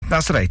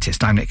That's the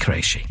latest. I'm Nick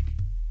Qureshi.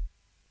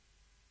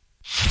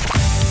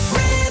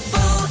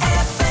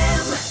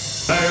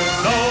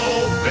 There's no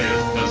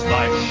business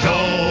like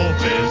show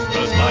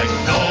business, like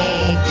no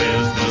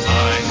business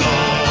I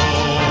know.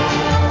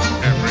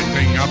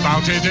 Everything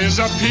about it is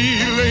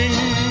appealing.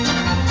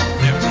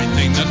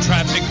 Everything the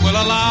traffic will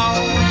allow.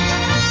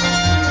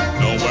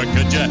 Nowhere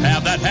could you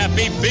have that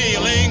happy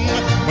feeling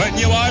when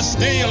you are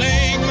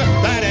stealing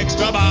that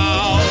extra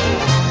bow.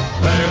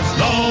 There's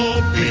no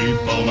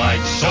people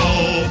like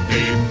show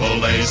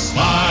people. They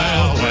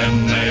smile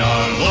when they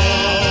are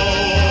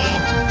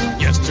low.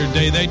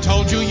 Yesterday they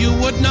told you you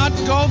would not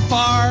go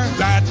far.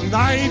 That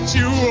night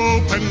you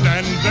opened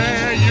and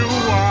there you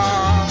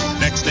are.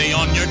 Next day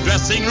on your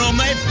dressing room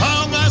they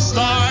found a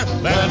star.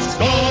 Let's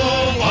go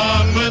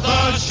on with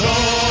the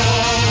show.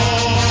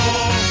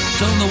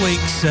 Don't the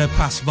weeks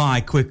pass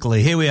by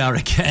quickly? Here we are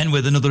again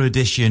with another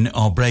edition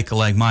of Break a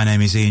Leg. My name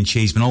is Ian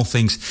Cheeseman, all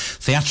things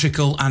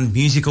theatrical and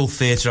musical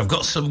theatre. I've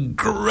got some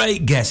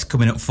great guests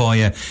coming up for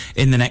you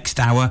in the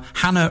next hour.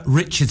 Hannah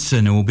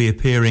Richardson, who will be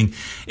appearing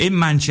in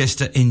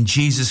Manchester in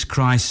Jesus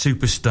Christ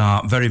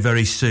Superstar very,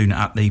 very soon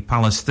at the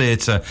Palace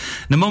Theatre.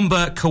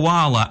 Namumba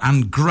Koala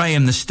and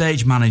Graham, the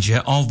stage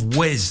manager of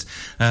Wiz,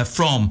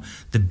 from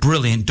the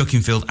brilliant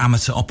Duckingfield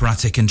Amateur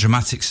Operatic and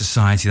Dramatic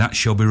Society. That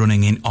show will be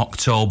running in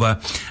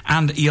October.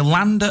 And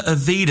Yolanda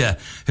Avida,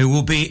 who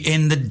will be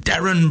in the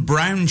Derren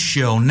Brown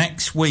Show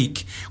next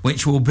week,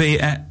 which will be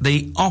at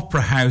the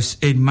Opera House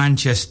in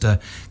Manchester.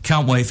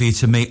 Can't wait for you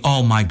to meet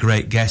all my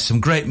great guests.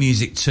 Some great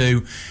music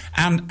too.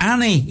 And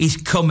Annie is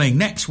coming.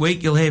 Next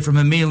week you'll hear from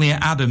Amelia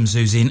Adams,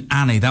 who's in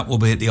Annie. That will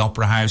be at the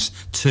Opera House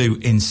too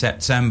in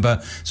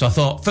September. So I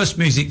thought, first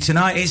music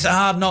tonight is A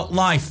Hard Knock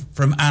Life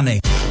from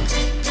Annie.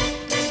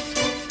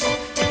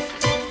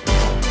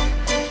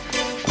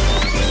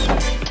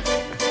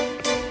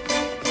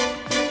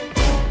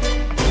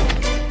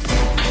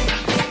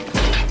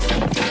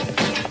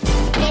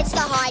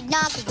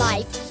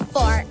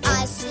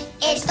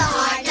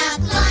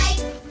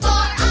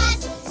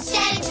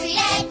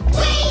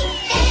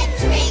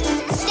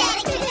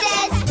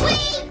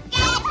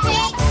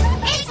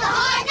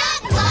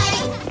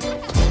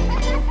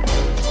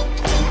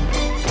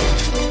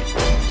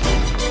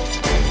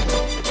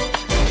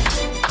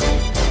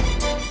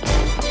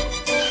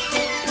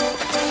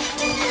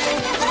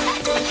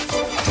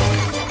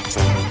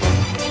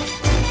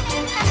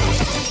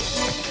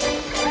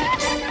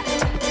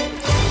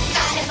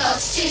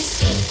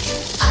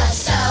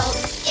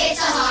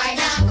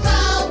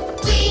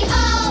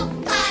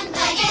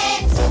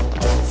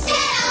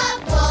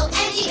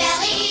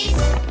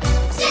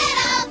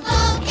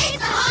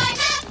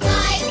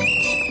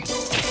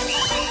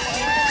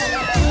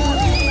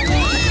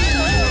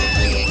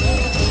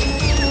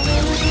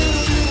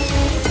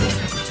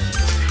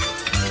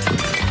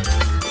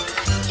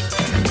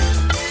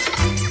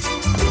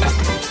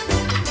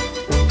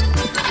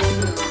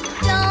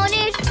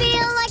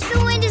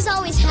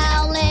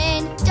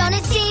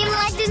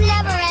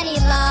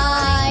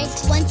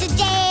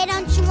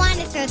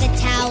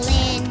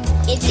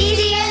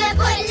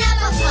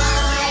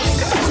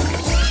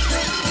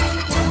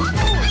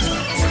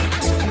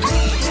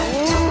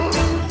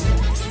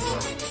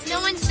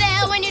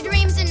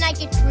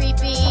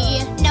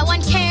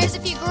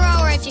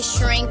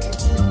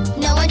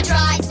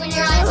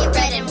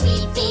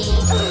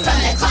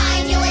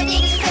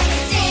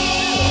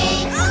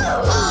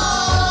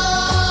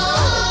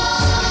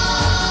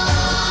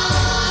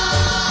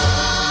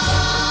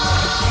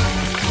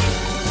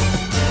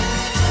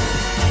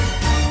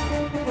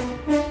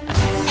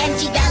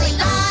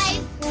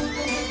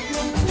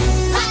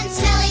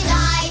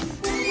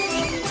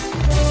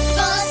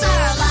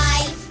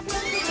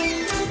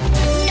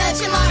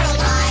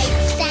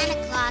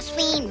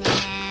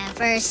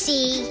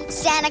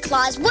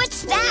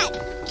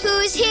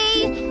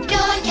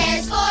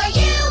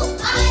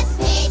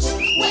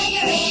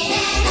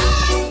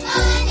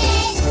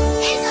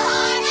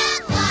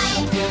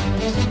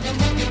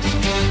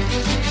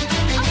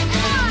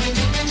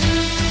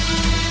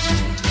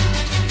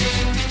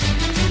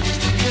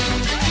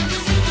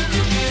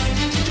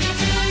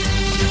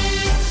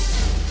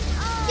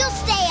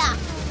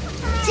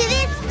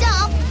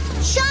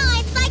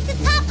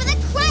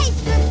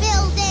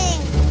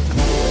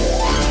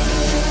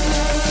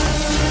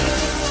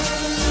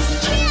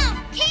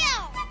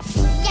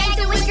 Get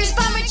the whiskers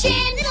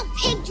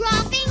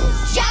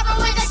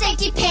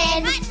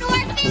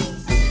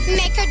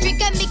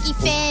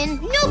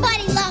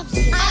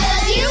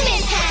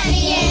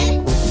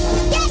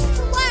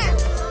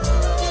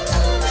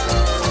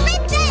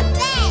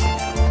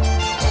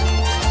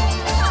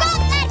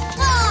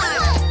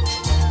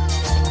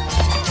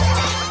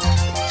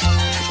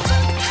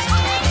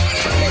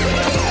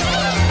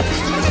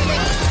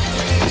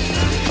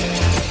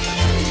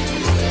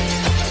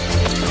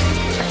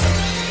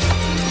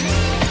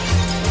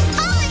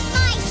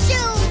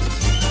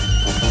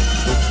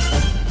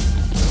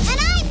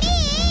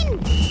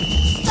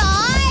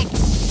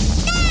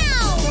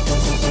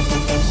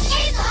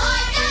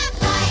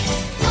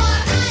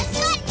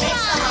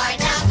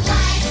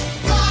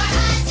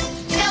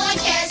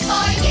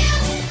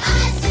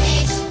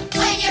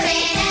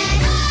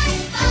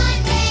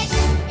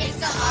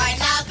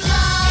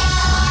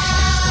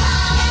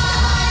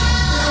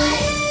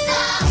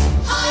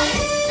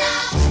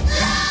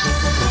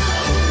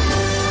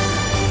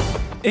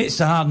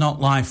It's a Hard Knock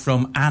Life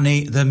from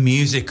Annie the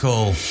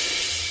Musical.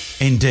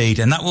 Indeed,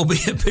 and that will be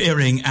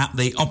appearing at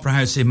the Opera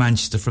House in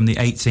Manchester from the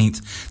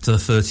 18th to the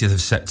 30th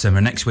of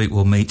September. Next week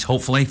we'll meet,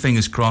 hopefully,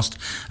 fingers crossed,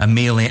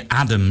 Amelia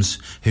Adams,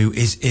 who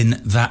is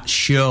in that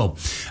show.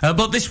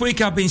 But this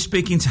week I've been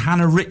speaking to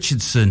Hannah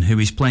Richardson, who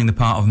is playing the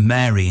part of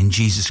Mary in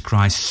Jesus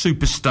Christ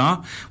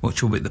Superstar,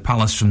 which will be at the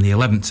Palace from the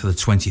 11th to the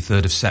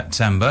 23rd of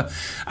September.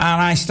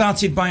 And I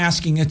started by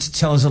asking her to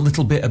tell us a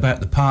little bit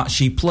about the part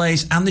she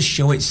plays and the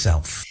show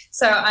itself.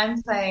 So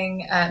I'm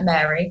playing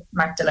Mary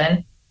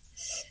Magdalene.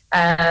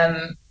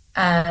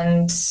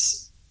 And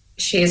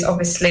she is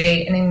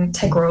obviously an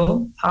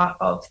integral part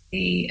of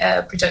the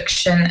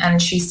production,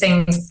 and she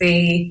sings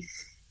the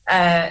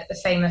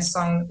famous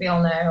song that we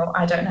all know,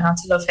 "I Don't Know How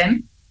to Love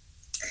Him."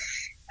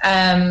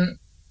 And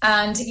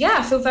yeah,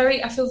 I feel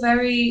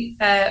very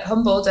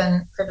humbled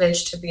and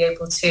privileged to be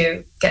able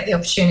to get the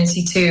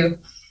opportunity to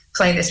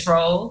play this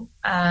role,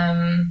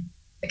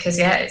 because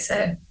yeah, it's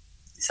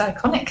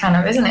iconic, kind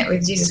of, isn't it,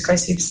 with Jesus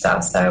Christ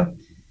Superstar? So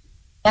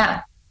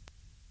yeah.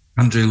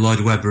 Andrew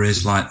Lloyd Webber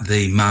is like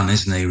the man,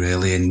 isn't he,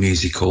 really, in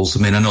musicals? I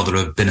mean, I know there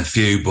have been a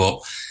few,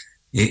 but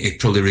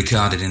it's probably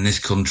regarded in this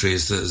country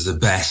as the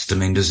best. I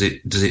mean, does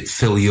it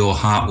fill your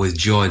heart with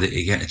joy that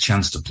you get a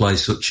chance to play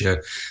such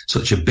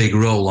a big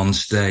role on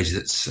stage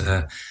that's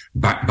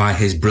backed by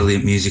his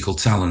brilliant musical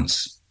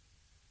talents?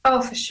 Oh,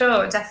 for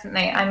sure,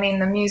 definitely. I mean,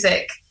 the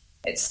music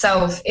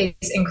itself is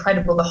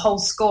incredible. The whole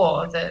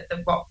score, the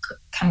rock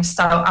kind of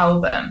style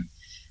album.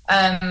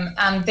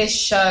 And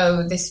this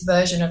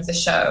version of the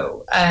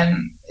show,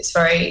 it's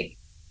very,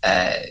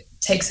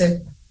 takes a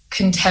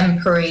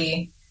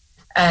contemporary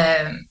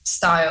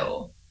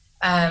style,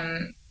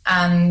 and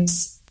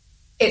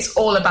it's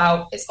all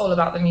about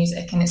the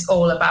music, and it's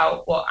all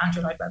about what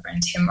Andrew Lloyd Webber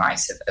and Tim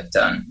Rice have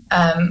done,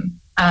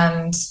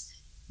 and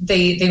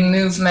the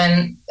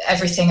movement,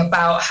 everything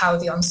about how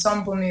the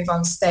ensemble move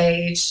on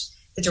stage,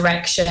 the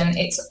direction.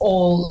 It's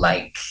all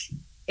like,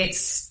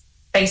 it's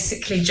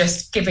basically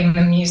just giving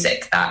the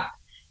music that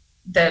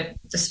the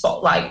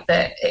spotlight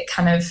that it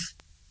kind of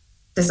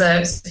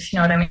deserves, if you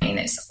know what I mean.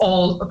 It's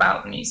all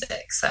about the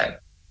music. So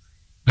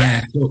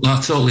yeah,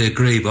 I totally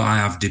agree, but I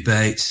have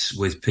debates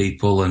with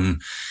people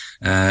and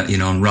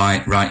and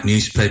write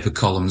newspaper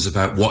columns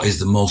about what is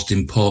the most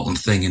important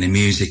thing in a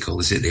musical.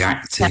 Is it the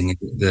acting? Is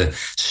it the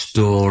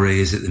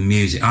story? Is it the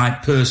music? I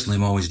personally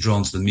am always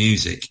drawn to the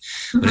music,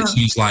 but it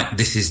seems like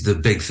this is the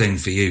big thing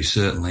for you,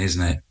 certainly,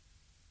 isn't it?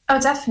 Oh,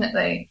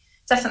 definitely,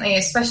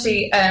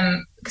 especially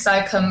because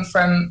I come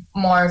from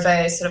more of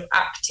a sort of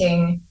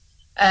acting,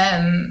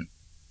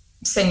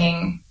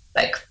 singing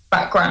like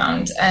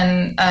background,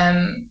 and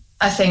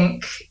I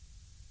think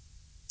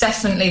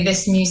definitely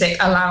this music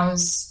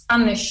allows,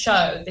 and this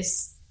show,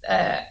 this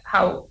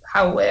how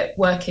we're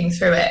working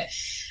through it,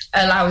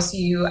 allows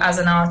you as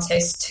an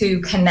artist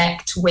to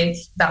connect with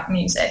that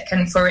music,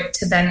 and for it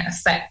to then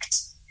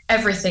affect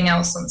everything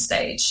else on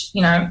stage,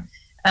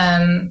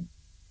 and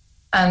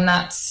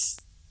that's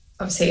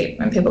obviously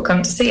when people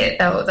come to see it,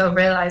 they'll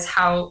realize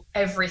how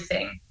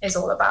everything is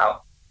all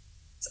about.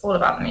 It's all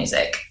about the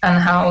music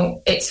and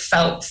how it's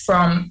felt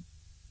from,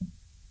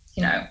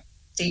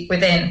 deep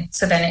within,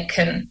 so then it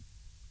can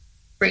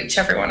reach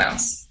everyone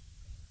else.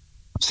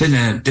 I've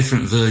seen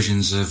different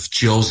versions of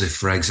Joseph,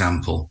 for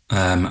example,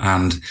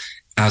 and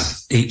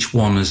as each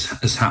one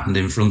has happened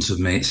in front of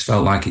me, it's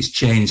felt like it's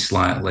changed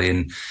slightly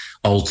and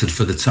altered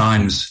for the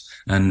times.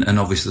 And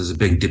obviously there's a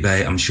big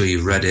debate, I'm sure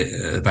you've read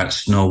it, about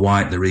Snow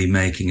White, the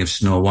remaking of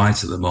Snow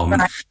White at the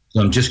moment. Right.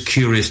 So I'm just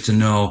curious to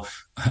know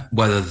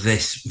whether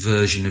this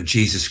version of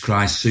Jesus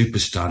Christ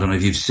Superstar, I don't know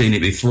if you've seen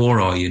it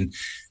before, or it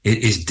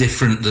is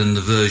different than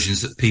the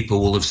versions that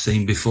people will have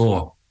seen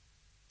before.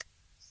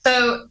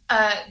 So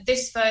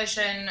this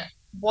version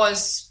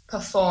was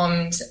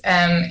performed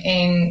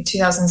in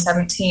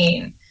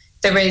 2017.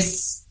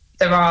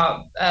 There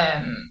are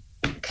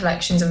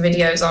collections of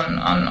videos on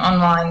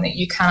online that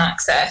you can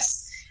access,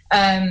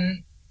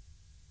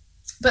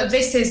 but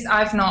this is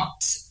I've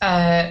not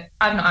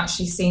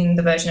actually seen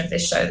the version of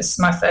this show. This is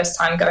my first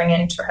time going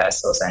into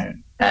rehearsals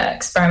and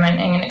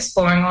experimenting and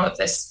exploring all of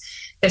this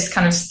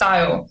kind of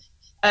style,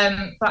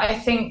 but I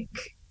think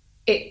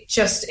it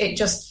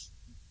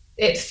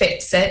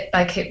fits it,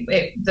 like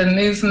the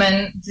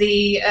movement,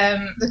 the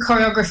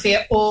choreography,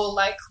 it all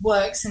like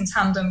works in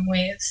tandem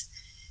with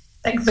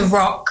like the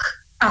rock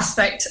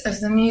aspect of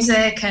the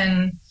music,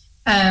 and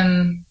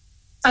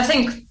I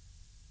think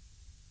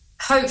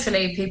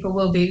hopefully people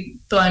will be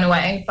blown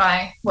away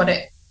by what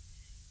it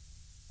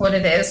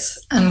is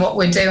and what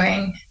we're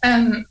doing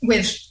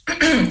with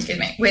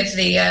with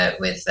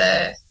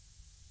the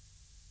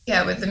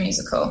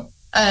musical.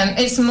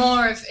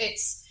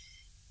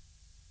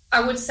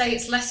 I would say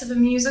it's less of a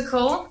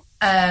musical.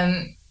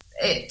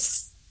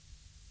 It's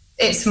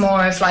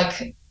more of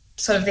like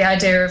sort of the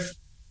idea of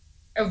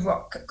a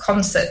rock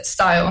concert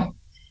style.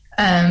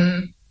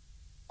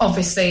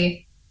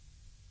 Obviously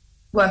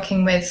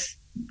working with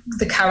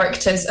the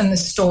characters and the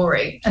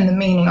story and the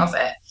meaning of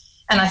it.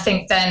 And I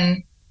think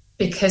then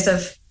because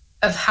of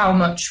how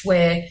much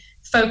we're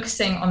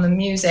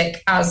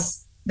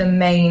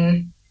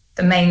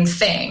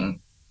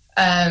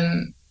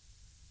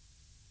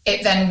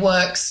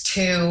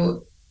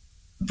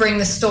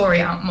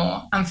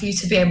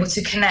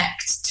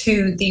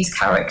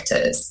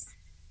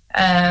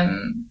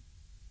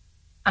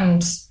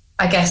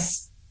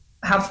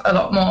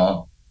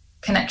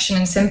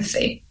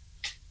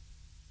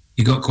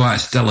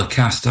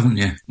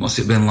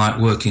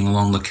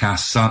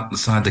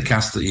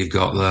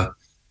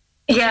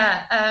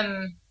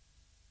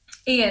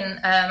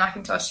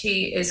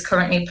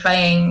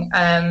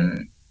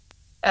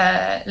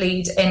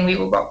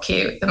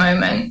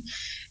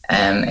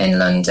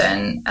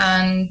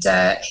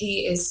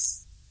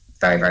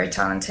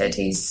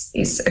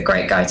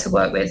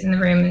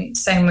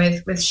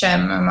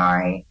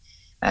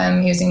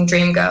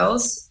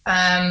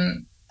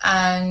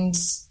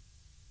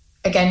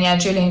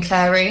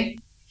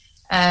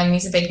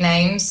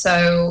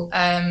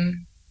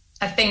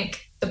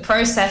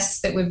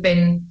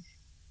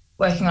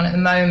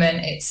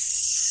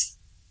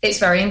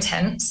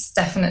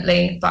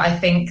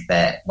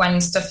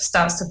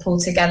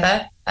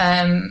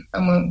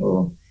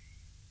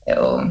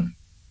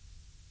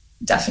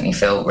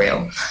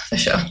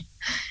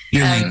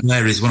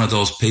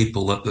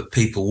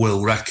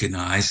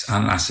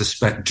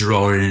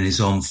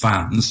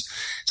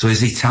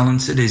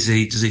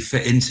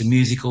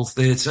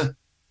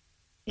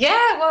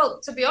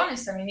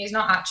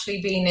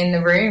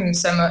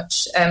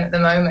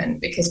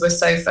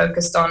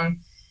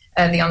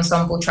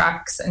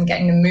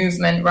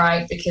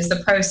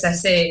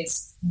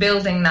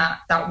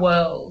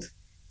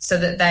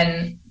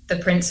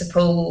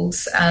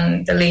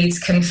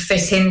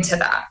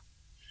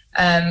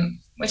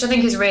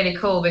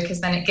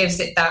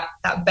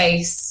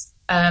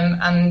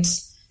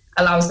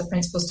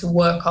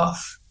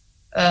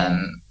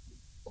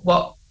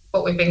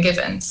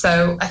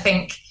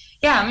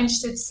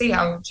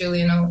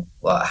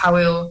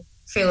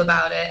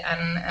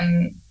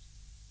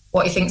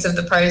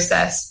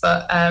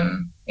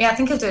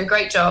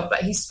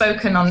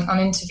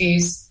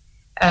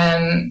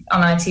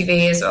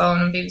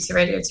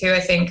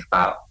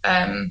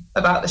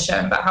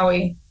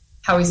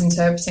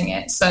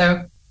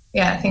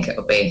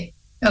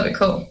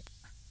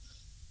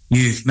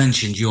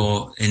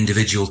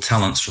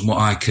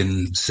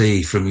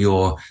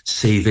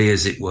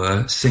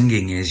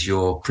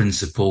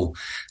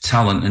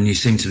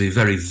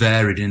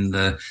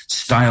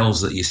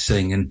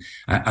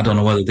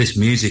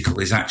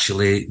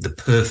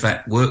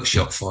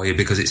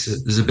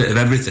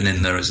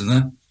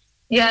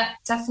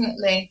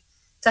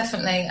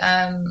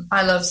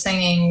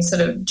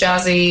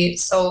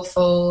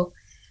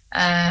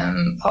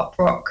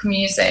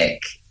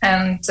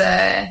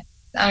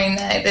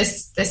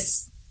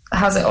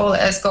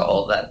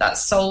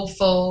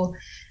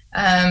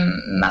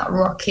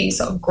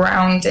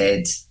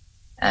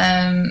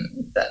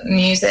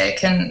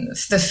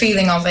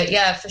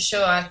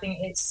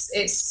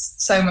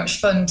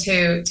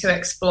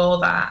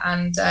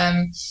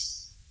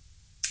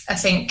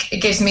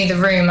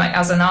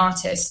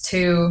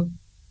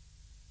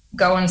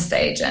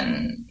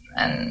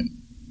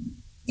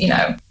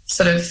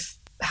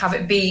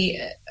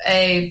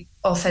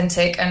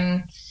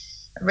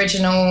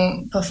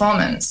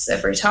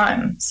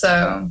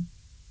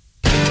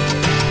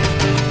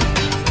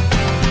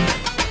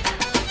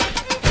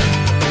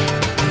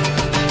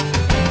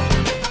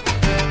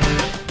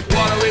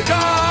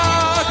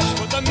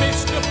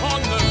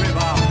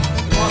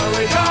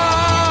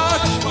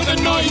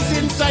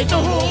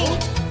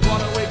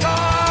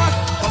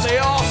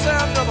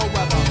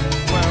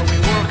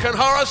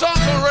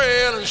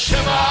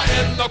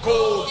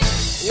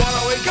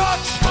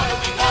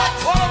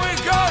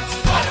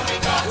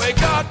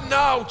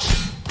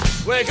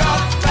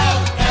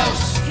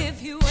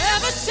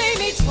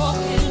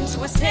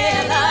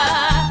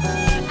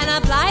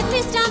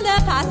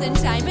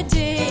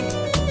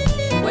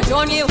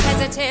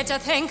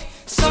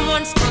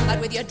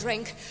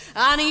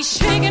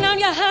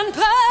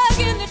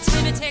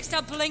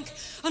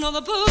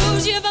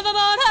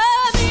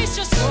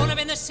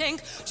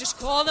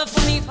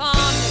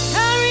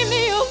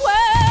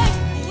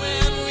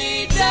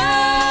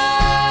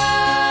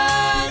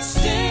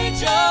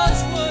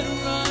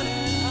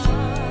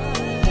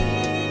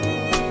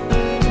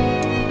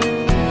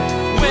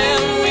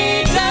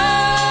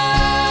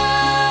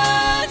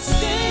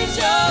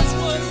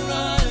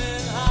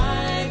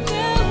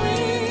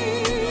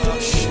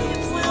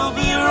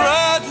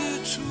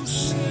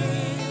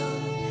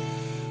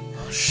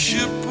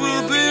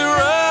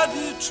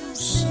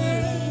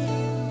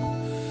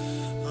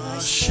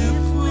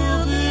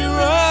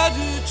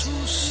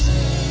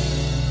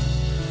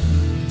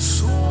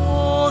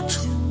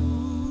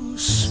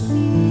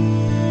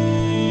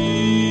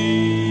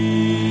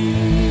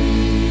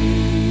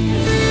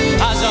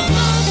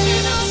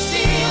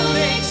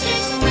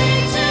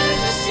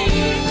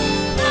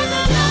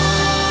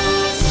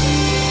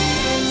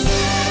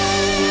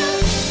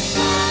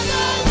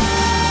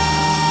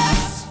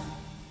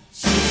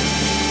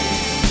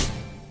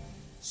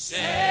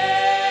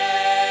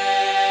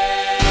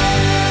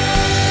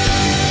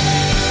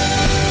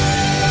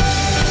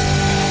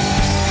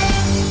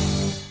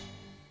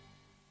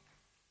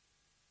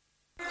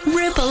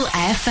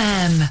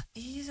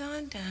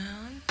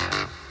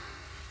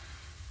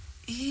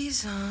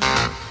Ease on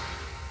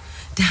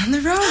down the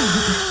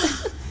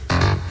road.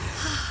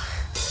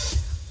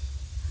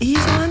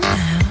 Ease on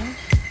down.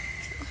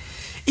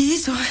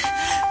 Ease on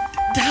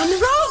down the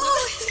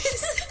road.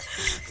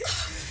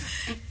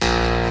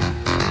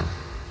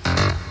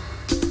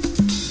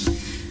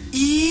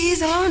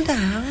 Ease on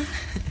down.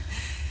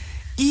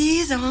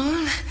 Ease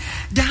on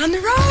down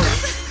the road.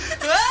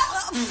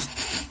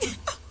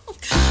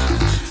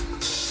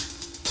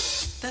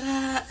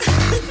 Ta-da.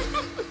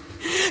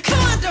 Come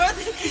on,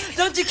 Dorothy.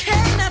 Don't you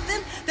carry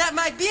nothing that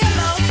might be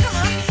alone. Come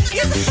on.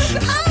 Here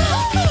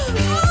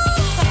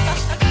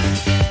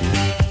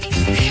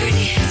it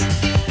is.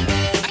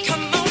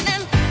 Come on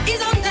and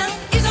ease on down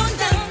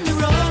the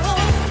road.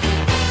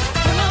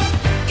 Come on,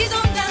 ease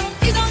on down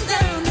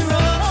the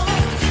road.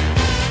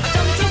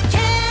 Don't you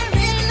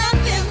carry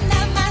nothing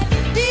that might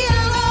be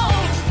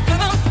alone.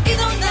 Come on,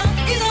 ease on down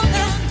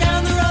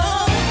the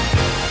road.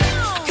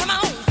 Come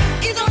on,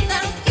 ease on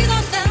down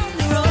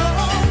the road.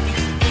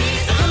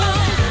 Come on,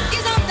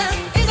 ease on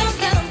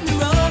down the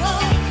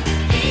road.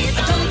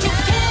 Don't you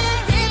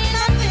carry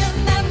nothing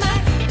that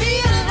might be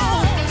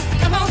alone.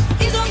 Come on,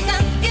 ease on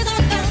down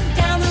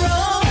the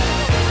road.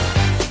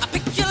 I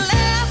pick your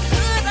left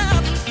foot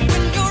up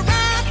when your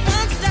right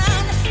one's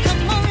down.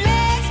 Come on,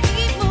 let's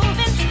keep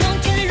moving.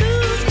 Don't you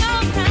lose no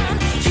time.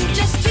 You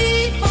just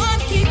keep on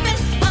keeping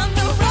on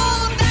the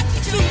road that you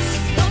choose.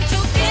 Don't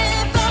you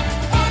give up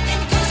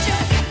walking 'cause you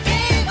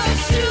gave up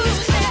shoes.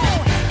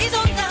 Ease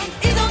on down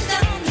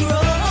the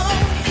road.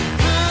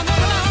 Come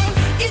on,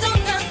 ease on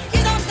down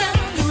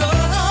the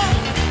road.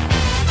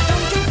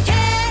 Don't you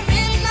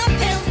carry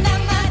nothing that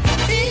might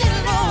be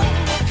alone.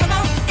 Come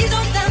on, ease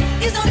on down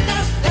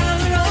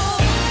the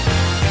road.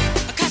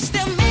 'Cause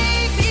there may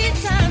be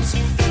times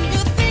when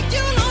you think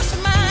you lost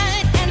your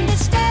mind, and the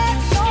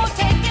steps you're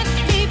taking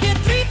leave you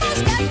 3-4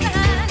 steps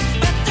behind.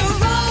 But the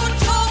road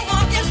you're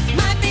walking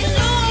might be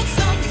long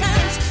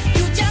sometimes.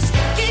 You just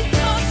keep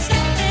on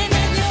stepping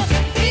and you'll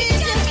be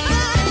just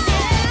fine.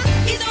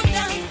 Ease on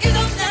down the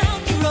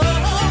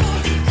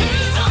road.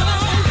 Come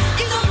on,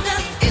 ease on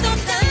down the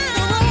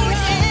road,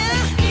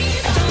 yeah.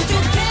 Don't you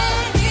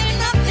carry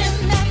nothing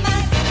that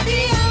might be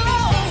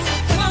alone.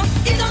 Come on,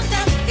 ease on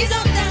down the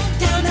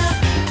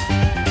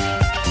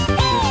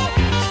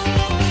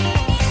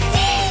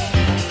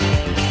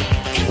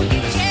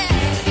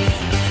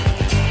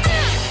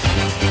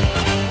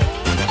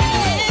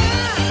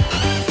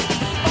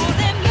Oh,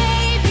 there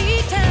may be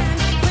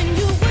times when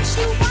you wish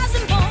you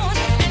wasn't born,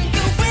 and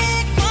you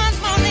wake one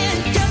morning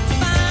just to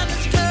find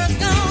that you're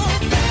gone.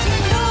 But you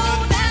know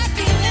that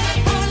feeling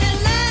only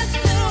lasts a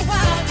little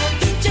while.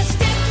 You just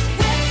stick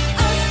with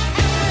us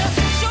and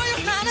we'll show you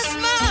how to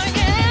smile,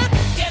 yeah.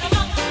 Get 'em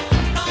up,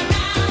 go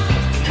down.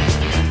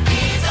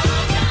 Ease on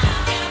down.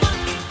 Get 'em up,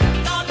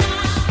 go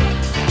down.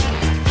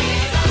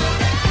 Ease on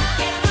down.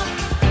 Get 'em up,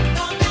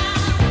 go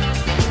down.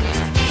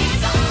 Ease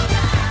on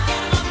down.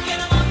 Get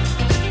 'em up,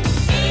 ease on.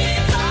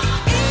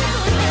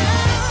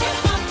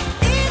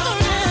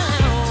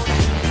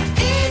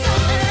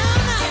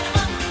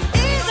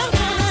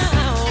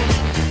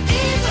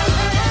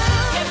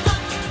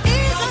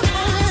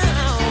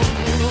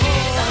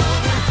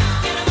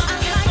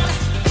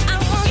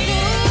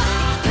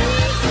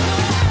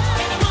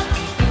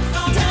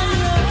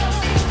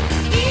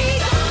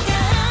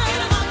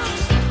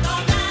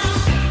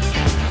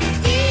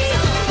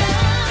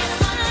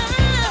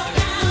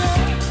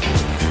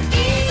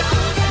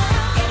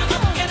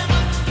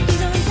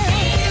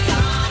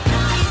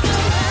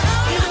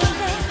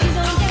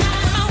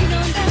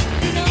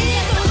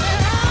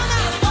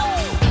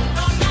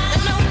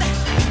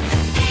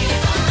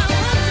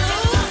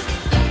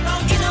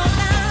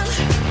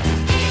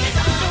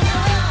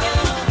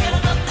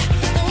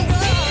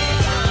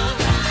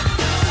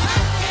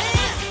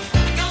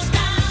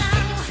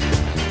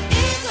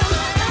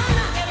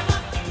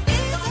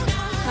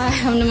 Hi,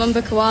 I'm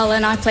Namumba Koala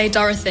and I play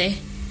Dorothy.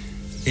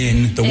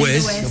 In The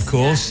Wiz, The Wiz, of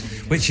course,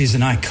 which is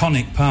an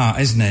iconic part,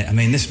 isn't it? I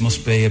mean, this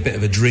must be a bit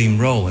of a dream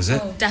role, is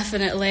it? Oh,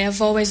 definitely.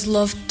 I've always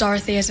loved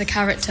Dorothy as a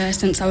character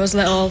since I was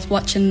little,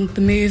 watching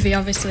the movie,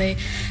 obviously.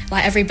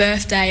 Like, every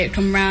birthday it'd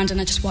come round and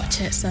I'd just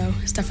watch it, so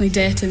it's definitely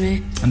dear to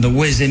me. And The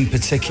Wiz in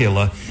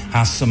particular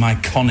has some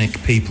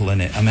iconic people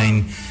in it. I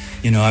mean,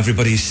 you know,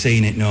 everybody who's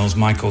seen it knows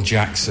Michael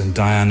Jackson,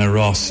 Diana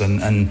Ross,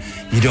 and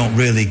you don't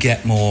really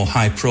get more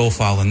high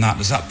profile than that.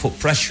 Does that put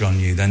pressure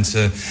on you then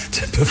to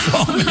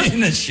perform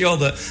in a show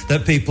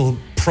that people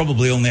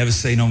probably only ever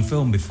seen on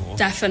film before?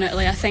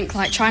 Definitely. I think,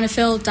 like, trying to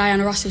fill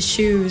Diana Ross's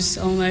shoes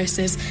almost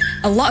is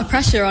a lot of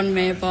pressure on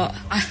me, but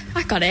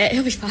I got it.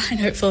 It'll be fine,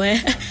 hopefully.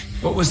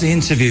 What was the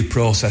interview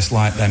process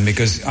like then?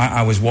 Because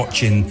I was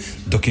watching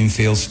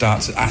Duckingfield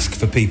start to ask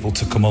for people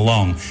to come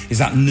along. Is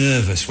that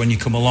nervous when you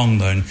come along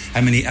though?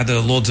 And are there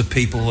loads of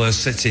people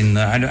sitting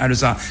there? How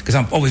does that? Because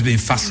I've always been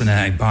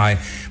fascinated by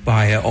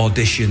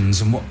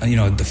auditions and what, you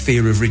know, the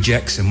fear of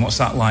rejection. What's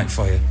that like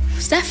for you?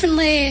 It's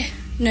definitely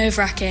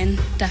nerve-wracking,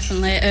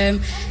 definitely.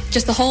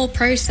 Just the whole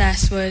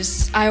process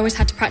was, I always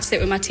had to practice it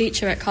with my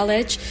teacher at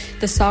college,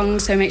 the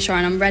songs, so make sure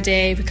I'm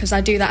ready, because I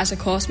do that as a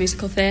course,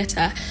 musical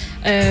theatre.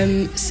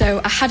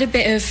 So I had a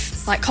bit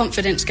of like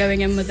confidence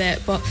going in with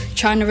it, but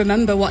trying to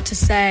remember what to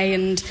say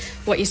and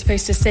what you're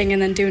supposed to sing,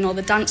 and then doing all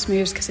the dance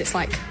moves, because it's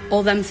like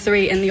all them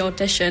three in the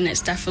audition,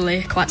 it's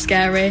definitely quite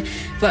scary.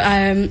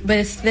 But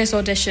with this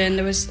audition,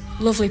 there was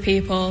lovely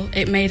people.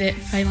 It made it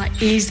very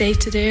like easy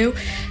to do.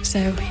 So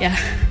yeah.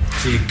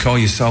 So you call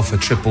yourself a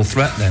triple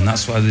threat then?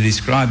 That's why they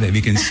describe it. If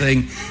you can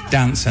sing,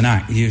 dance and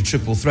act, you're a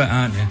triple threat,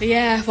 aren't you?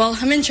 Yeah, well,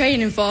 I'm in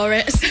training for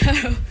it,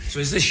 so... So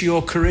is this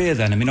your career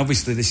then? I mean,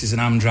 obviously this is an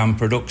Amdram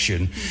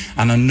production,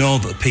 and I know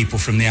that people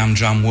from the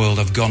Amdram world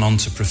have gone on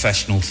to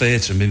professional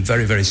theatre and been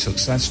very, very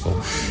successful.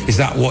 Is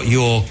that what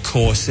your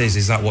course is?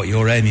 Is that what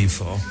you're aiming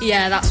for?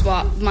 Yeah, that's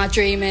what my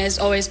dream is,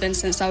 always been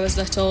since I was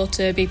little,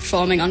 to be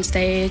performing on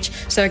stage.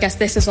 So I guess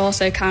this is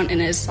also counting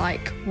as,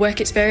 like,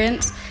 work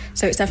experience.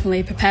 So it's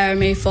definitely preparing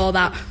me for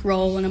that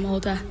role when I'm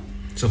older.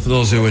 So for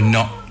those who are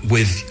not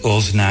with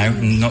us now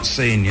and not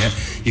seeing you,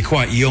 you're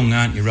quite young,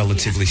 aren't you,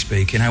 relatively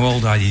speaking? How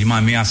old are you? Do you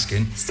mind me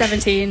asking?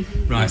 17.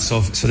 Right, so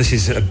this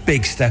is a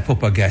big step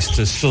up, I guess,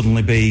 to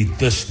suddenly be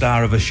the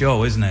star of a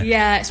show, isn't it?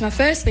 Yeah, it's my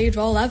first lead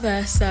role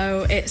ever,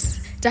 so it's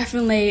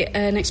definitely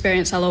an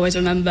experience I'll always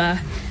remember,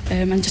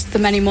 and just the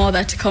many more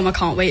that are to come, I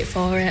can't wait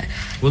for it.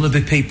 Will there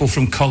be people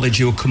from college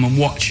who will come and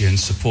watch you and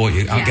support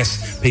you? Yeah. I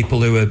guess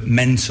people who are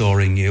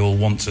mentoring you will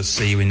want to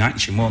see you in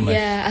action, won't they?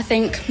 Yeah, I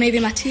think maybe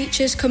my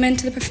teachers come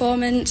into the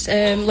performance,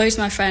 loads of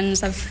my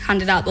friends, I've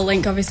handed out the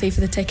link obviously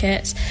for the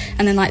tickets,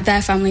 and then like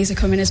their families are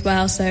coming as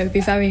well, so it'd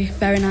be very,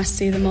 very nice to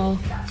see them all.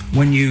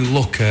 When you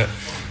look at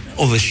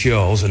other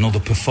shows and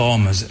other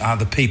performers, are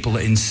the people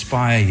that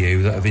inspire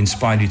you, that have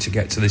inspired you to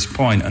get to this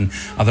point, and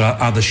are there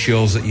other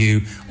shows that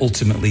you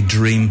ultimately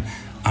dream?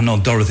 I know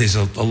Dorothy's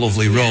a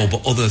lovely role,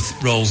 but other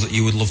roles that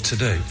you would love to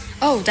do?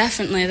 Oh,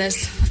 definitely.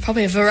 There's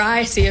probably a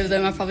variety of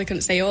them. I probably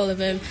couldn't say all of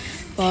them,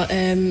 but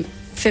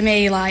for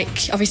me,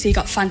 like, obviously you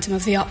got Phantom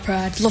of the Opera.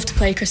 I'd love to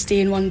play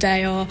Christine one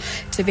day, or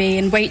to be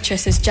in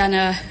Waitress as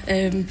Jenna.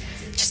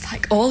 Just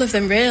like all of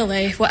them,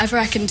 really. Whatever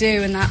I can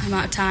do in that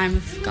amount of time,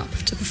 I've got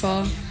to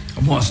perform.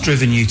 And what's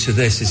driven you to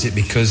this? Is it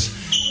because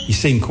you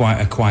seem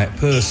quite a quiet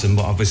person,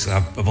 but obviously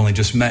I've only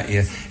just met you.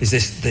 Is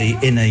this the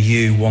inner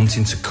you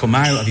wanting to come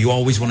out? Have you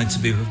always wanted to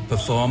be a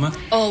performer?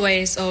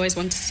 Always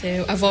wanted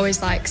to. I've always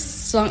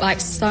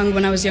sung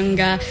when I was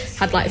younger,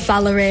 had like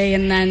Valerie,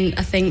 and then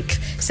I think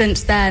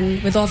since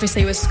then, with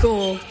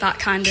school, that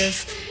kind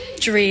of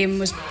dream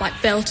was like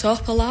built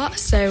up a lot.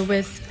 So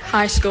with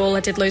high school,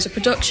 I did loads of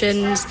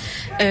productions,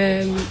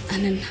 and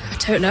then I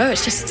don't know,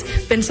 it's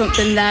just been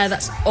something there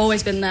that's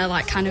always been there,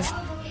 like kind of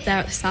there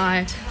at the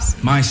side.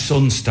 My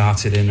son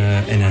started in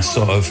a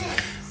sort of,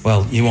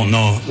 well, you won't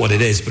know what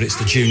it is, but it's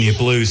the Junior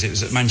Blues. It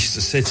was at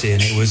Manchester City,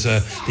 and it was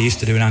they used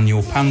to do an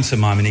annual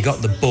pantomime, and he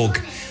got the bug.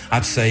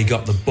 I'd say he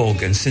got the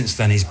bug, and since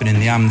then he's been in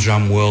the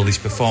Amdram world. He's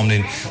performed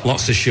in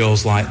lots of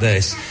shows like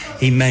this.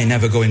 He may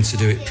never go in to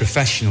do it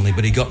professionally,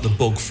 but he got the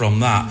bug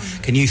from that.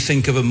 Can you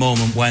think of a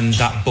moment when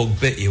that bug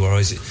bit you, or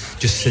is it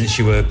just since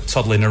you were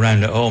toddling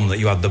around at home that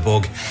you had the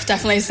bug?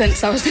 Definitely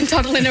since I was been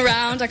toddling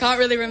around. I can't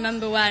really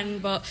remember when,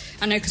 but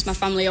I know because my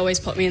family always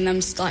put me in them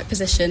like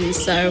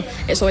positions, so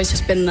it's always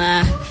just been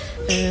there.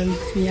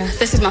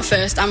 This is my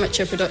first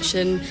amateur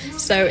production,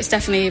 so it's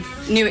definitely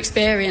a new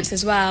experience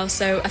as well.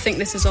 So I think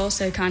this is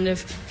also kind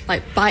of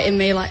like biting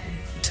me, like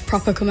to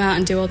proper come out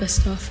and do all this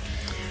stuff.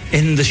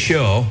 In the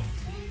show,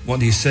 what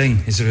do you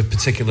sing? Is there a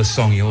particular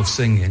song you love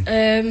singing?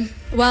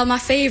 Well, my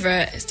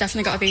favourite, it's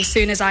definitely got to be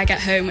Soon As I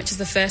Get Home, which is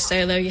the first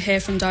solo you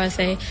hear from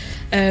Dorothy.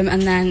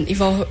 And then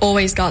you've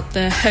always got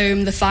the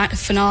Home, the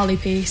finale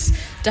piece.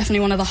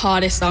 Definitely one of the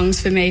hardest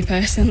songs for me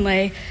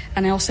personally.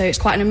 And also it's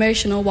quite an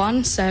emotional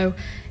one, so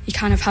you're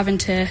kind of having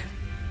to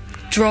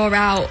draw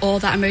out all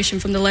that emotion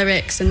from the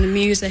lyrics and the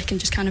music and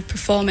just kind of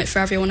perform it for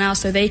everyone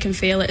else so they can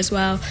feel it as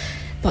well.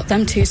 But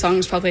them two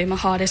songs probably my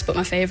hardest, but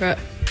my favourite.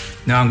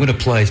 Now I'm going to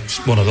play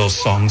one of those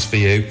songs for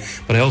you,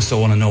 but I also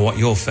want to know what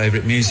your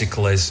favourite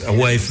musical is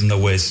away from The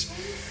Wiz,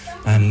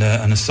 and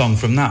a song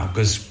from that,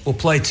 because we'll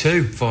play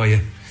two for you.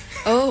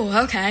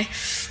 Oh, okay.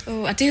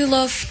 Oh, I do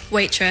love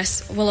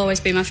Waitress. Will always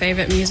be my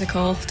favourite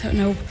musical. Don't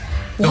know.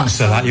 Don't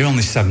say that, you're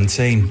only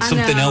 17.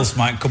 Something else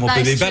might come up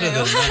and be better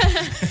than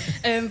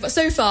that. But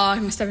so far,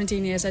 in my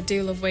 17 years, I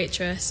do love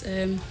Waitress.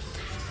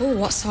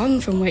 What song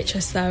from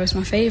Waitress, though, is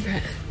my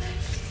favourite?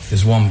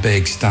 There's one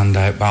big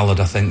standout ballad,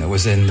 I think, that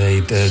was in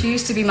the... She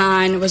Used to Be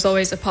Mine was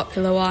always a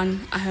popular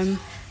one.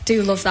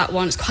 Do love that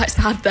one. It's quite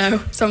sad, though,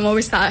 so I'm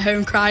always sat at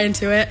home crying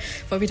to it,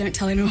 but we don't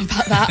tell anyone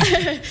about that.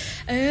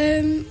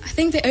 I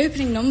think the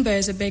opening number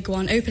is a big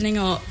one. Opening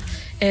up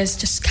is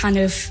just kind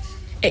of...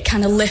 It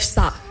kind of lifts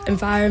that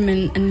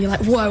environment, and you're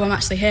like, whoa, I'm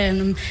actually here, and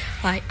I'm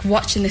like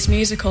watching this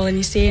musical, and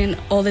you're seeing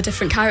all the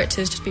different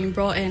characters just being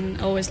brought in.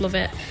 I always love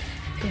it.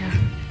 Yeah.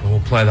 Well,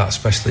 we'll play that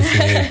especially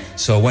for you.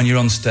 So when you're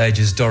on stage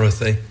as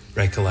Dorothy,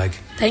 break a leg.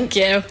 Thank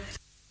you.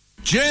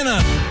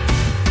 Jenna,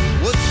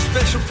 what's the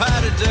special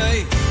pie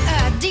today?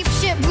 Deep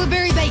ship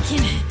blueberry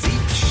bacon.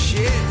 Deep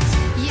shit.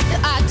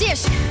 Yeah,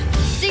 dish.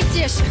 Deep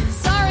dish.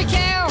 Sorry,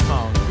 cow. Come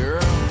on, girl.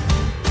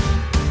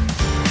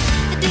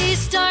 The day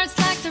starts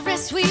like the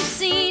rest we've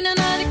seen.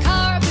 Another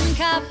carbon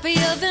copy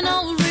of an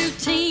old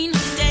routine.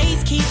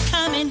 Days keep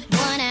coming,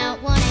 one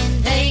out, one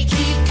in. They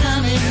keep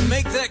coming. And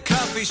make that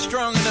coffee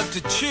strong enough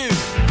to chew.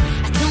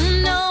 I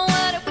don't know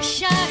what I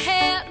wish I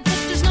had, but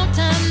there's no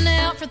time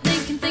now for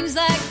thinking things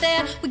like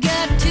that. We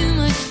got too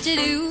much to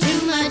do.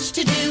 Too much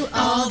to do.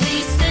 All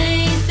these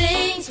same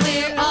things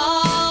we're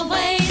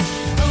always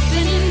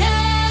opening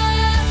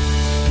up,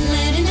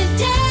 letting the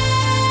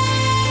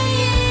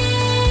day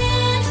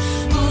in.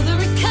 Over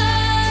a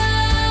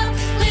cup,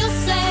 we'll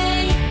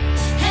say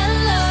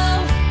hello.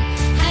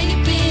 How you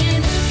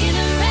been? Looking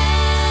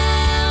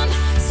around,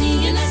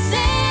 seeing the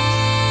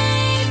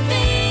same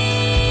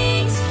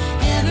things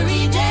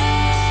every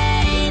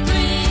day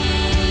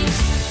brings.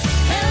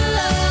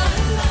 Hello,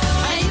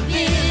 how you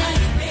been?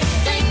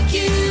 Thank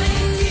you.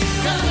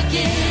 Come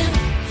again.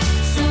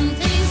 Some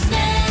things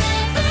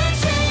never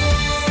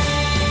change.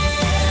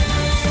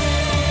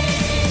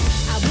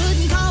 I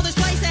wouldn't call this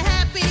place a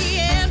happy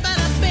end, but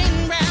I've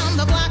been round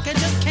the block. I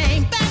just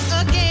came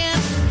back again.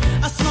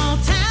 A small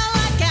town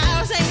like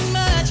ours ain't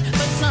much,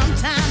 but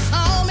sometimes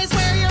home is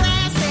where your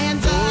ass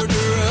ends up.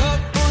 Order up.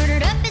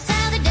 Ordered up is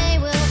how the day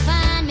will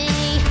find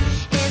me.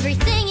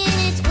 Everything in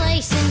its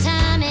place and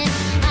timing.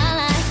 I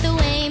like the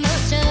way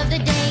most of the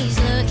days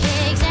look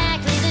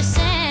exactly the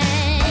same.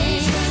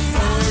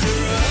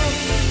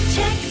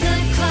 Check the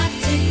clock,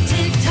 tick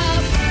tick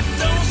tock.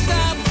 Don't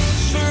stop.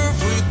 Serve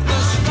with the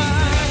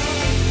smile.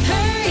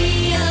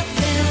 Hurry up,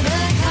 fill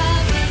the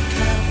coffee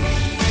cup,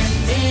 and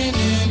then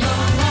in a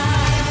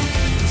while,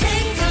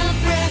 take a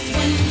breath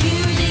when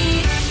you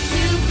need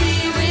to be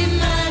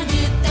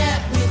reminded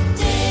that with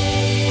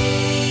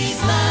days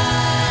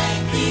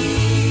like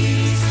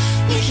these,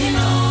 we can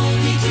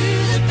only do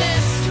the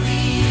best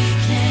we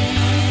can.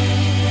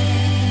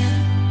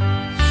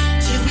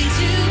 Till we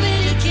do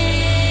it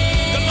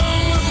again. Come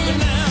on, look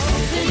now.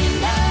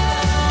 Opening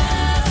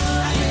up,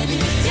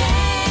 letting the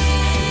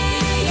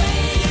day in.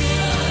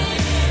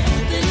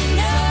 Opening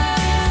up,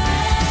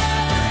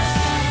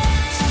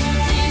 some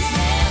things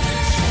never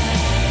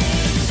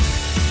change.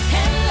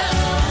 Hello,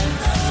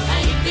 how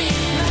you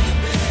been?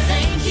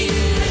 Thank you,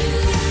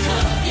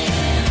 come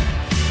again.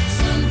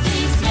 Some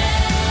things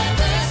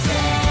never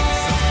change.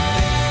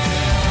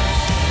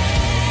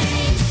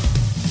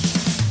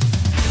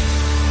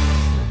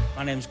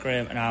 My name's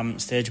Graham and I'm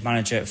stage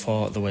manager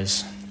for The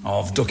Wiz.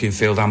 Of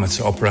Duckingfield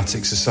Amateur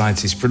Operatic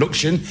Society's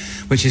production,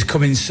 which is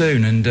coming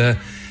soon. And I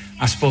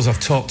suppose I've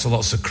talked to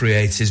lots of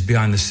creatives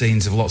behind the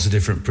scenes of lots of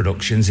different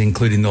productions,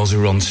 including those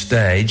who are on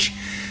stage.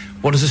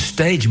 What does a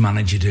stage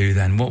manager do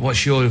then?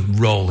 What's your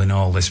role in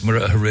all this?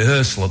 We're at a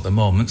rehearsal at the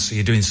moment, so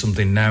you're doing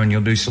something now and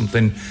you'll do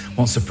something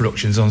once the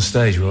production's on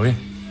stage, will you?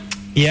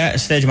 Yeah, a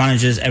stage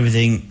manager's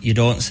everything you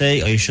don't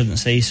see or you shouldn't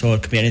see, so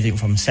it could be anything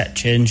from set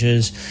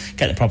changes,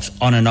 get the props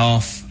on and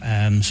off,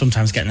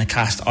 sometimes getting the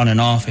cast on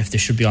and off if they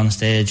should be on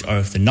stage or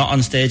if they're not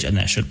on stage and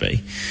they should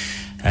be.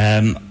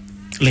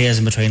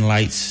 Liaison between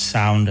lights,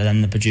 sound and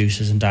then the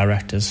producers and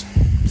directors.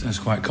 Sounds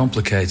quite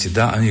complicated,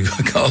 that, and you've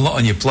got a lot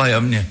on your plate,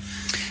 haven't you?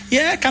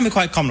 Yeah, it can be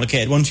quite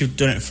complicated once you've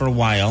done it for a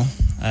while.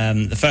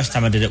 The first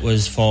time I did it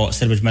was for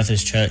Steadbridge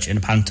Methodist Church in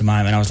a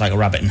pantomime and I was like a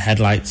rabbit in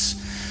headlights.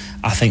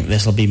 I think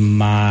this will be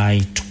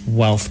my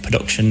 12th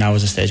production now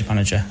as a stage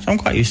manager, so I'm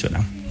quite used to it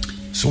now.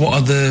 So what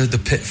are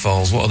the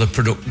pitfalls? What are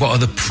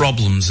the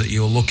problems that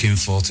you're looking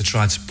for to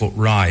try to put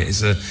right? Is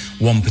there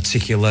one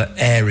particular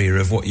area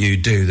of what you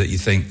do that you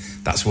think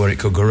that's where it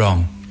could go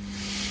wrong?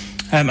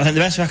 I think the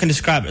best way I can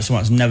describe it to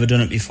someone that's never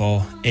done it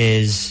before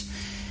is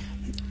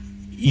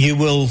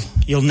you'll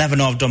never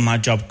know I've done my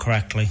job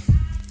correctly.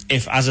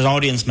 If, as an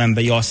audience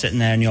member, you're sitting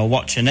there and you're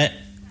watching it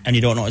and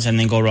you don't notice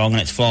anything go wrong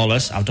and it's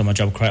flawless, I've done my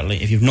job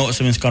correctly. If you've noticed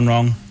something's gone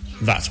wrong,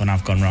 that's when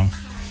I've gone wrong.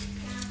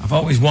 I've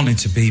always wanted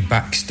to be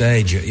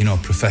backstage at,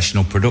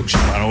 professional production.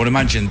 And I would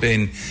imagine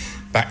being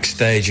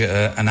backstage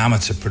at an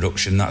amateur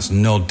production, that's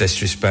no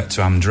disrespect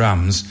to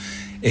Amdrams,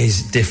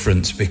 is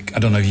different. I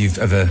don't know if you've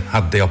ever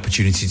had the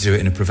opportunity to do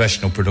it in a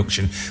professional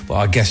production, but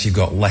I guess you've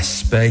got less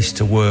space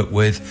to work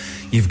with.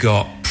 You've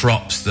got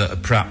props that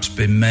have perhaps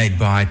been made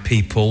by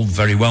people,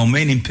 very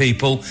well-meaning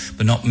people,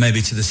 but not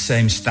maybe to the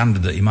same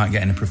standard that you might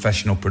get in a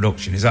professional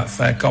production. Is that a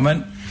fair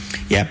comment?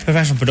 Yeah,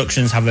 professional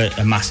productions have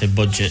a massive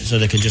budget, so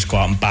they can just go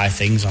out and buy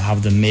things or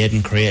have them made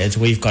and created.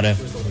 We've got to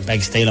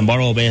beg, steal and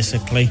borrow,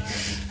 basically.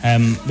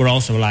 We're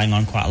also relying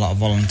on quite a lot of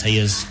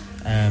volunteers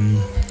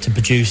to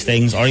produce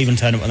things or even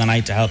turn up on the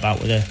night to help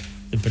out with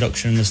the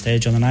production and the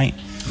stage on the night.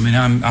 I mean,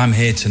 I'm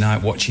here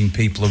tonight watching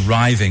people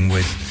arriving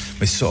with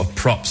sort of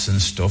props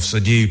and stuff, so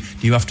do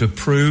you have to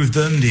approve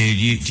them? Are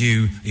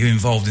you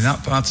involved in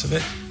that part of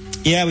it?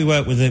 Yeah, we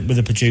work with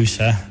the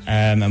producer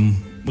and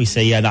we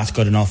say, yeah, that's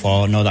good enough,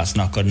 or no, that's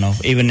not good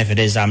enough. Even if it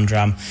is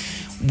Amdram,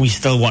 we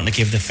still want to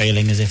give the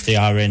feeling as if they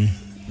are in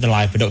the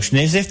live production,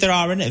 as if they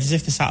are in it, as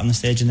if they sat on the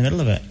stage in the middle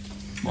of it.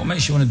 What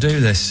makes you want to do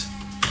this?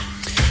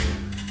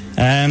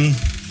 I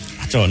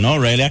don't know,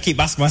 really. I keep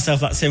asking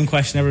myself that same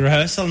question every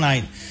rehearsal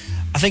night.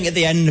 I think at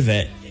the end of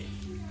it,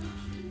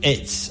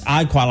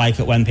 I quite like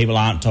it when people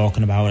aren't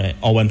talking about it,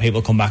 or when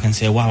people come back and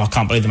say, wow, I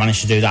can't believe they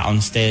managed to do that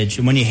on stage.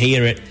 And when you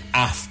hear it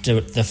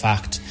after the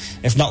fact,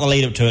 it's not the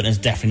lead up to it, and it's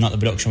definitely not the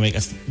production week.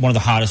 It's one of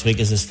the hardest weeks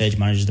as a stage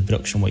manager is the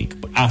production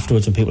week. But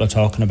afterwards, when people are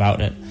talking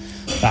about it,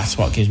 that's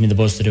what gives me the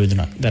buzz to do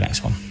the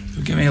next one.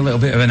 So give me a little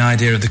bit of an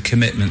idea of the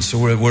commitment. So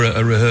we're at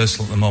a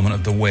rehearsal at the moment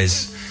of The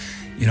Wiz.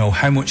 You know,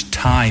 how much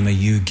time are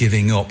you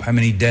giving up? How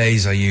many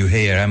days are you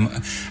here?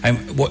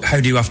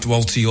 How do you have to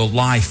alter your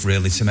life,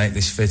 really, to make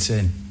this fit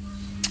in?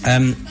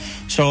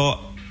 So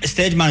a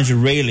stage manager,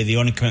 really, the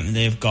only commitment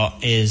they've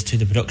got is to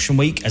the production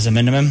week as a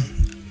minimum.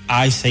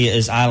 I see it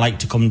as I like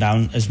to come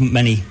down as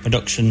many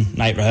production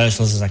night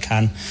rehearsals as I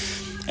can.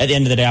 At the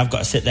end of the day, I've got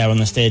to sit there on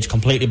the stage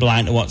completely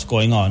blind to what's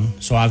going on,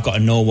 so I've got to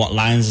know what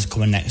lines is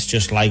coming next,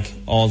 just like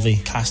all the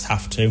cast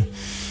have to.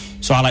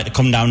 So I like to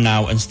come down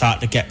now and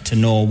start to get to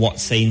know what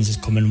scenes is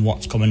coming,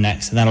 what's coming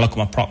next, and then I look at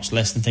my props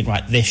list and think,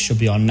 right, this should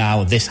be on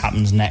now, this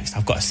happens next,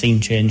 I've got a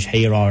scene change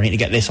here, or I need to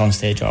get this on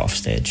stage or off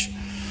stage.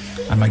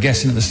 And I'm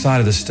guessing at the side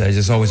of the stage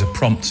there's always a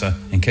prompter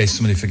in case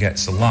somebody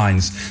forgets the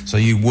lines, so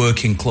you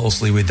working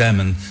closely with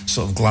them and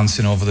sort of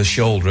glancing over the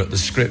shoulder at the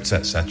script,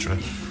 etc.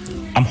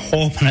 I'm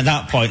hoping at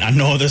that point I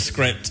know the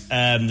script,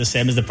 the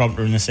same as the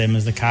prompter and the same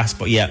as the cast,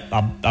 but yeah,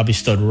 I'll be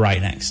stood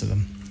right next to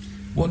them.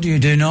 What do you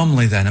do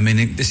normally then? I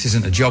mean, this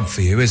isn't a job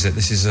for you, is it?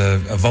 This is a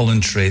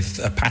voluntary,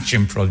 a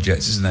passion project,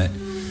 isn't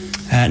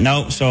it?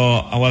 No, so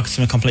I work at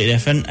something completely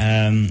different.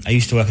 I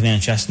used to work in the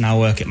NHS, now I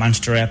work at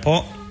Manchester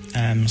Airport.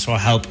 So I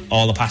help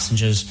all the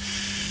passengers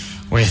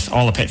with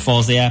all the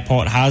pitfalls the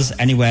airport has.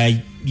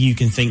 Anywhere you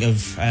can think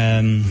of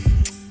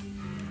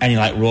any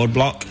like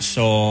roadblock,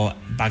 so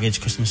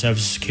baggage, customer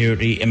service,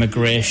 security,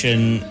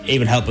 immigration,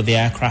 even help with the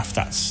aircraft,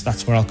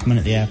 that's where I'll come in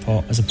at the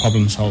airport as a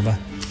problem solver.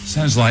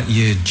 Sounds like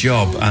your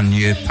job and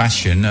your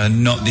passion are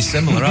not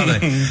dissimilar, are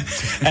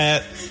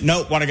they?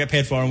 No, what I get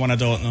paid for and what I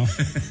don't know.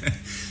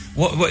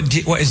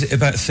 What is it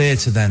about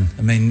theatre then?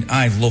 I mean,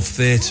 I love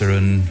theatre,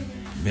 and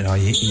you know,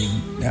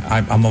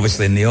 I'm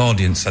obviously in the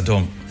audience.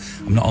 I'm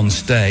not on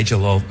stage,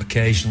 although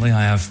occasionally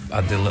I have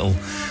had a little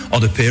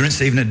odd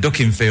appearance, even at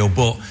Duckingfield.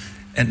 But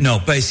no,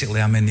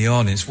 basically I'm in the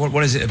audience.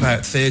 What is it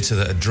about theatre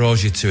that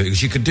draws you to it?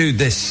 Because you could do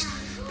this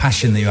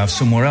passion that you have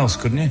somewhere else,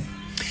 couldn't you?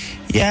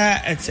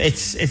 Yeah,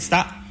 it's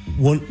that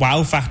one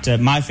wow factor.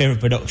 My favourite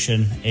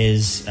production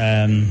is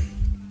there's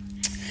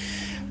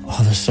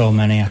so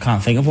many, I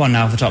can't think of one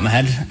now off the top of my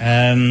head.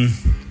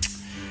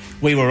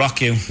 We Will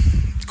Rock You,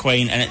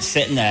 Queen, and it's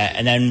sitting there,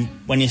 and then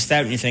when you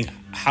stare and you think,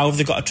 how have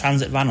they got a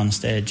transit van on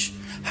stage?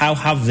 How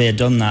have they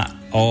done that?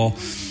 Or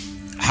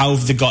how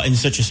have they got in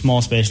such a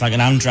small space like an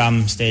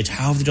Amdram stage?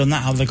 How have they done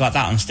that? How have they got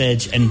that on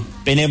stage? And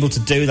being able to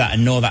do that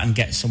and know that and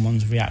get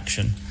someone's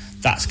reaction,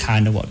 that's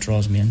kind of what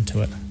draws me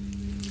into it.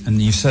 And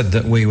you said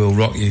that We Will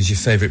Rock You is your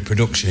favourite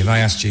production. If I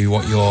asked you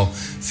what your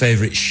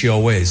favourite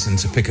show is and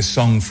to pick a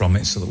song from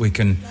it so that we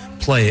can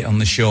play it on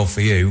the show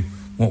for you,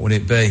 what would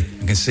it be?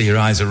 I can see your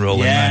eyes are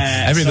rolling.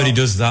 Yeah, everybody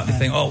does that. They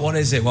think, oh, what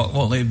is it? What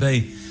will it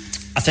be?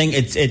 I think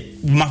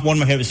one of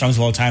my favourite songs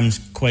of all time is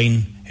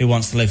Queen, Who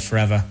Wants to Live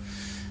Forever.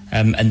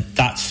 And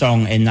that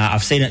song in that,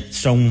 I've seen it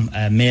sung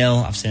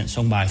male, I've seen it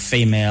sung by a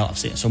female, I've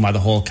seen it sung by the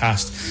whole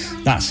cast.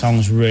 That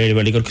song's really,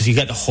 really good because you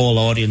get the whole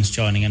audience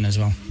joining in as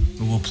well.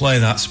 We'll play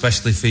that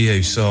specially for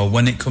you. So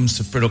when it comes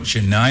to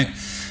production night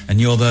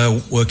and you're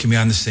there working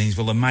behind the scenes,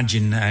 well,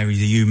 imagine now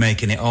you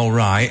making it all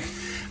right.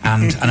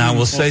 And I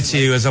will say to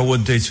you, as I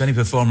would do to any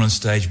performer on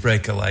stage,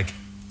 break a leg.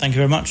 Thank you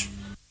very much.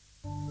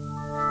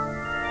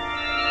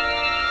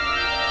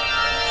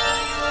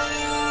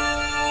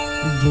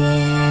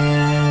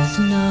 There's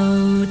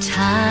no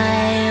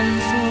time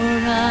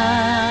for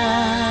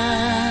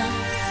us.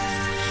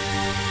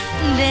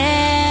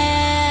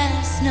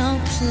 There's no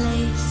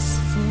place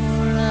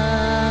for us.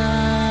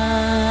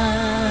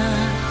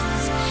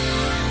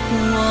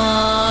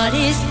 What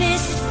is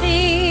this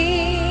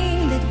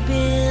thing that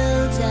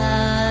builds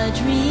our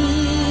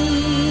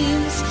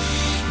dreams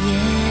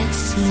yet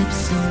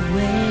slips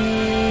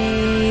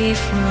away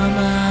from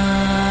us?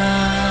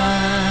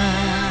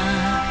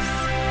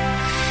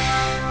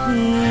 Who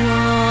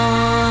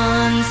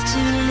wants to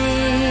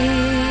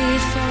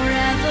live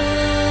forever?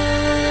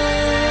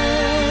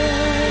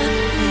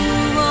 Who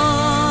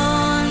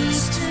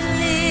wants to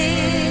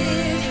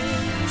live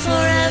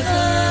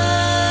forever?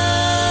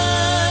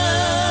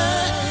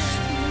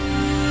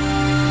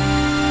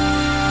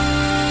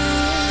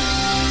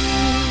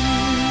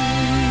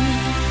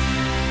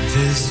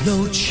 There's no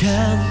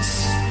chance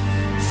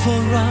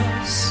for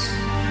us.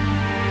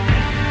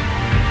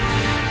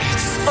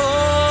 It's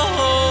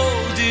all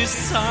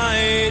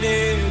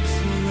decided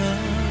for us.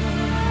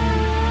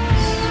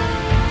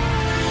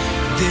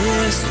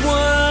 This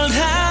world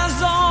has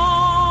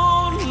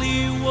only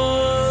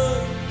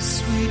one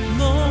sweet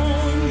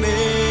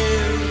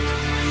moment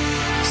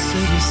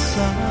set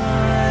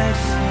aside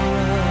for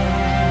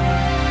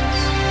us.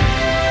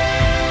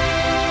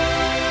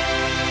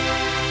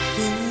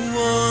 Who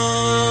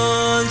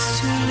wants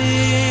to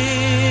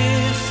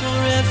live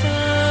forever?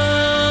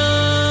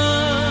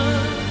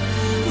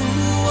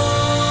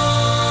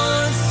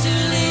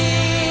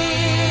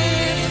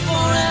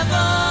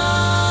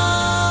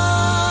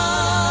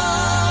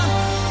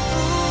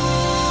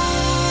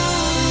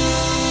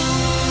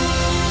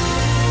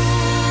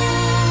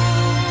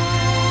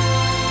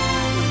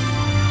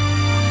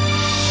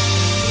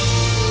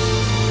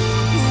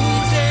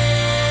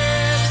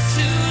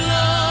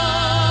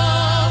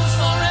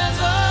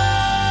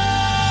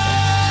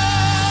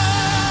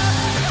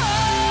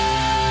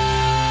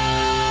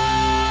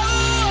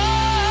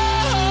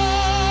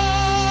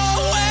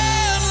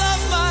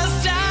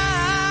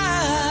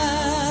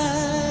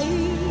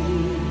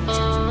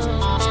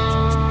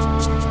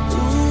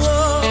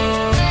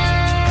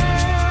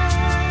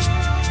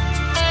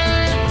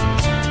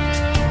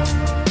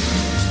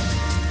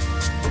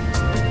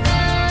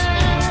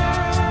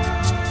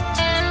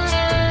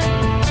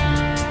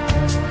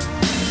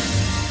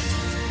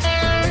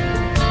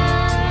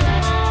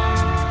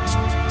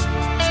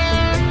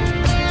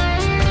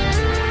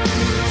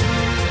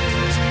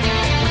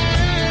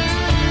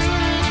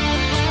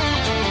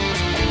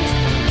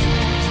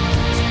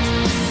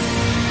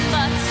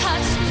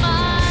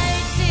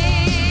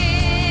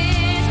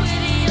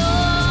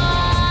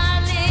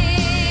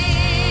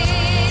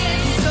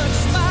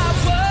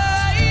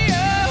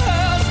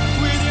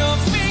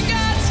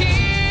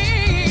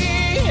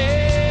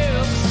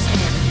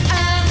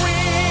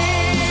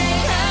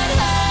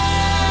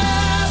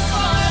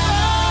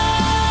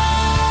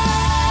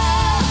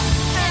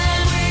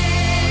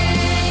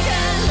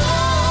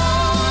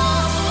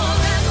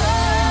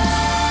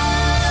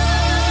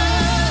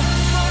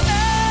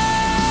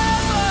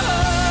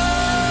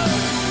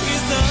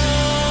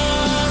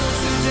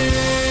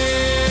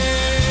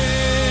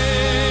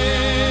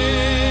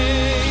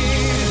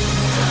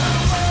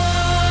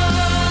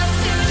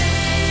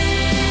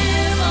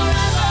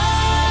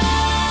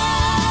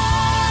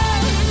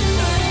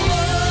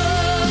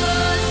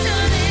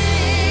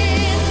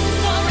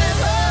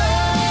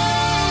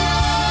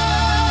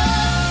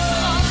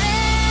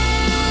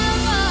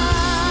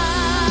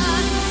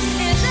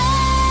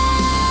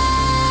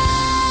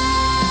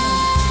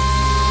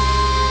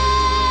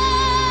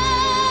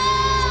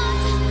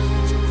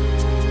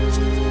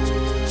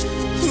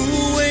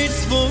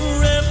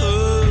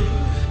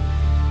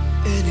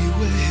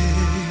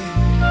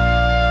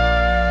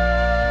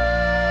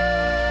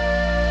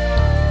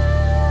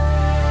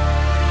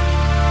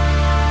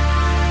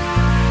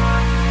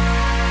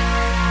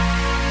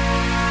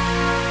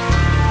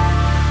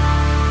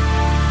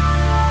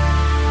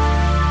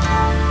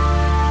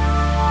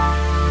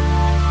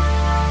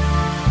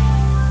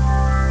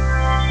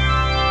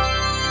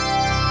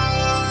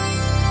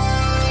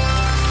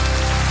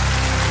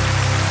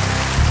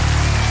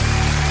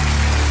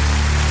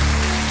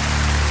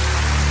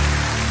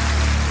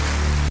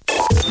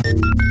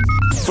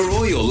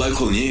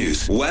 local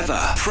news, weather,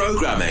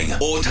 programming,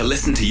 or to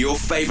listen to your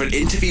favourite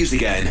interviews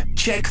again,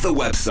 check the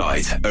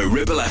website at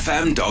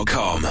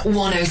ribblefm.com.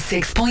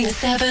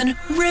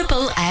 106.7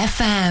 Ribble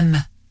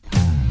FM.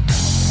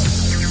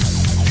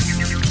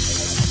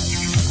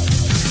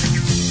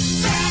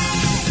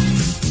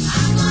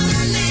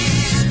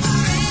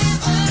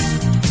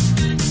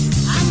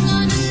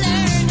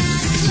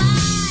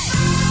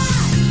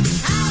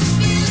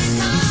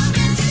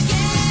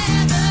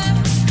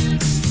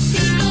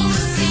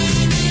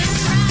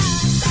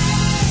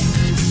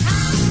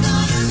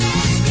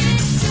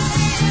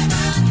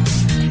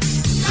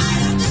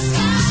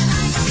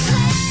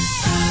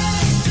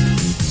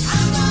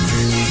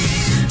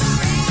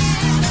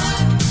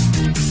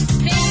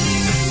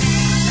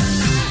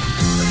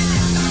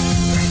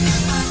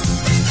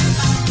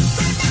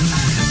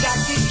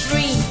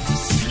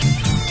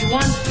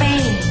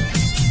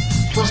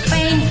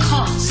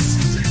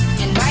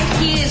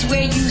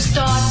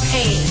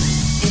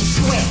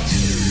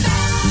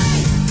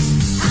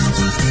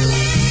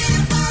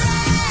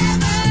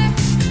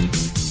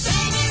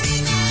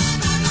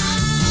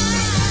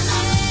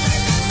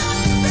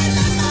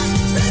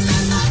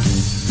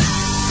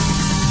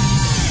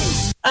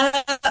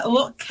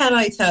 What can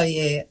I tell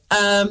you?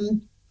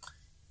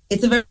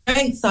 It's a very,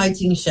 very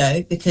exciting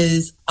show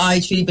because I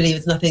truly believe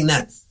it's nothing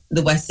that's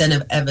the West End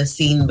have ever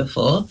seen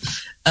before.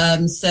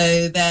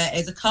 So there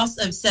is a cast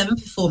of 7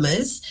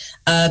 performers,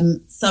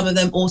 some of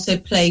them also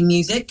play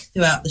music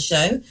throughout the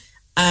show,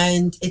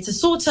 and it's a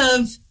sort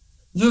of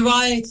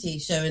variety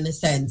show in a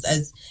sense.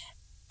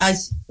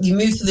 As you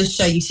move through the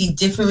show, you see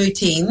different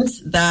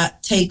routines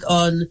that take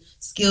on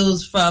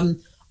skills from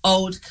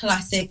old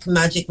classic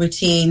magic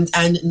routines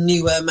and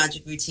newer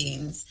magic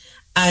routines,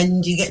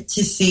 and you get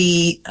to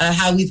see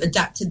how we've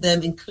adapted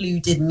them,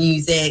 included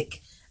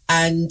music,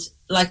 and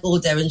like all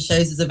Darren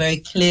shows, there's a very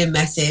clear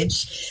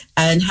message,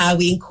 and how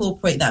we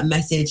incorporate that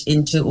message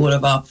into all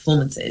of our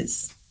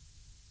performances.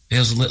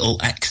 Feels a little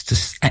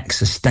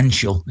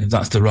existential, if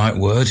that's the right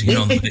word. You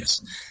know,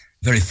 it's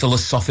very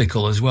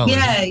philosophical as well.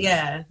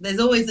 Yeah. There's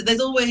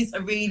always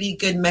a really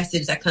good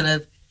message that kind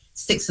of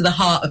sticks to the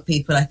heart of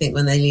people, I think,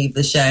 when they leave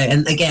the show.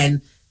 And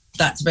again,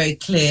 that's very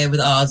clear with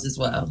ours as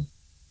well.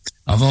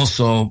 I've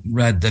also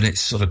read that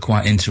it's sort of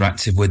quite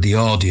interactive with the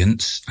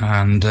audience.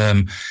 And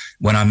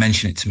when I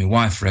mentioned it to my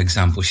wife, for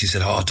example, she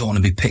said, I don't want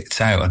to be picked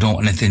out. I don't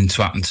want anything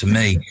to happen to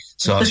me.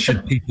 So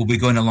should people be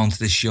going along to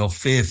this show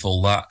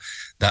fearful that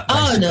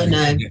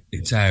no. Get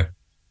picked out?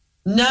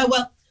 No,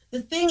 well,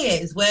 the thing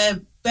is,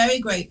 we're very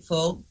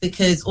grateful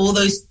because all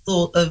those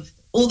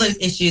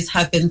issues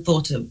have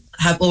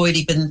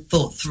already been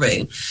thought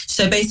through.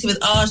 So basically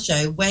with our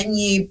show, when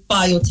you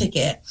buy your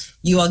ticket,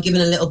 you are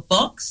given a little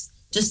box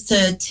just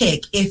to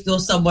tick if you're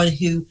someone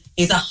who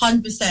is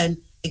 100%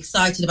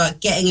 excited about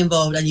getting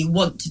involved and you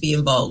want to be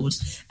involved.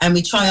 And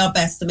we try our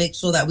best to make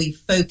sure that we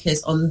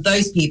focus on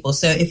those people.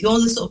 So if you're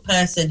the sort of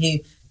person who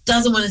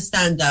doesn't want to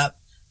stand up,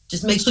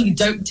 just make sure you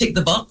don't tick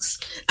the box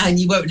and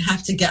you won't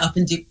have to get up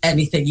and do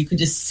anything. You can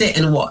just sit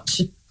and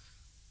watch.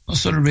 What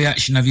sort of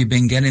reaction have you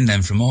been getting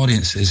then from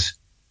audiences?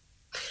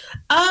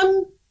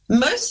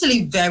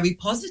 Mostly very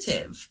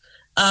positive.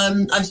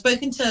 I've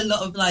spoken to a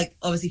lot of,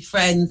 obviously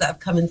friends that have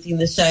come and seen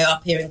the show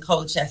up here in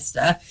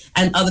Colchester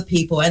and other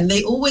people, and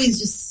they all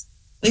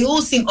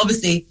seem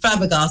obviously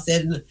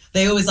flabbergasted, and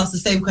they always ask the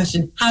same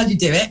question, how do you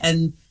do it?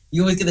 And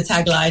you always get the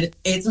tagline,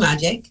 it's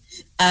magic.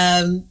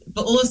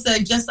 But also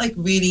just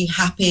really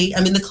happy. I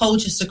mean, the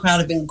Colchester crowd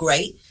have been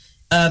great.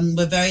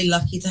 We're very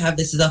lucky to have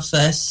this as our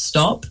first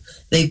stop.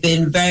 They've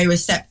been very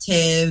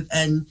receptive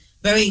and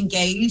very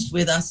engaged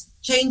with us,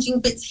 changing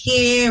bits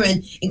here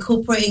and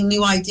incorporating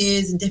new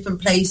ideas in different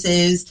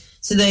places.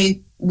 So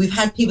we've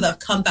had people that have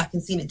come back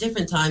and seen it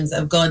different times that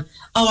have gone,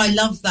 oh, I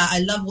love that. I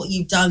love what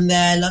you've done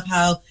there. I love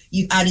how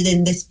you've added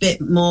in this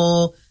bit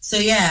more. So,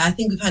 yeah, I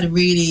think we've been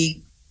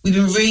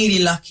really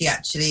lucky,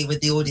 actually,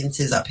 with the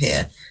audiences up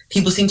here.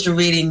 People seem to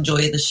really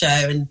enjoy the show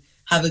and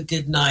have a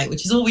good night,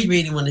 which is all we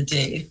really want to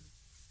do.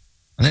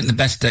 I think the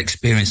best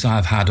experience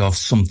I've had of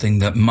something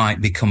that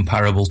might be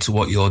comparable to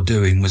what you're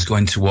doing was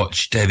going to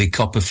watch David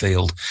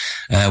Copperfield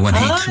when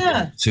he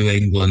took to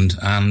England.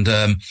 And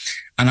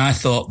I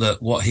thought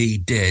that what he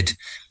did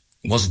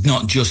was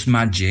not just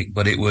magic,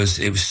 but it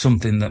was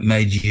something that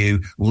made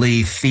you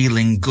leave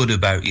feeling good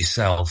about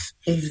yourself.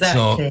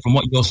 Exactly. So from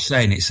what you're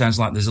saying, it sounds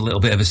like there's a little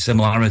bit of a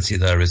similarity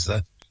there, is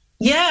there?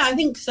 Yeah, I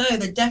think so.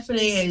 There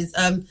definitely is.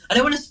 I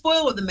don't want to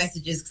spoil what the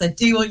message is because I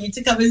do want you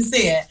to come and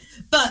see it.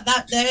 But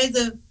there is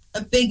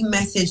a big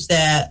message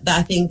there that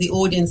I think the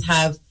audience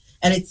have,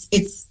 and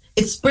it's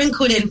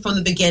sprinkled in from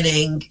the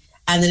beginning,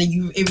 and then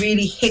it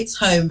really hits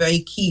home very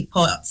key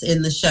parts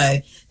in the show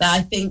that I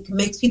think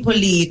makes people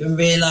leave and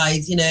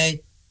realise,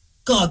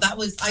 God,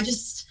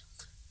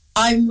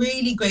 I'm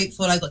really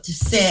grateful I got to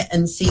sit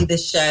and see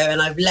this show,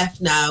 and I've left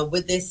now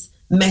with this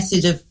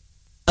message of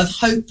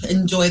hope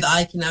and joy that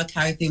I can now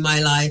carry through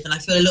my life, and I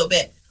feel a little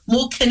bit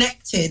more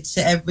connected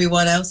to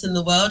everyone else in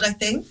the world, I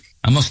think.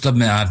 I must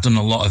admit, I've done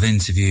a lot of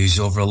interviews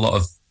over a lot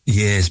of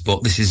years,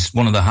 but this is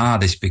one of the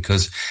hardest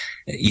because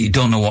you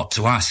don't know what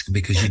to ask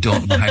because you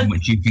don't know how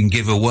much you can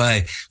give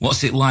away.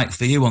 What's it like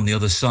for you on the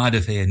other side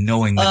of here,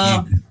 knowing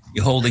that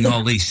you're holding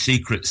all these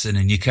secrets in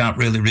and you can't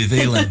really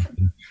reveal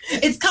anything?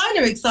 It's kind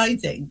of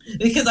exciting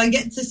because I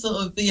get to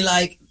sort of be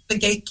like the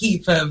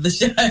gatekeeper of the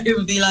show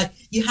and be like,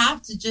 you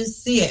have to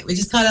just see it, which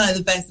is kind of like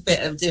the best bit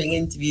of doing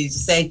interviews,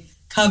 just say,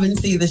 come and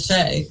see the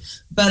show.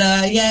 But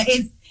yeah,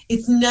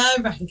 it's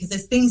nerve-wracking because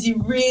there's things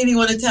you really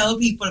want to tell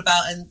people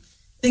about and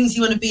things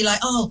you want to be like,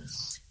 oh,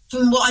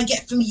 from what I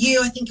get from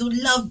you, I think you'll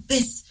love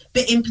this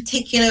bit in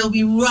particular. It'll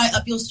be right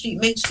up your street.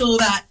 Make sure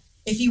that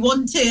if you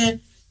want to,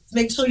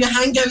 make sure your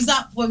hand goes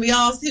up when we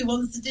ask who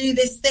wants to do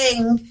this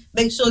thing.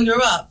 Make sure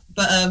you're up.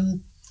 But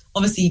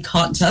obviously you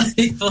can't tell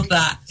people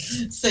that.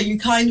 So you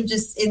kind of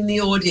just, in the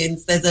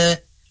audience, there's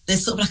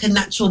sort of like a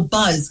natural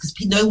buzz because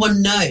no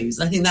one knows.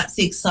 I think that's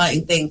the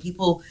exciting thing.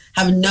 People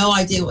have no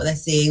idea what they're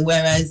seeing,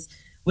 whereas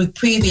with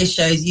previous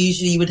shows,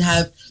 usually you would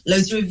have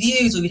loads of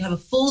reviews or you'd have a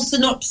full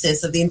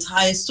synopsis of the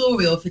entire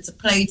story, or if it's a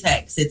play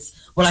text,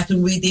 it's, well, I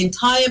can read the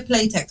entire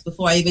play text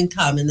before I even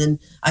come and then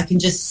I can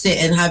just sit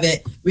and have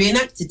it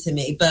reenacted to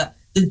me. But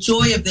the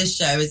joy of this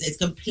show is it's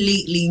a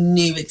completely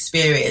new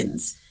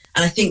experience.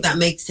 And I think that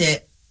makes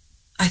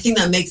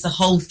the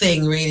whole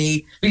thing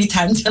really, really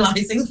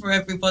tantalising for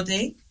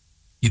everybody.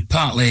 You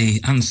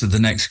partly answered the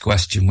next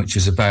question, which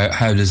is about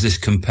how does this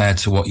compare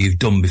to what you've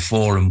done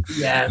before and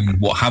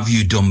what have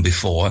you done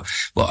before?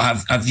 But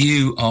have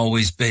you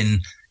always been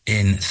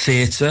in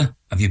theatre?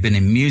 Have you been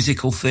in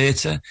musical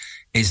theatre?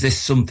 Is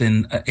this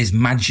something, is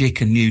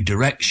magic a new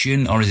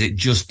direction, or is it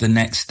just the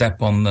next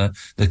step on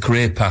the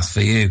career path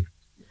for you?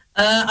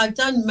 I've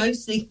done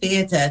mostly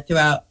theatre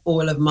throughout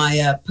all of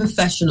my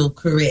professional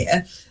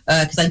career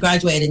because I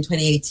graduated in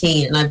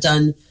 2018 and I've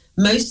done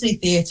mostly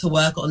theatre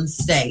work on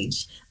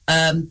stage.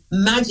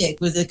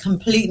 Magic was a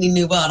completely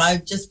new world.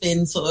 I've just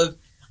been sort of,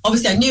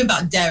 obviously I knew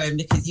about Darren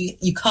because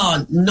you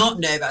can't not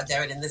know about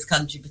Darren in this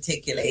country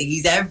particularly.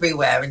 He's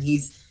everywhere and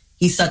he's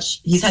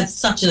had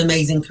such an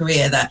amazing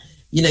career that,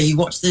 you know, you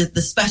watch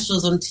the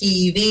specials on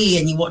TV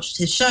and you watched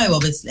his show,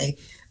 obviously.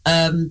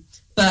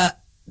 But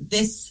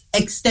this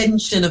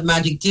extension of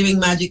magic, doing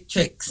magic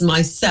tricks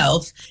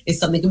myself, is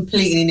something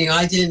completely new.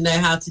 I didn't know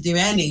how to do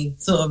any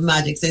sort of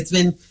magic. So it's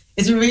been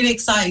really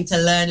exciting to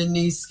learn a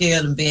new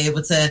skill and be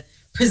able to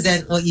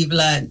present what you've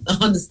learned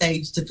on the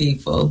stage to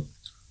people.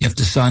 You have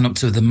to sign up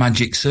to the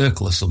Magic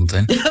Circle or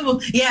something.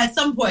 Well, yeah, at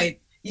some point.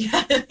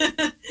 Yeah,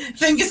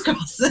 fingers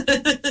crossed.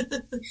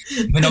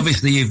 I mean,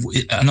 obviously,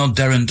 I know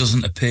Darren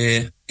doesn't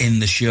appear in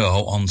the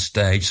show on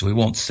stage, so we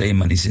won't see him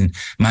when he's in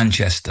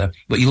Manchester,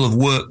 but you'll have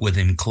worked with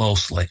him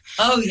closely.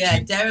 Oh,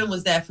 yeah, Darren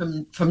was there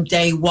from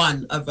day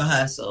one of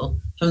rehearsal,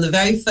 from the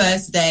very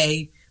first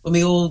day when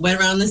we all went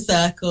around the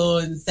circle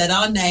and said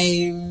our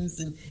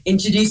names and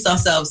introduced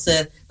ourselves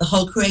to the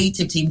whole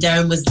creative team.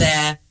 Darren was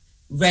there,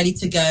 ready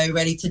to go,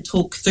 ready to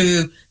talk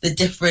through the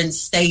different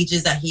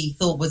stages that he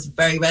thought was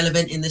very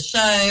relevant in the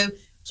show,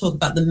 talk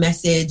about the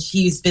message.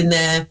 He's been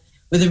there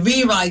with the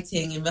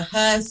rewriting, in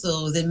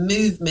rehearsals, in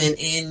movement,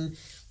 in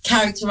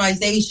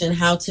characterization,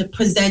 how to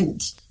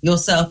present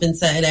yourself in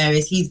certain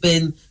areas. He's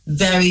been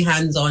very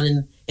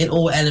hands-on in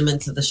all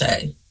elements of the show.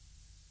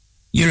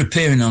 You're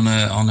appearing on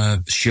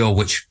a show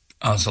which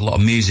has a lot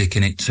of music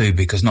in it too,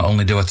 because not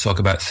only do I talk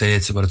about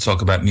theatre, but I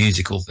talk about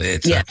musical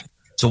theatre. Yeah.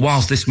 So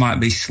whilst this might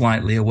be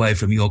slightly away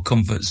from your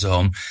comfort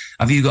zone,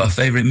 have you got a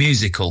favourite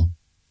musical?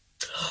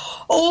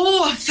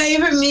 Oh, a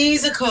favourite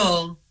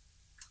musical.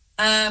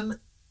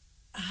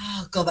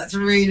 Oh, God, that's a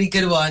really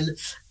good one.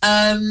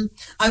 The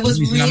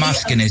reason I'm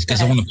asking is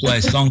because I want to play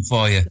a song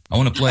for you.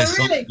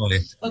 For you.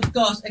 Oh,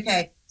 gosh,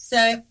 okay.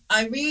 So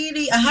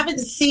I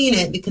haven't seen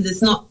it because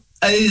it's not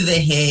over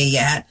here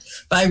yet,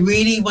 but I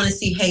really want to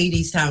see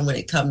Hadestown when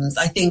it comes.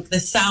 I think the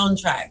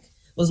soundtrack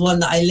was one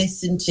that I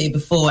listened to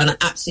before and I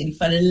absolutely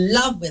fell in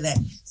love with it.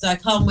 So I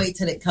can't wait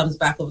till it comes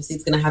back. Obviously,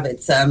 it's going to have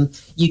its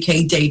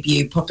UK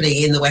debut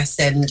properly in the West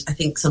End, I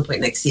think, some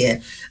point next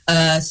year.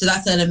 So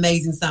that's an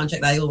amazing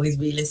soundtrack that I always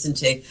re-listen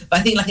to.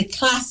 But I think like a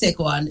classic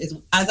one is,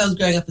 as I was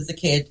growing up as a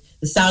kid,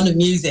 The Sound of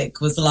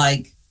Music was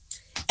like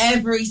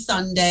every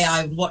Sunday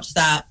I would watch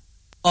that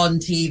on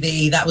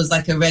TV. That was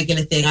like a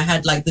regular thing. I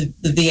had like the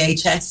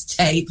VHS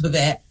tape of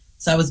it.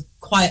 So I was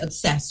quite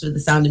obsessed with The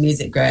Sound of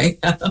Music growing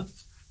up.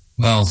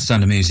 Well,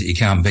 Sound of Music, you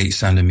can't beat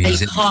Sound of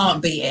Music. You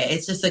can't beat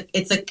it.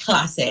 It's a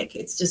classic.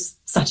 It's just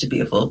such a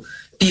beautiful,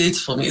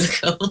 beautiful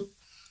musical.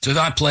 So if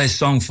I play a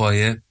song for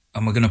you,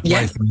 and we're going to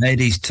play from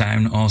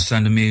Hadestown or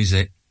Sound of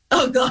Music.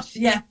 Oh gosh,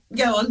 yeah,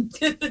 go on.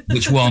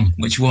 Which one?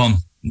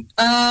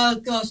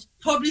 Oh gosh,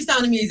 probably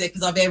Sound of Music,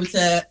 because I'll be able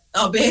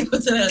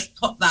to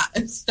pop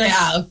that straight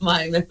out of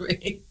my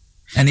memory.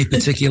 Any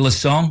particular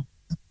song?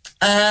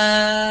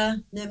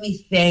 Let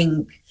me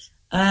think.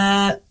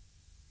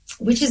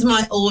 Which is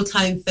my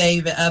all-time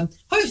favourite?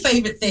 Probably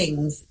Favourite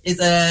Things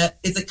is a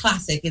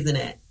classic, isn't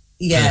it?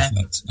 Yeah.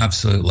 Perfect.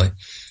 Absolutely.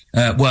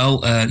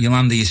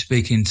 Yolanda, you're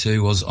speaking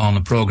to us on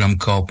a programme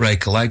called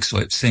Break a Leg, so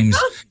it seems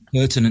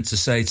pertinent to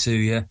say to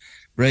you,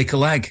 break a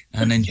leg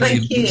and enjoy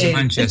your visit to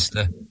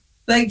Manchester.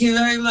 Thank you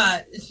very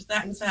much.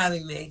 Thanks for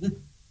having me.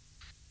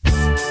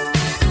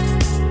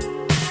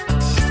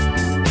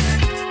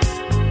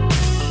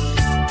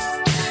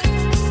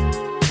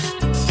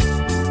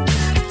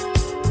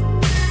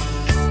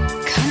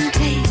 Come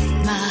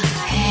take my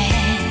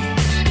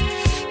hand.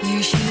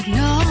 You should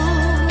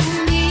know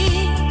me.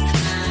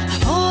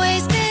 I've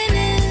always been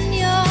in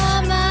your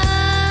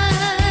mind.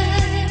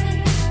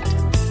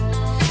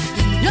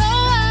 You know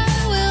I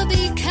will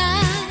be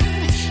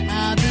kind.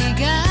 I'll be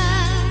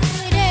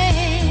guiding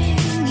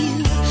you,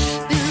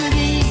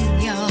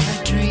 building your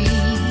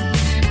dream.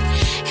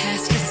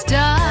 Has to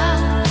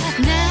start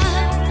now.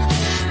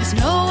 There's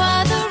no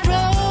other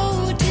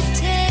road to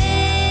take.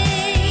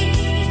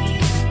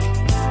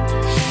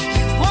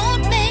 You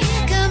won't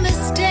make a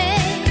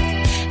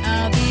mistake.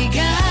 I'll be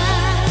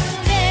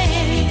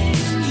guiding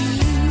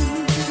you.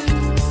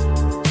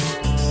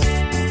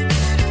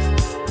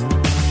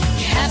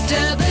 You have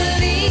to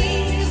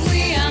believe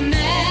we are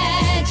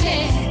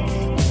magic.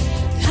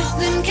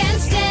 Nothing can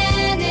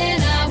stand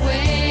in our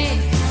way.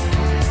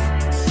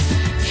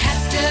 You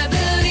have to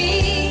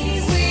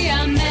believe we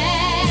are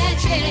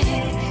magic.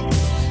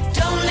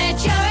 Don't let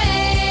your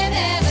aim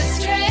ever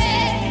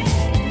stray.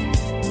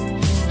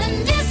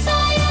 And if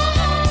all your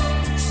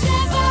hopes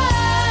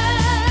survive,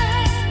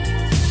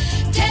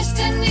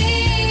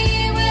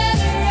 destiny will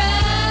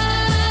arrive.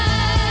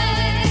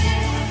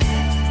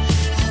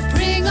 I'll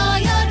bring all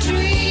your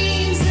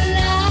dreams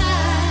alive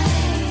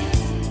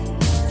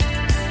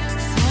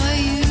for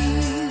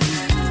you.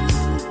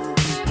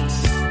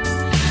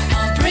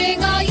 I'll bring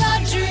all your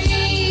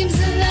dreams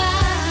alive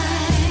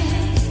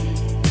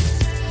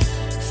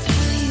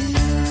for you.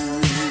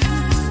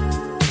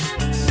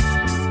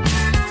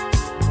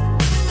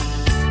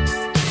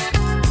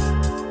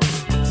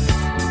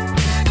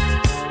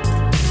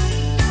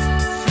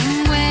 From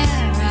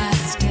where I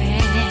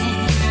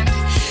stand,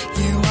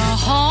 you are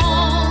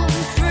home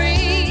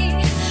free.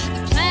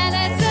 The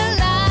planets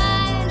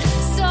align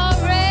so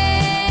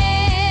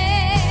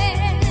rare.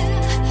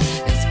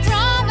 There's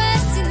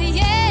promise in the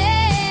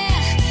air,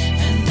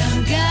 and I'm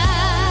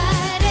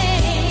guiding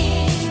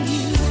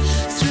you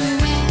through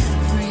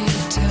every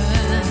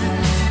turn.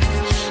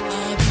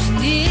 I'll be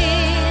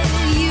near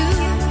you.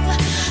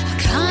 I'll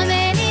come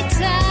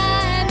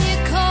anytime you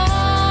call.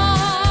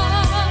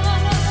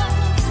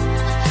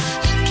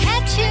 I'll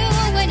catch you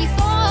when you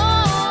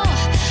fall.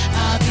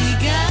 I'll be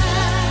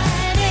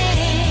guiding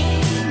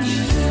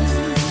you.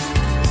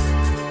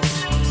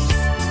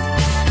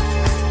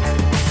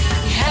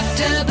 You have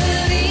to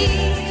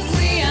believe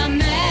we are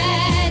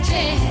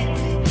magic.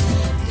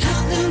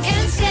 Nothing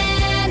can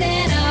stand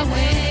in our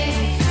way.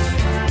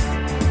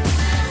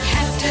 You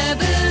have to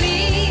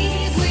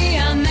believe we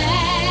are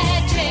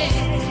magic.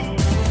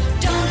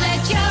 Don't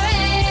let your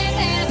aim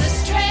ever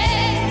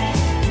stray.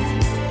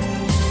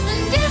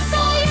 And if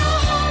all your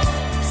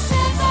hopes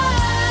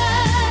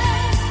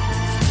survive,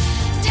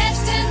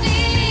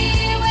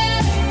 destiny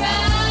will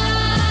arrive.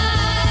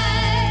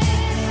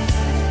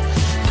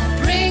 I'll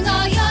bring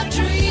all your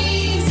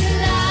dreams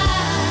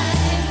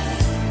alive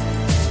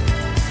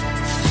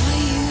for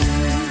you.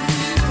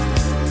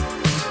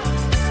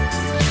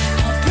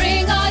 I'll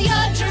bring all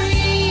your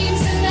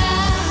dreams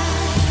alive for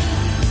you.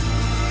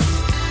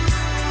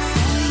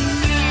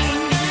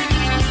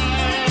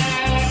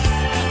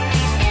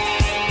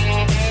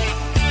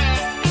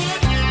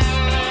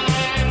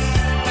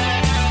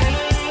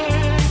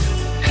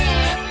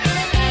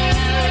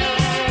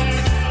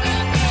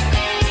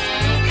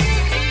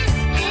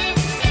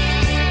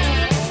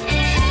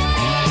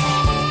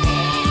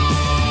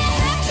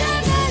 Have to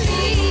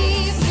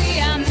believe we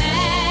are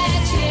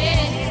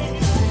magic.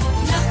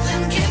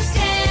 Nothing can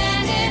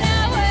stand in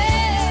our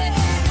way.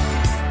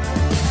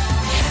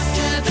 Have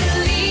to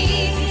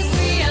believe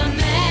we are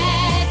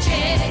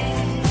magic.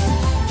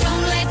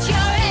 Don't let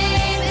your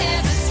aim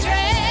ever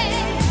stray.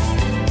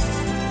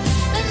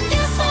 And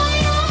if all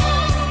your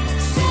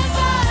hopes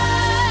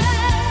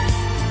survive,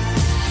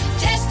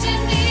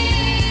 destiny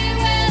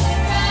will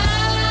arrive.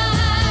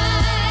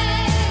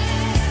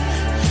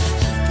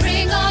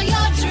 Bring all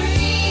your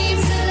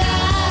dreams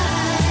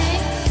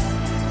alive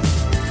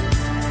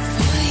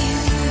for you.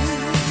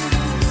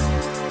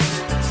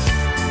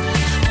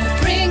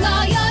 Bring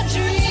all your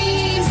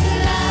dreams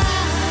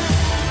alive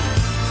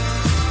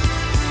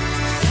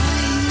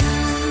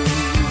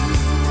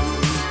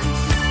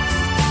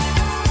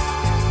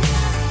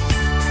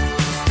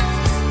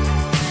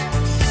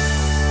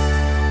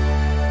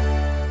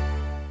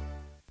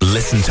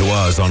Listen to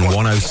us on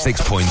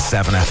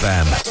 106.7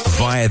 FM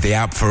via the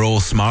app for all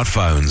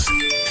smartphones.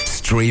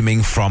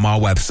 Streaming from our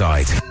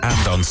website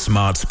and on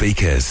smart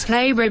speakers.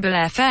 Play Ribble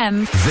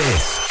FM.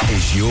 This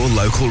is your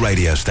local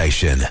radio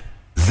station.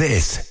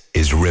 This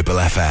is Ribble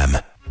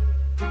FM.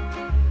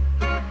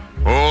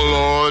 Oh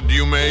Lord,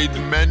 you made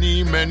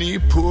many, many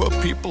poor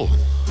people.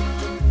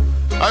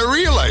 I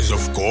realize,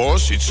 of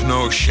course, it's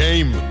no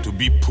shame to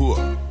be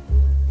poor.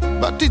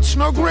 But it's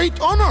no great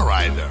honor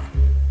either.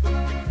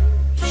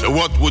 So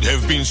what would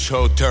have been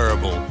so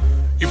terrible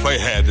if I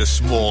had a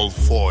small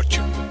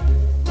fortune?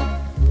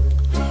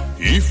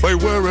 If I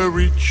were a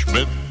rich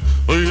man,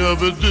 I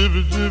have a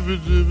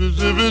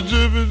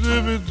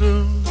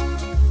dibba-dibba-dibba-dibba-dibba-dibba-dibba.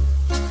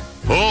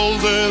 All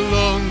day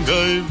long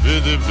I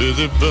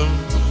bidda-bidda-bum.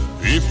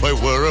 If I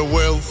were a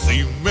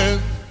wealthy man,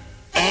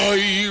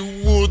 I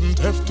wouldn't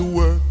have to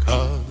work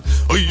hard.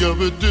 I have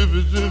a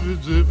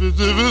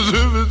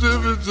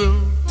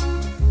dibba-dibba-dibba-dibba-dibba-dibba-dibba.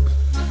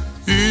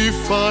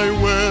 If I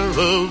were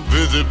a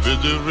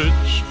bidda-bidda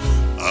rich,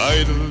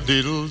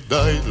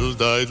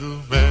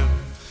 idle-diddle-diddle-diddle man,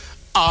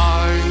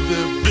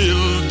 I'd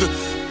build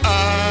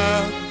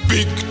a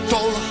big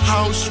tall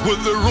house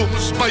with the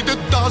rooms by the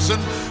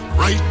dozen,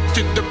 right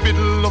in the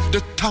middle of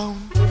the town.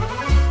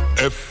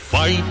 A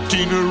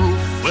fighting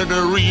roof and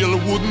a real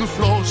wooden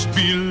floors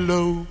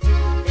below.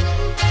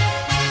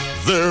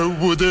 There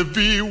would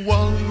be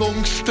one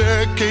long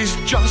staircase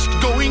just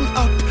going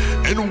up,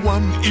 and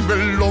one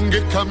even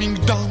longer coming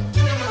down,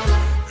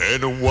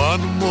 and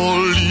one more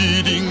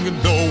leading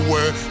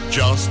nowhere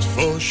just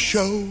for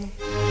show.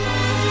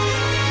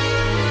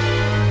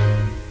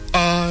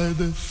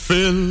 I'd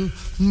fill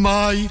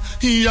my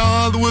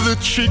yard with the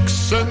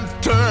chicks and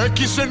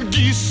turkeys and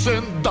geese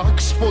and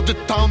ducks for the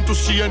town to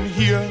see and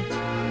hear,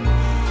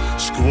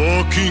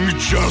 squawking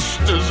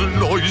just as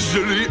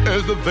noisily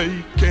as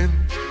they can.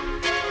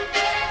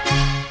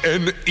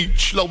 And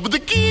each love with the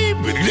gee,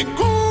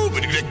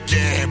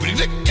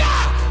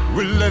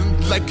 will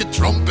end like a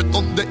trumpet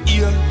on the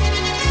ear,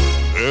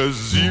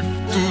 as if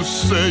to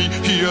say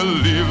here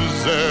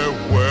lives a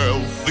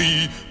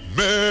wealthy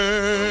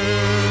man.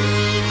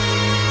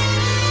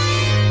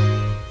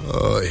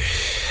 Oh,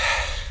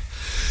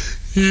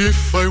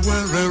 if I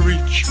were a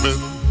rich man,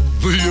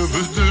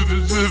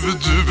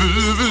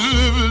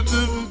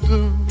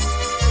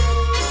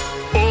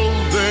 all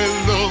day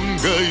long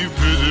I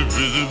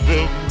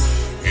bidda-bidda-bum.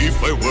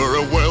 If I were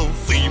a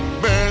wealthy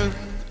man,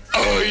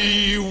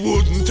 I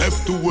wouldn't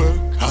have to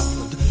work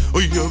hard.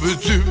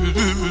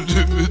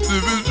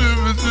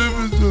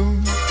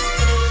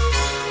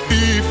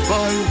 If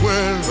I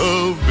were a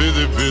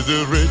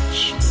bidda-bidda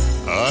rich,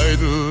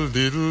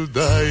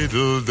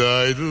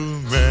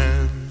 idle-diddle-diddle-diddle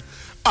man,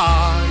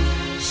 I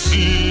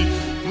see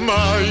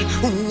my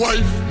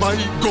wife, my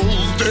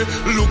Goldie,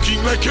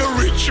 looking like a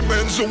rich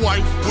man's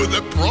wife with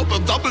a proper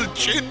double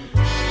chin,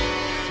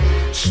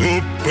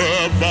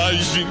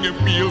 supervising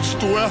meals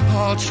to her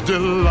heart's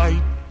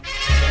delight.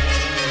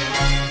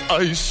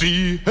 I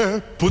see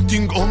her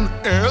putting on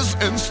airs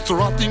and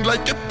strutting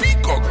like a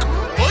peacock.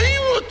 Oh,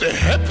 what a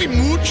happy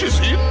mood she's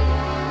in,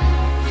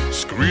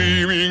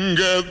 screaming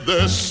at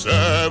the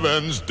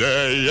servants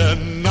day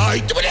and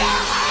night.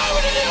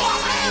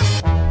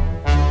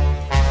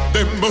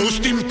 The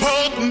most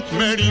important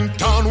man in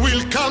town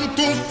will come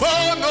to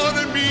fawn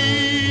on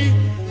me.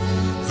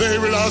 They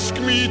will ask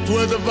me to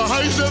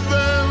advise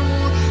them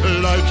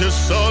like a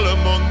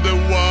Solomon the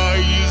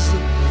wise.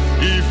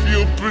 If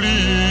you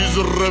please,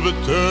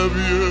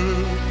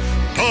 Rebetavia,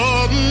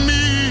 pardon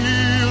me,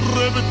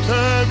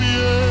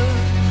 Rebetavia,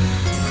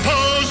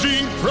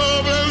 posing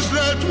problems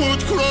that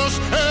would cross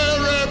a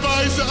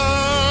rabbi's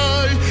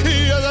eye.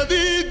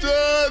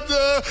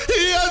 Yada-dee-da-da,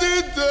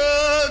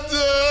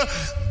 yada-dee-da-da-da.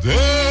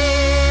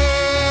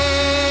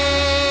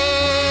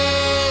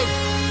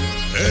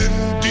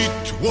 And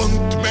it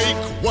won't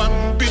make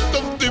one bit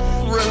of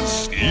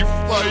difference if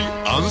I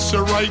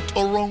answer right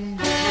or wrong.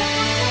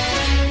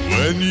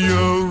 When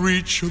you're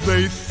rich,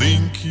 they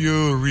think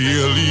you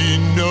really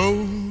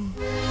know.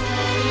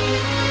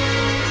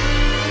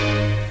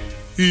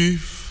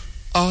 If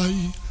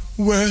I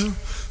were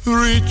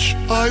rich,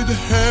 I'd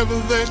have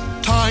the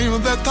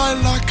time that I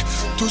lack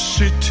to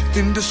sit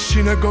in the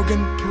synagogue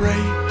and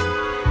pray,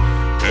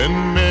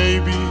 and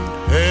maybe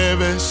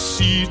have a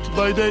seat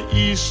by the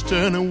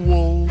eastern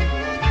wall.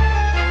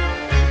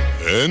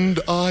 And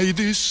I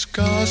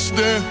discuss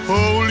the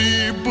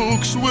holy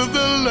books with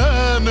the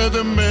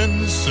learned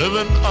men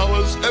 7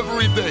 hours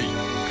every day.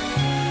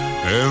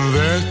 And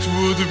that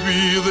would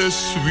be the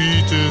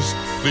sweetest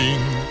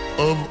thing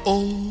of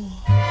all.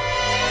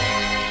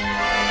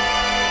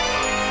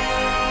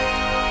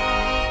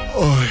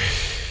 Oh,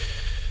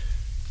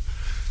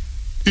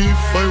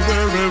 if I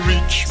were a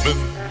rich man,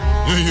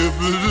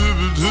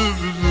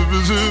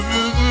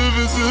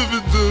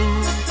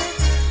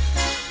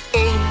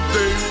 all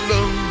day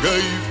long I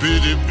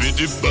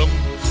biddy-biddy-bum.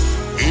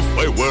 If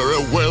I were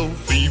a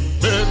wealthy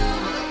man,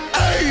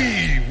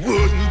 I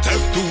wouldn't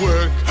have to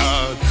work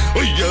hard.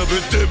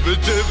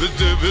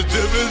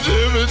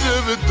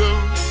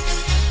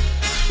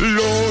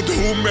 Lord,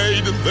 who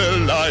made the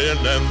lion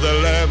and the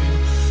lamb,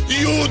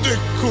 you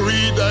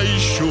decreed I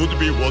should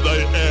be what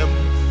I am.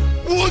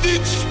 Would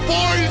it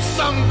spoil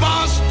some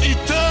vast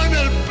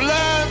eternal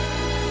plan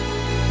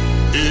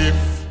if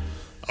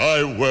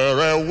I were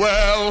a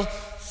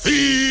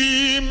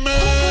wealthy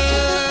man?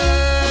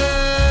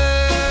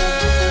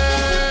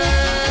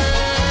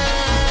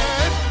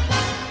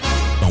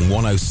 On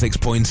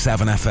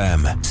 106.7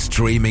 FM,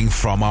 streaming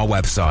from our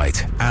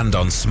website and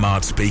on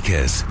smart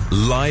speakers,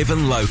 live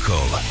and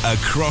local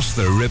across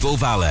the Ribble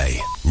Valley.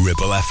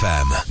 Ribble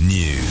FM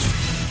News.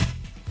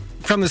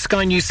 From the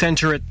Sky News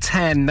Centre at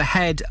 10, the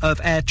head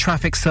of Air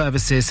Traffic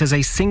Services says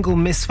a single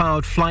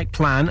misfiled flight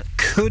plan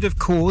could have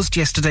caused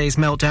yesterday's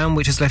meltdown,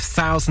 which has left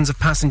thousands of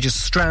passengers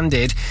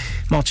stranded.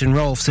 Martin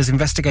Rolfe says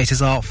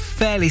investigators are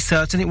fairly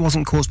certain it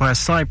wasn't caused by a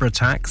cyber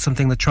attack,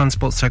 something the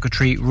Transport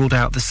Secretary ruled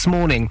out this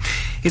morning.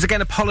 He's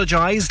again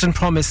apologised and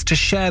promised to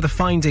share the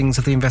findings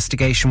of the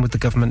investigation with the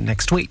government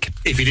next week.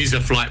 If it is a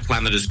flight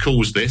plan that has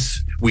caused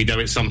this, we know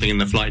it's something in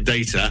the flight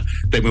data,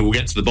 then we will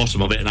get to the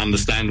bottom of it and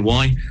understand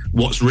why.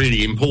 What's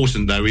really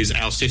important, though, is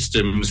our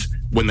systems,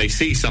 when they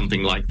see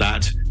something like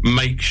that,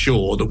 make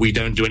sure that we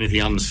don't do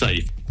anything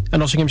unsafe. A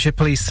Nottinghamshire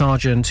police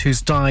sergeant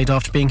who's died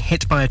after being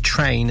hit by a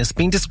train has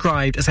been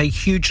described as a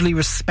hugely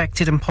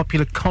respected and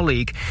popular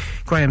colleague.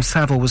 Graham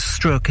Saville was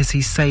struck as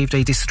he saved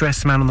a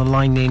distressed man on the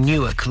line near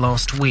Newark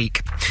last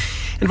week.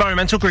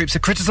 Environmental groups are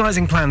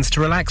criticising plans to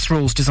relax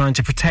rules designed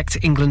to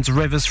protect England's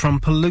rivers from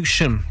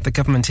pollution. The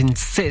government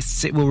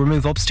insists it will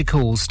remove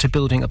obstacles to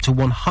building up to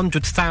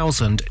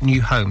 100,000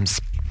 new homes.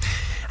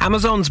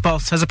 Amazon's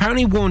boss has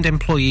apparently warned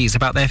employees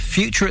about their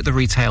future at the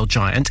retail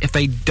giant if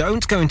they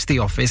don't go into the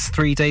office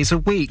 3 days a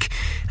week.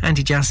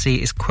 Andy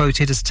Jassy is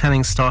quoted as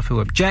telling staff who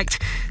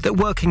object that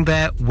working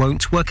there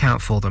won't work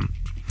out for them.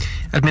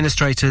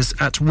 Administrators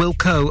at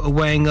Wilko are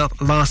weighing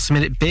up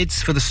last-minute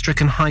bids for the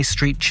stricken high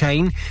street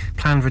chain.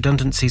 Planned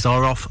redundancies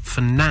are off for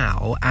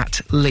now,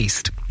 at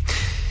least.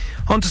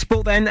 On to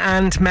sport then,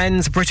 and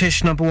men's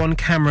British number one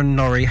Cameron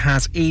Norrie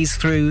has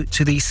eased through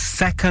to the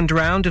second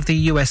round of the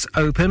US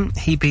Open.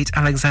 He beat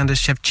Alexander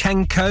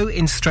Shevchenko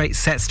in straight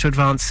sets to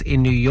advance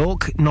in New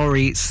York.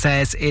 Norrie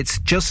says it's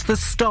just the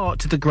start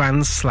to the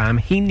Grand Slam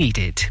he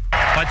needed.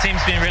 My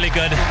team's been really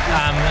good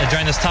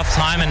during this tough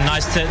time, and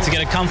nice to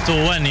get a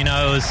comfortable win. You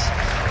know, it was,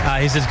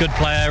 he's a good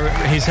player.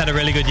 He's had a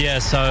really good year,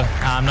 so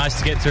nice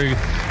to get through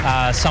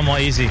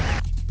somewhat easy.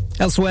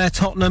 Elsewhere,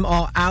 Tottenham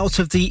are out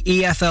of the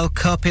EFL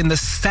Cup in the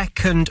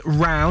second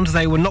round.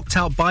 They were knocked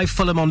out by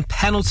Fulham on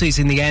penalties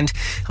in the end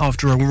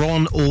after a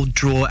 1-1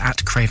 draw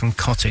at Craven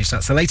Cottage.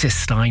 That's the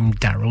latest. I'm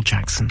Daryl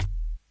Jackson.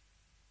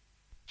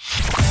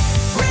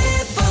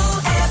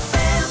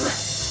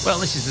 Well,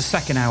 this is the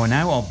second hour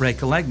now. I'll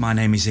break a leg. My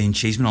name is Ian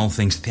Cheeseman, all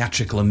things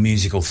theatrical and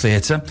musical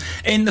theatre.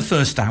 In the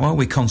first hour,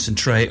 we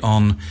concentrate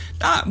on...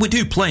 we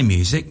do play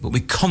music, but we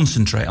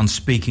concentrate on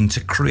speaking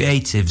to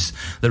creatives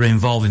that are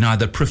involved in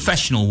either the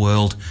professional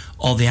world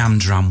or the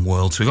Amdram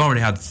world. So we've already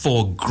had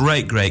 4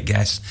 great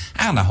guests,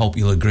 and I hope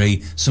you'll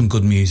agree, some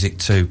good music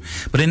too.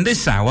 But in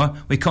this hour,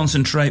 we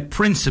concentrate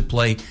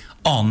principally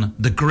on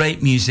the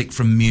great music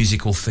from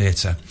musical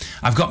theatre.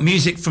 I've got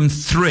music from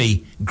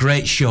 3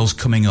 great shows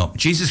coming up.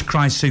 Jesus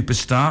Christ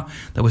Superstar,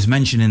 that was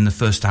mentioned in the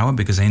first hour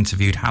because I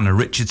interviewed Hannah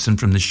Richardson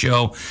from the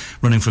show,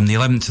 running from the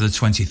 11th to the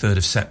 23rd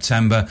of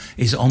September,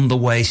 is on the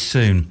way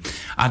soon.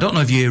 I don't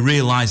know if you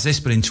realise this,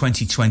 but in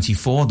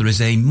 2024 there is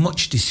a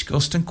much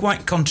discussed and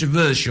quite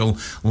controversial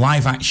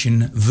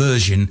live-action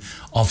version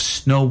of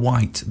Snow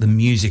White, the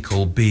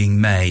musical,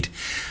 being made.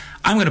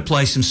 I'm going to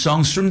play some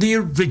songs from the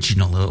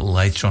original a little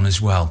later on as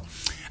well.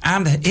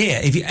 And here,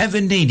 if you ever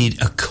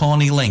needed a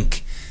corny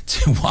link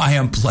to why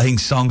I'm playing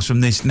songs from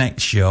this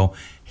next show,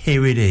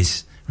 here it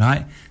is,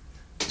 right?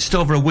 Just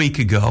over a week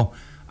ago,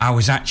 I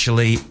was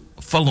actually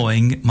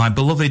following my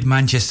beloved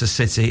Manchester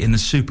City in the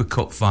Super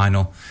Cup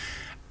final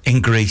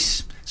in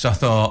Greece. So I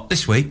thought,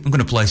 this week, I'm going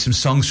to play some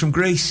songs from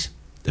Greece,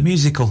 the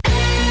musical.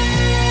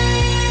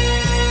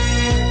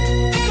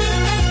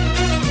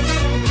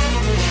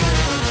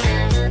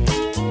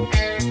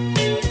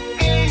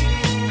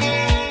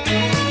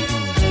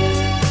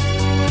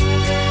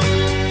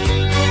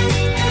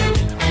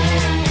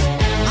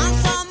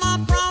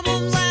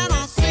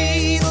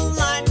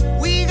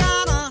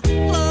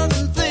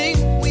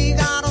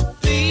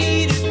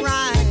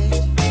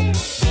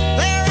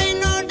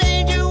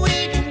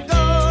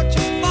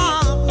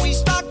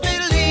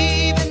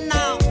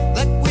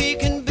 We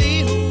can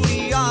be who we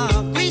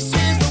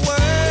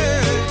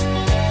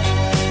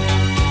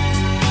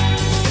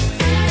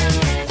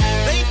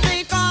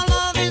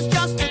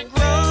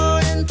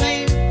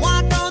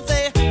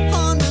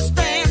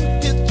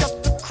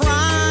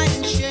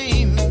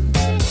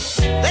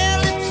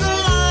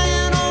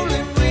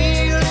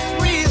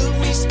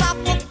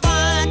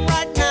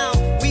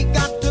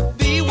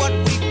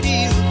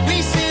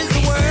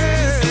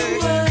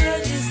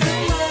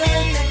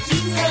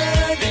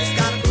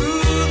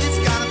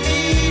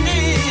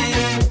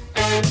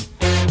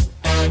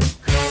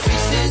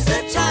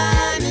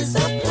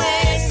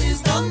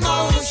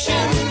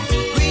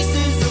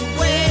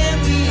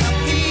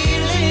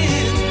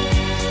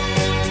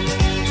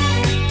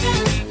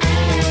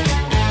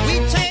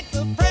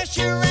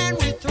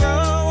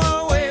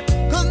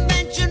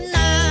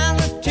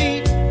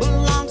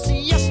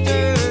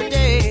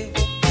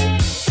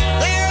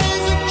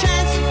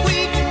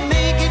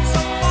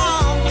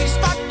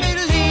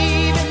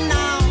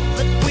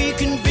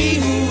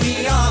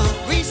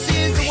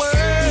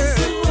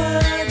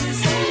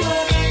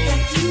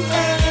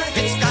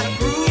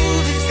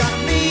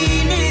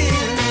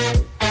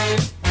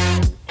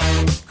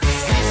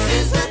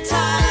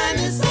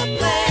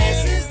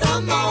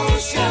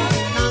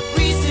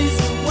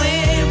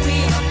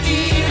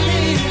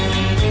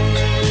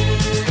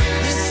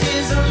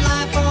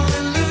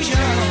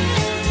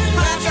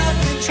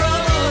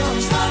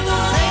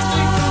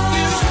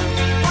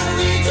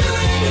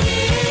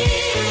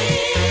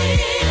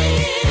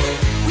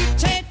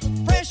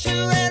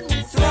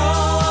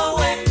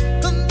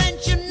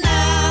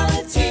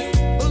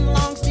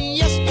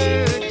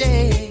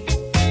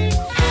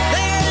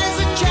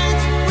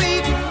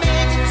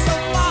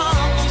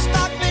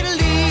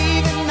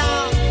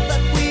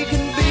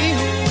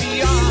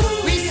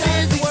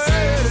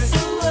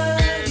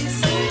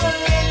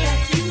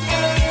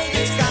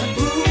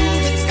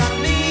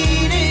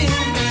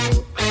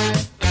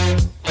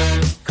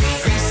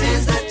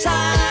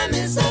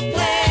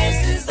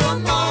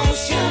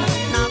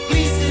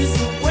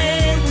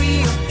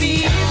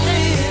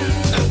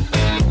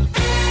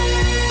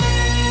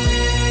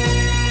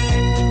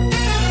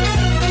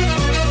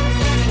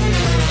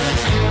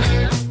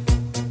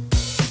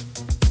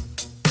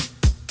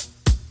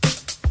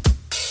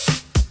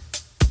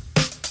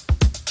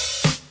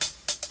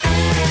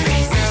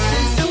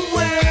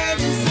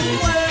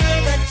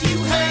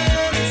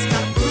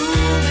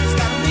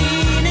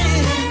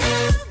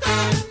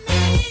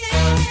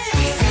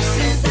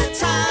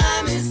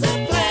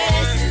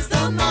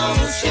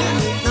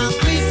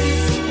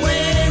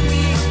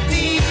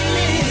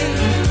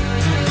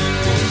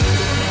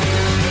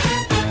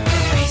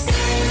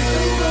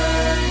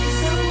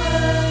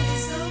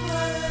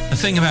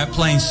thing about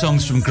playing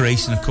songs from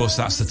Greece, and of course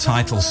that's the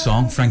title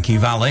song, Frankie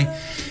Valli,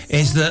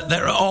 is that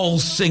they're all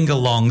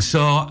sing-along.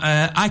 So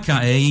I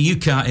can't hear you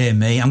can't hear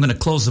me. I'm going to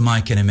close the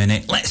mic in a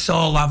minute. Let's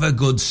all have a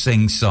good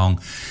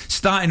sing-song.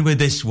 Starting with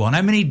this one.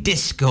 How many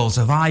discos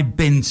have I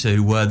been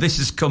to where this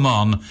has come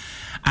on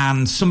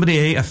and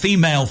somebody, a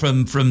female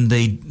from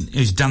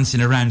who's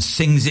dancing around,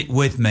 sings it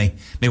with me?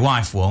 My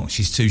wife won't.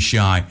 She's too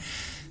shy.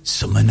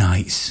 Summer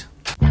Nights.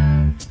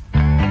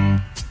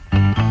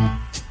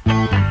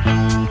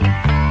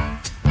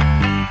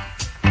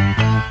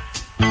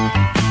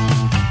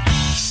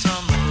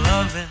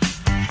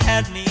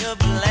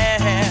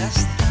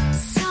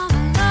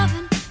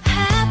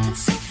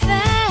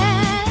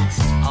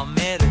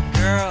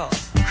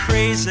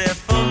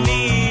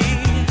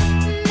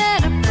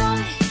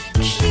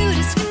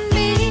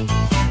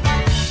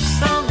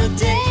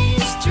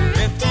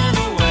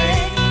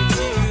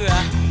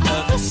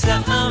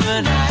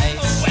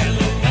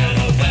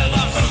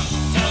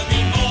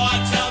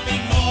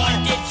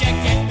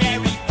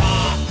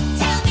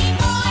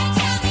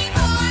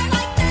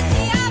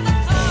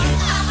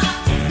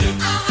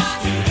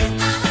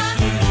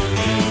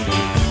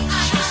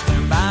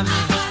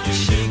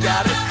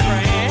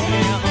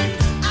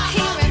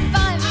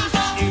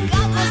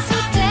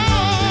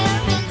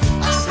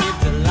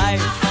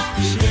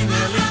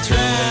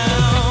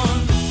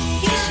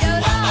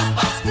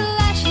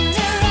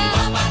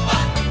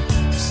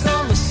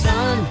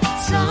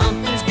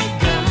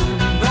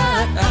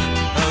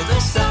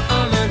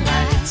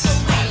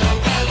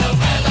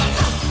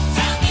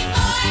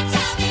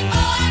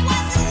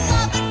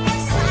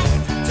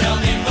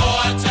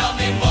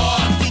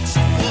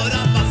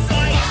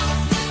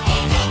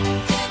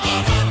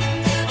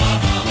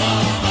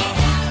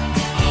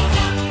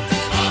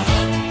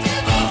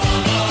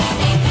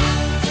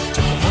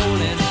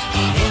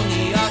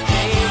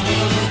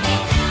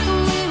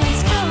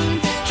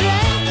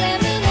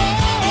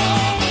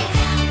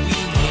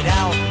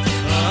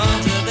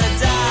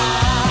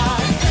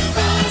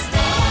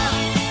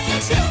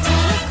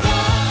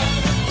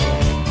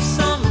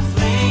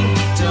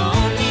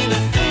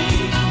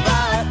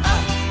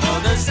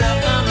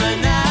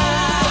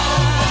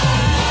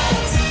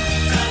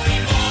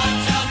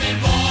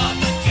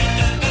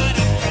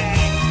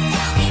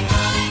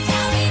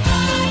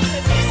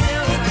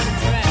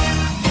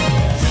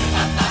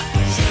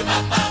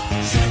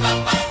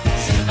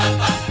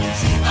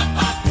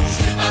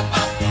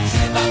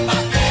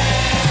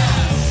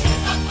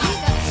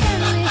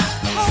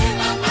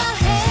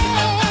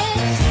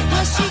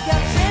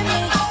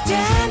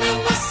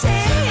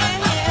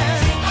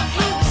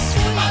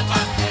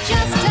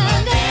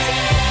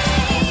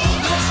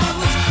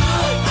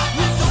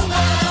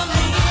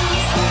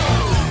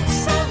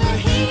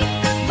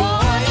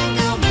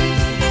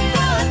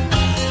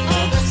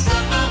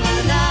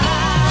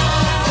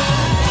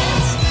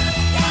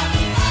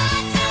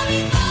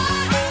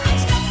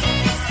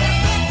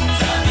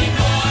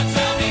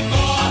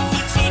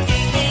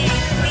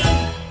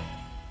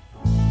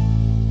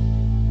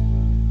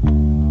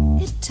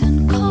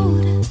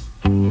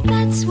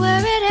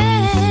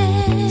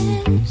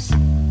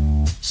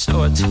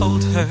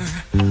 told her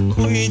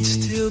we'd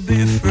still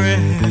be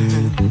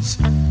friends.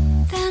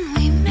 Then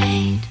we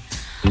made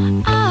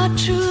our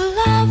true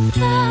love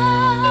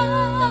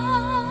vow.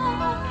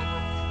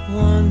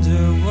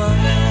 Wonder what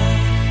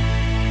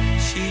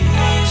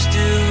she's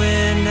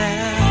doing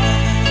now.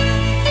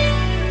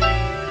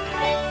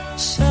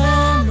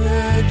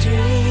 Summer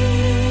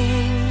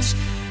dreams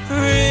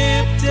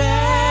ripped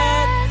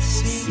at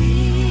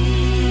seams,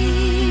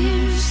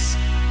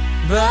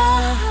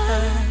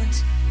 but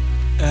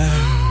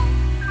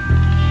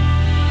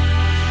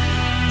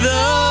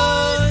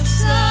the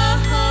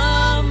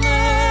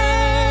summer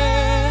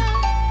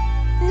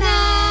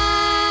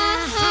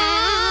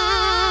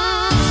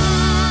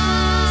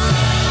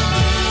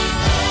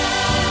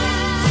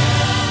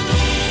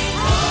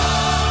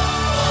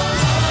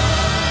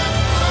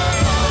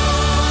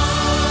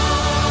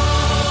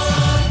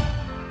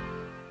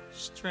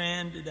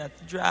stranded at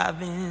the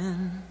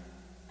drive-in,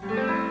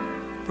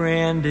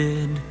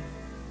 branded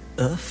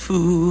a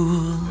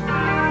fool.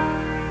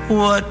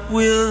 What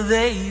will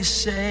they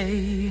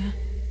say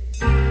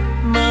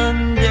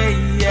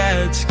Monday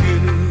at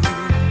school?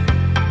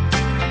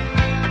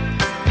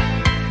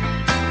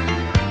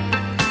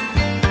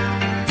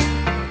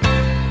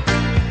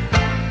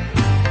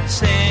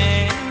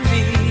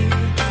 Sandy,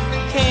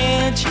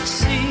 can't you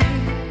see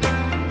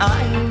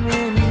I'm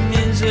in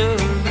misery?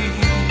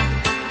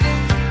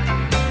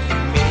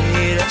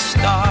 Made a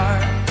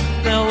start,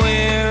 now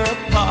we're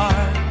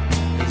apart.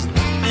 There's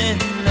nothing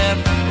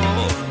left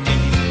for me.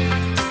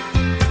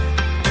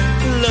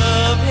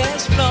 Love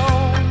has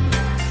flown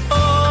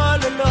all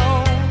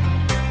alone.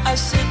 I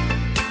sit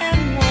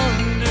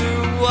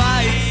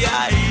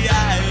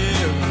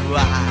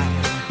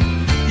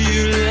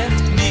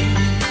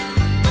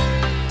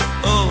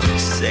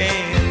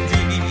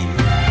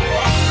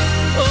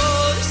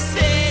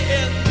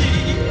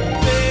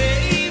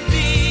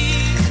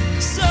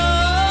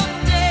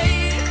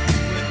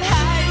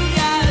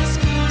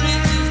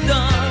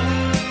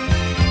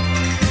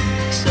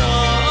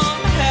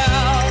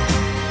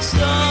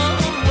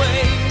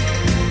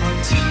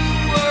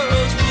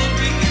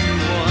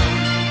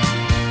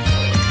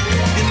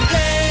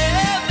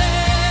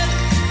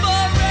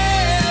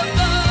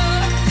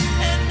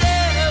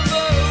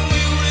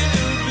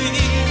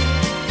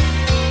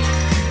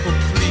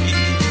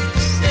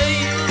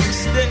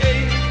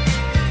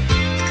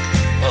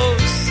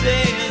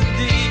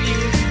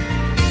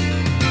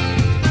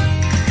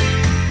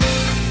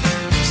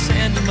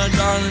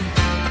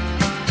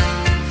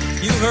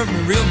You hurt me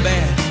real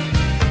bad.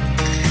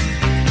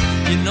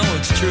 You know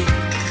it's true.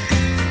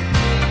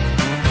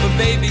 But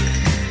baby,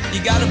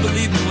 you gotta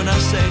believe me when I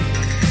say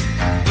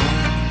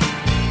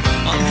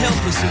I'm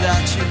helpless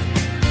without you.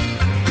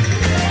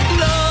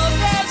 Love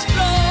has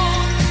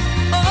flown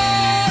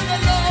all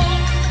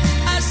alone.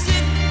 I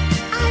sit,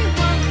 I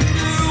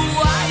wonder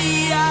why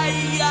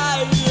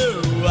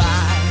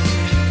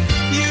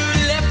you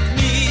left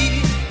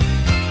me.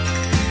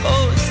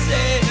 Oh,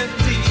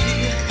 Sandy,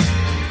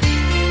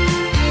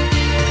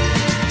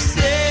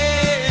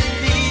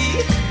 Sandy,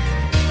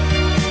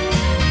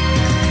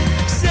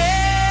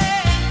 Sandy.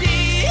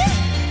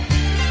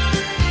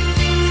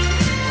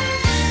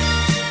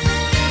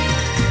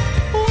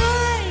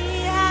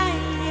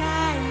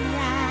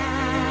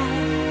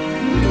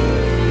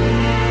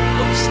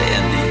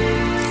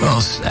 Oh,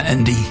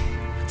 Sandy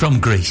from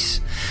Greece.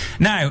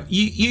 Now,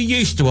 you're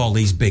used to all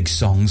these big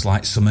songs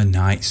like Summer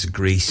Nights,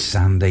 Grease,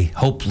 Sandy,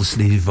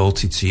 Hopelessly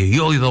Devoted to You.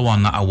 You're the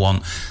one that I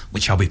want,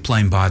 which I'll be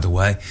playing, by the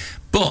way.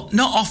 But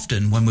not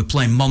often when we're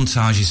playing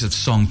montages of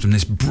songs from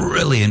this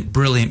brilliant,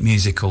 brilliant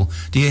musical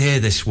do you hear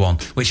this one,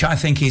 which I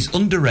think is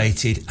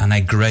underrated and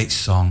a great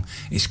song.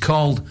 It's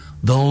called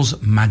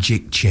Those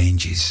Magic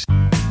Changes.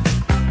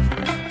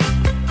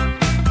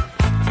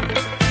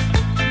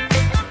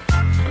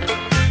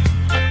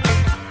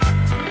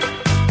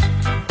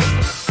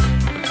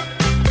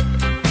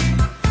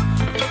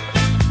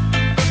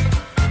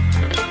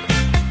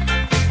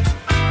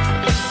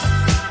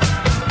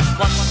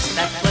 What's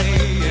that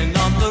playing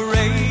on the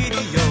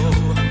radio?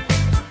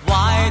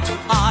 Why do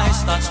I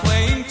start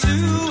swaying to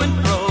and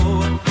fro?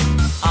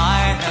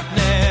 I have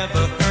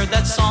never heard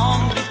that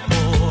song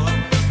before,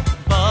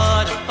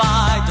 but if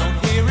I don't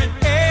hear it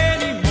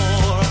anymore,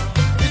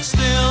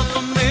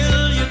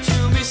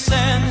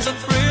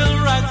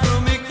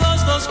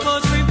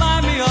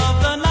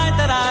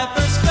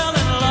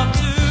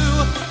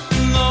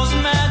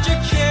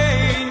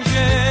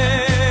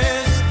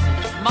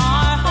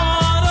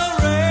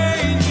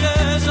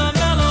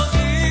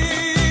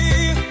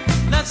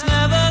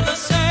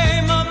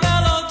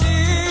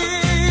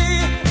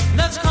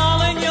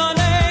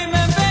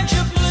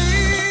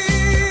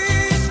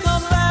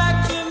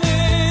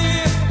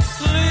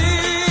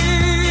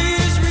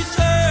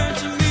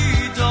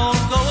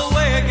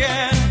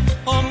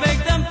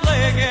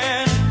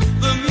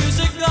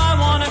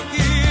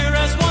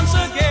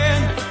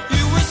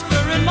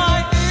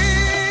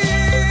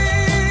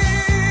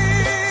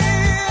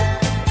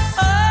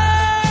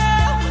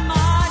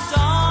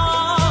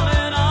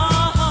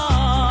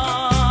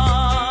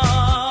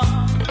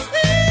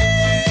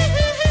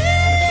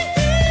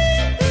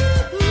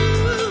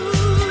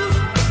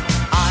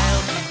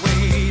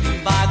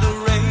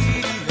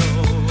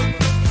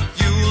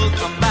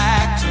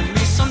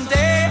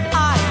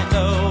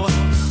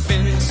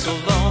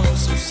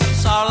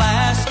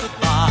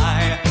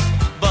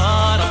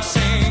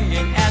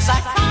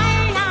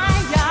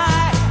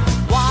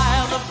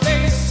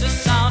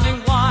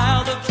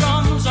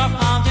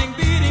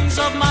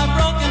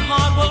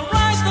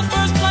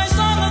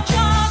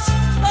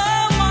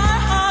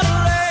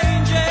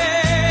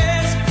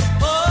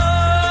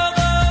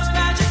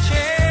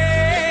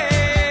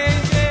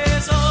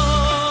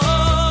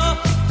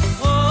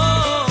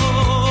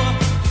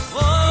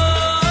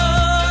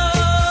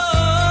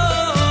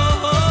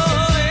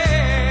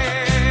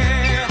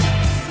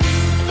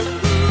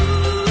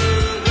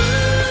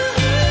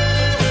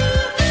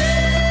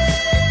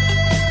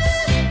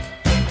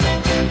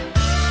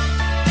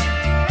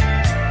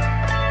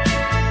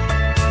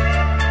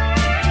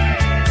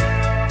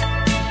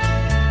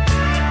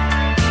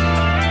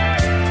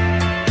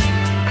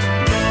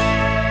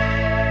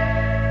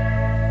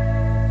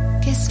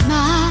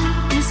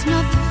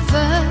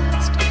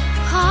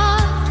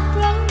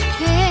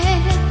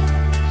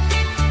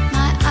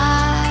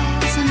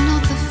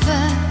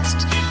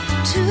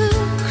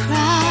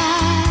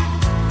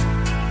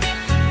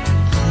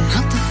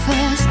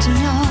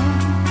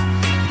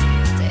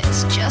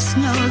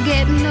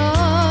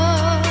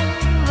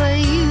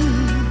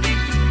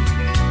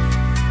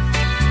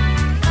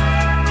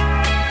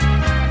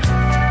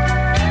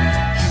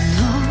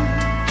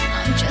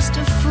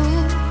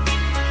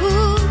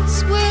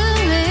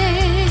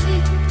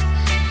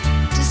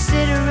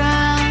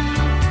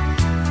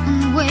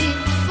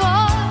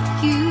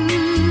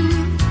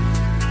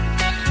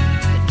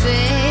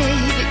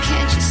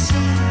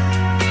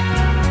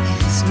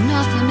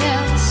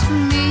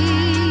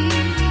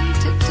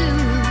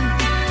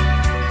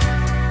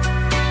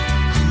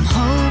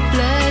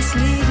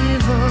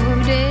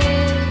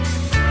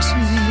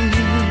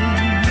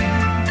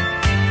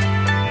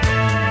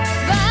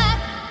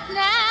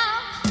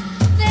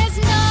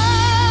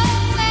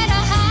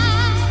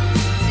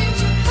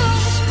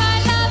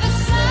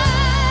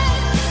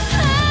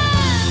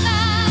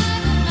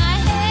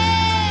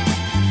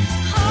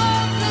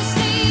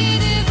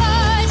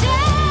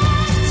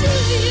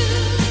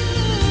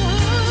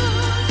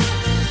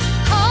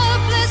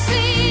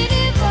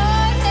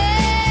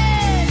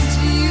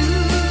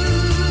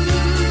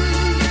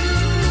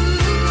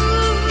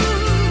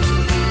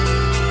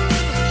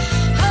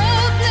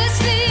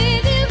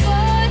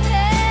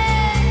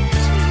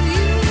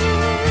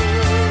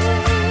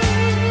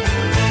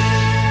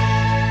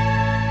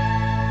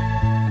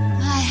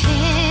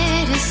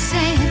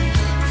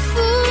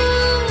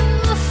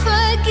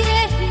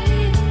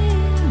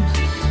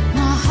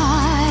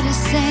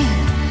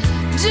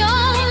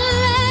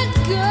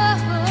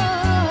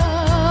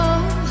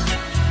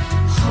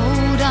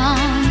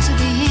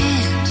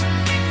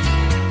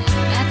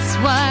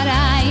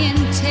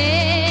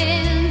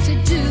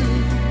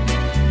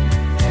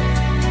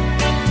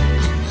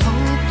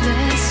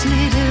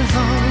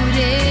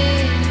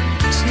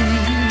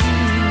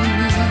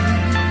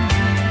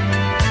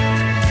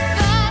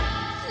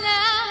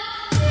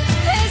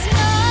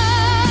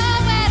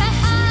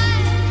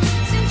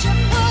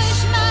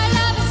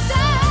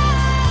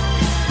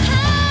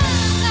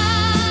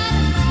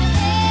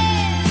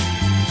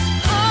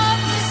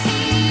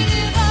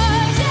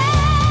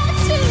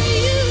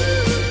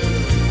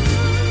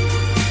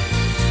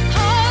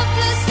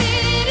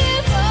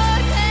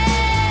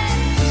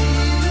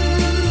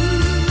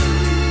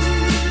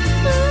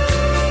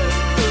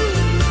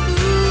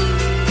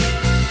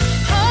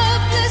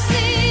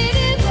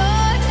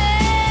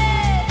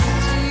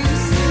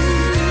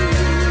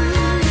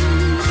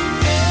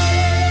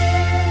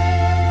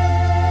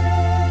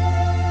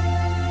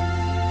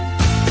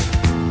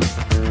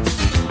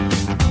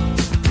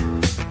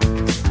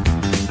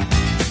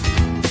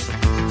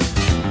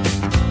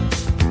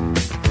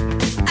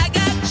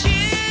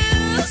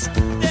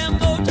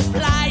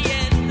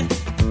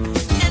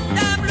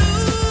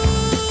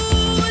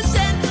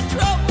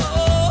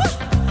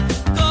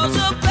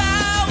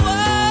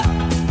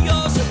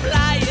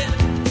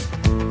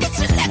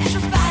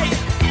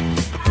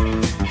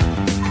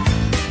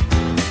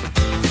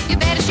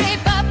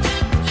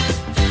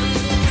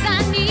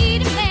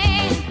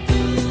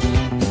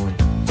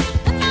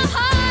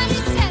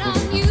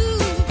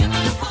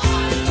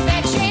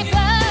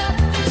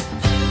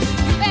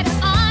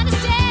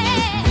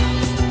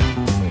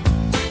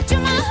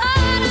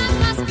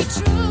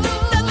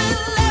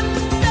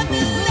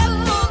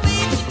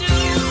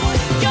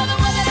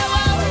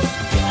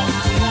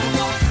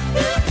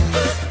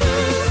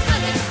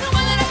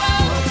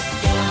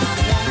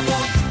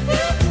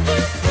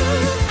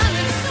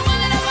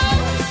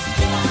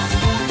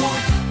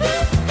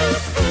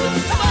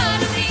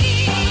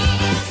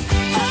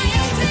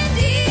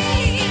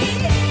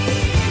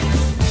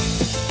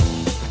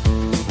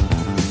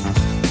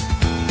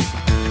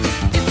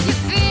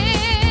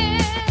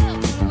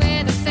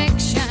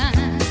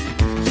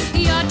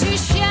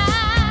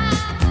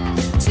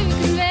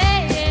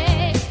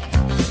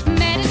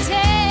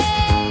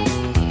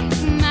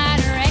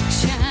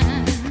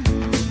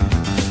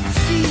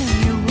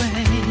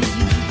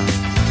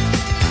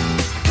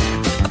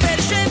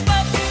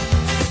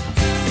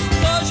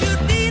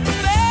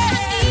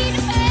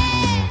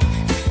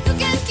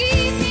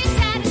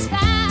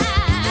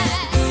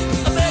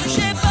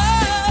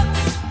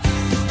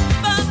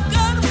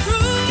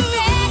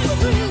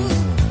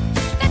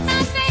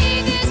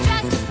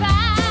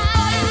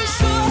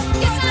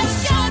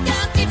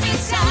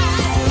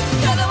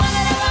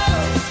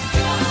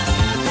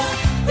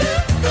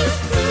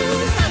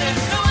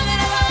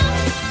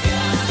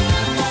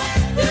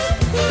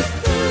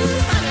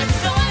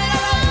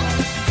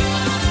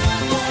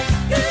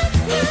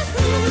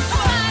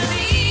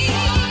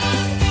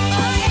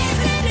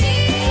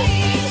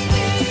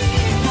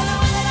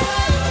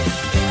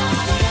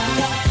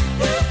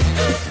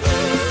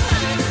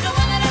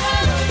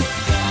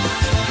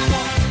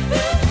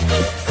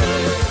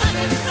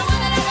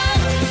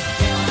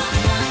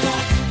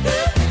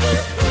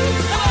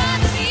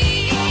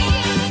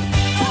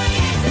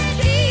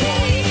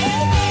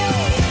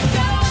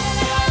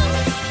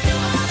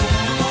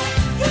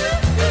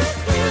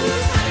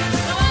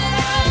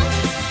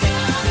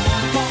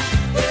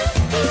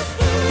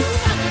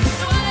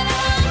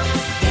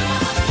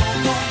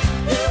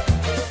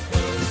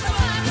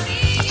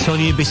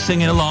 you you'd be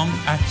singing along.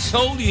 I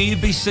told you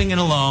you'd be singing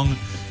along.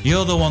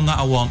 You're the one that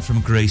I want from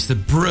Greece. The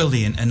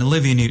brilliant and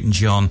Olivia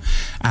Newton-John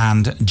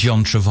and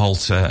John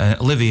Travolta.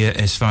 Olivia,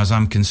 as far as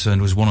I'm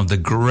concerned, was one of the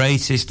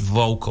greatest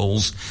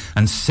vocals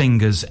and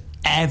singers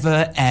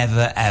ever.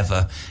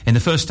 In the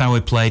first hour we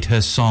played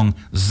her song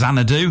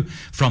Xanadu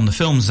from the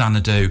film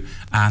Xanadu,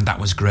 and that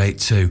was great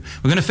too.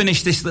 We're going to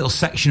finish this little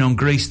section on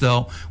Greece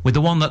though with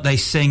the one that they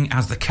sing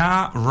as the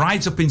car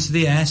rides up into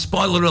the air.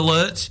 Spoiler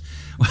alert,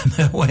 when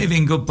they're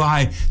waving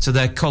goodbye to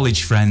their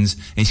college friends.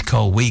 It's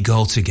called We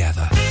Go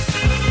Together.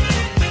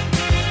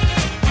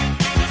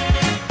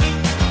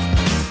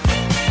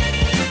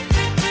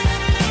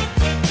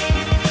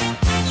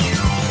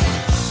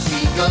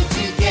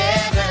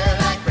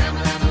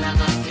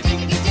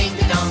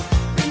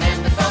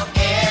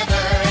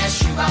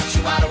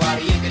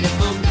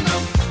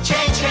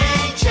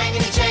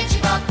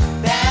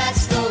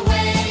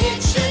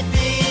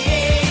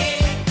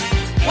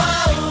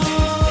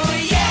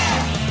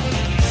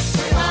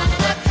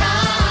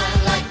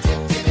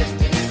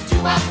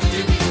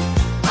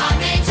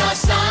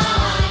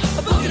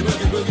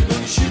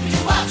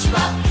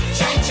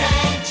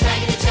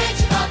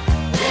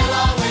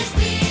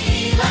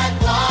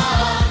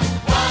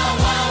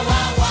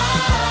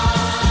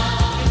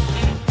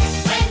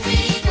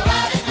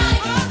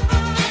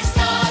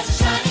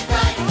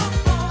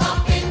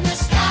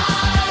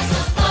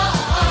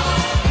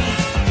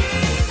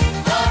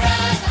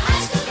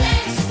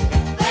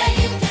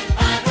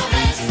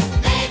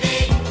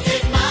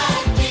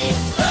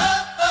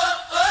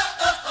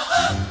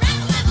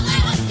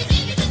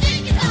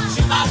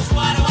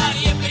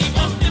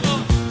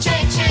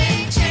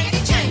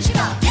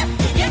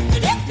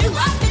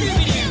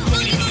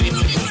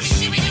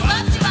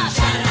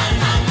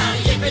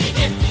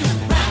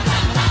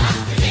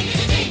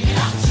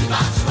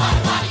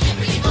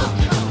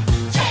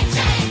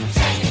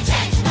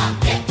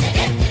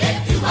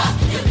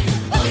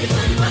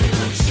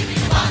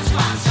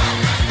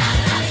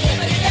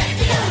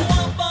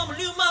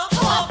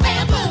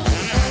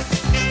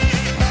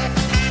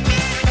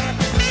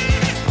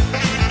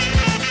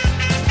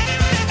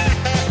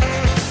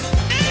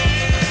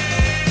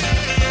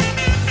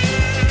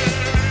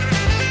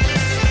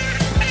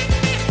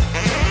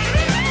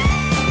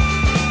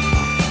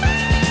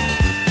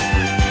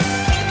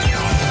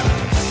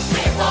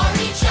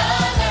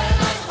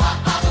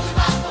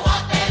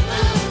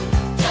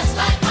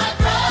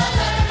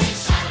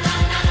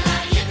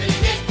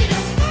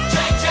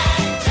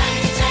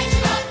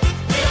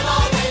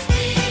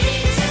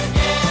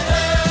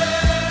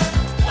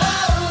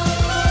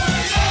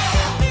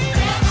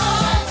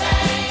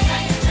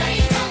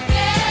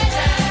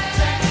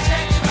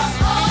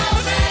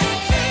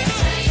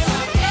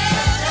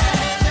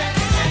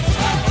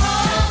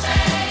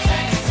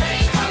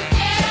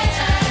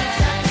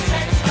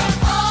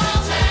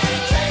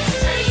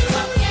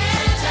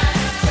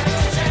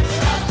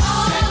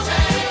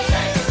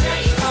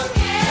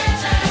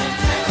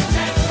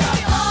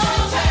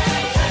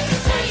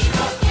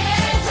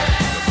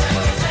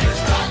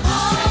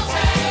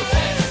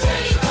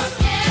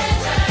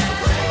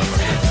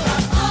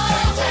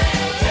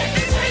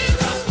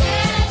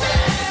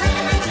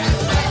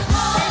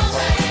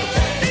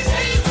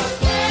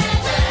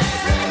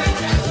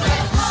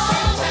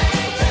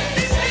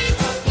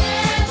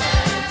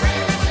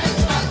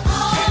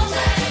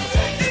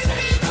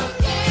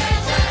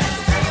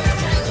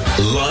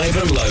 Live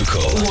and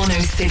local.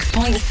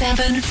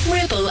 106.7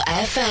 Ribble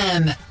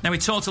FM. Now, we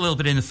talked a little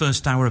bit in the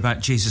first hour about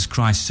Jesus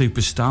Christ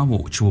Superstar,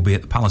 which will be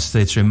at the Palace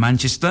Theatre in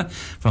Manchester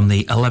from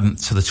the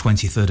 11th to the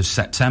 23rd of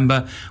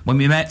September, when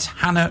we met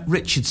Hannah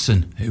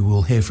Richardson, who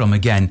we'll hear from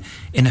again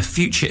in a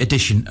future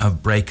edition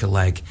of Break a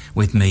Leg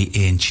with me,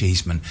 Ian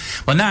Cheeseman.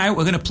 Well, now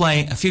we're going to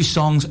play a few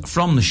songs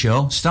from the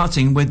show,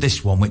 starting with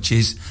this one, which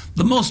is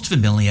the most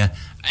familiar.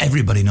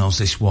 Everybody knows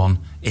this one.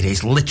 It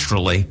is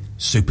literally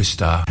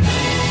Superstar.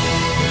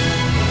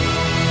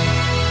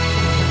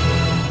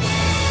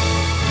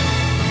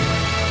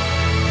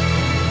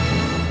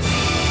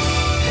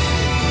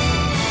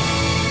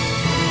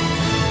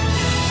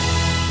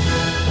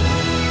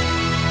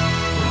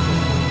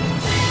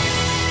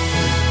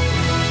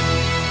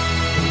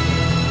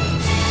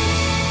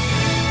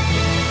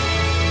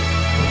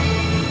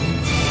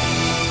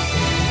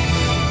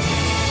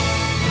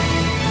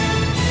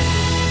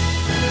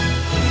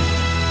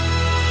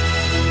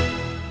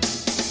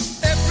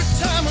 Every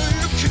time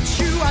I look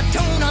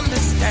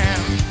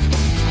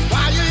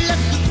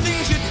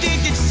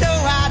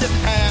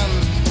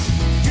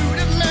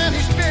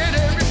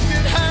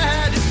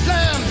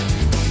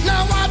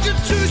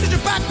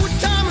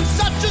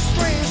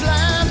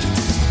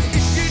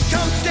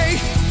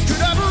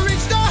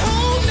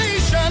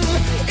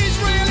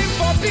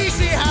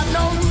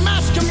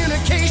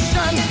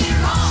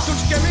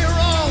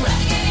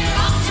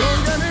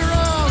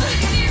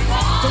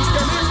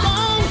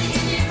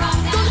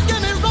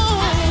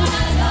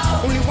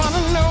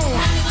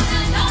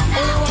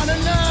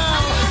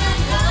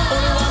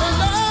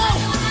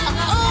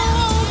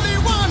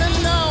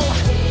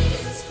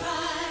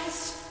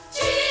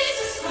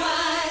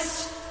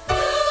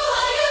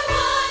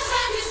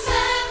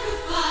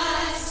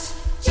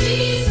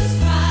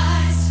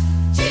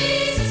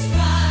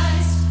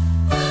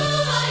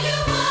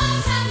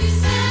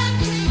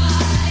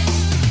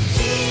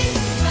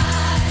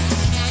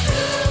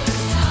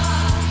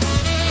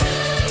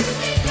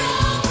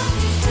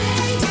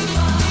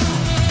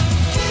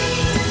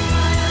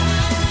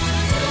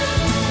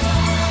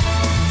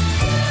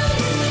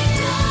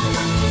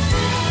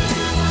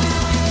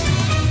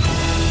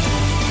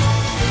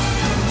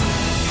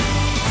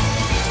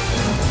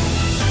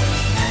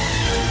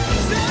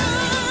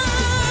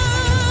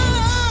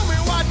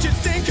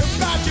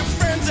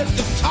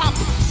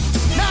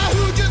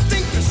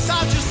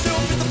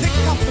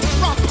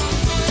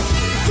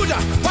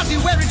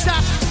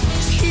just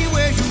see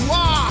where you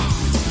are.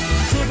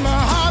 Could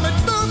Muhammad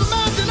move the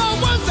mountain or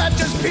was that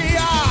just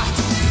PR?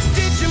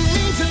 Did you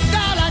mean to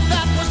die like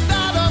that? Was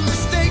that a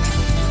mistake?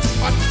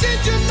 Or did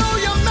you know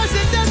your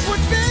messages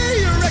would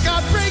be a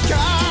record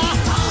breaker?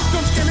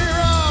 Don't get me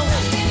wrong.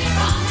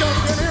 Don't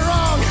get me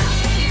wrong.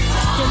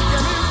 Don't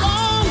get me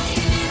wrong.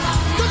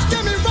 Don't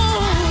get me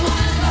wrong.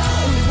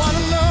 Only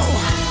wanna know.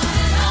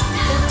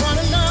 Only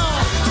wanna know.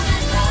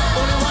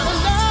 Only wanna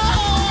know.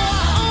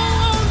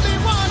 Only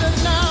wanna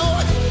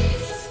know.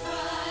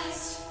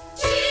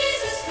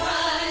 Jesus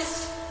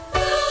Christ, who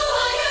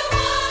are you?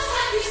 What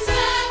have you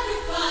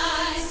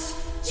sacrificed?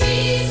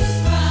 Jesus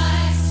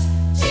Christ,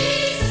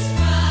 Jesus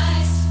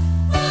Christ,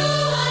 who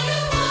are you?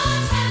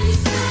 What have you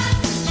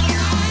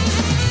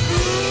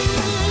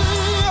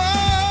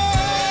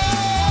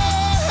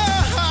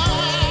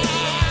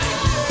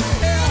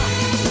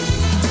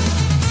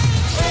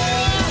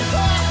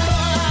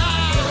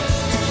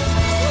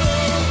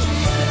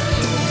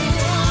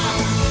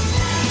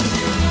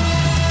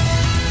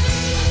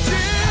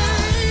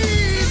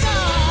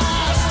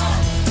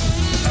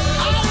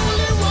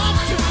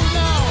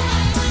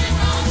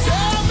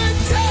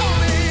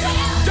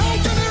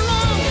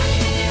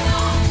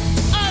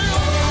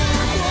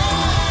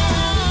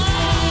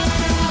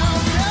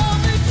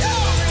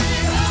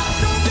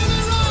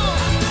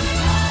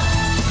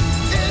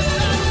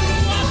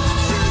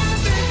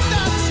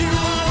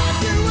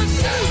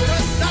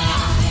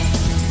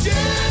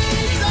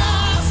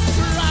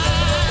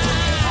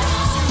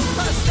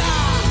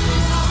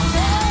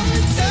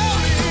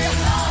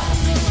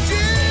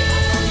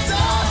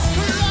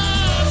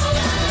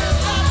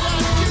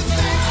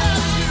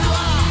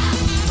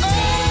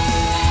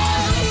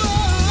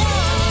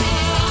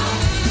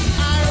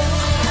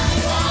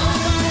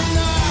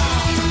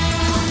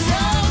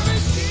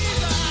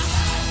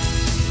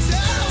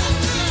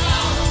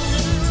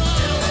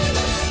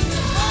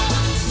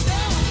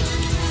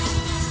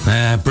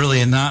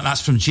Brilliant,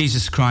 that's from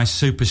Jesus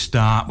Christ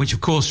Superstar, which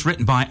of course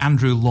written by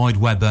Andrew Lloyd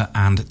Webber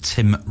and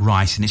Tim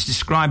Rice, and it's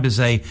described as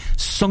a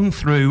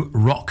sung-through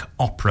rock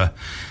opera.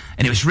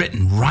 And it was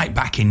written right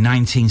back in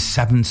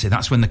 1970.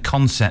 That's when the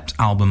concept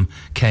album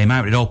came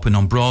out. It opened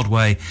on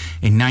Broadway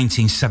in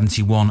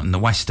 1971 and the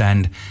West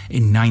End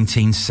in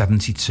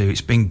 1972.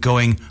 It's been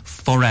going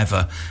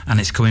forever, and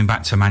it's coming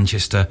back to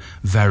Manchester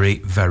very,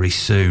 very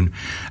soon.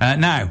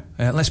 Now,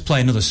 let's play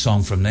another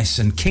song from this.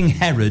 And King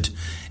Herod,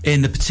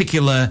 in the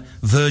particular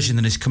version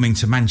that is coming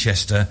to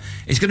Manchester,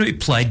 is going to be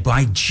played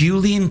by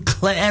Julian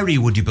Clary,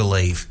 would you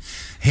believe?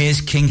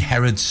 Here's King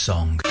Herod's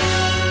song.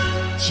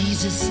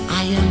 Jesus,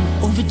 I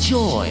am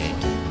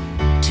overjoyed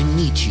to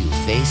meet you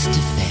face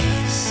to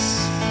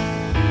face.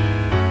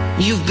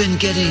 You've been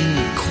getting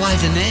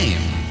quite a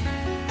name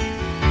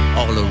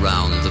all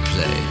around the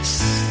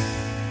place.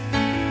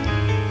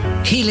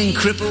 Healing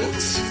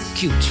cripples,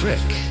 cute trick.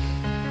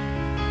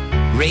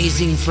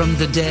 Raising from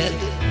the dead,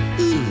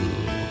 ooh.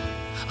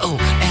 Oh,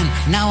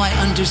 and now I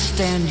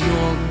understand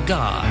you're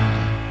God.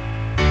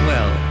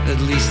 Well, at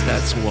least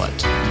that's what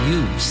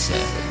you've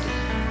said.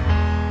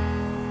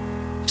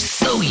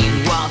 So you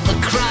are the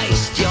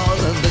Christ, you're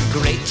the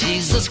great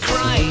Jesus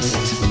Christ.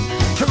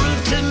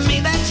 Prove to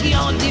me that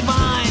you're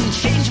divine.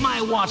 Change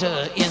my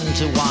water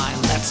into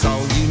wine. That's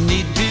all you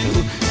need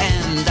do,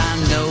 and I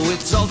know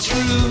it's all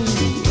true.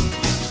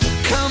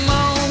 Come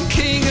on,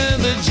 King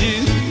of the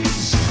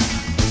Jews.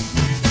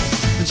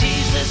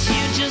 Jesus,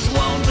 you just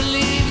won't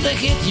believe the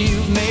hit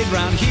you've made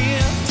round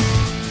here.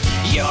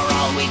 You're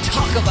all we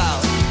talk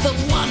about, the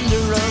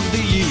wonder of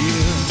the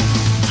year.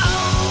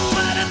 Oh,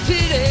 what a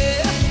pity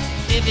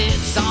if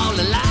it's all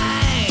a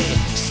lie.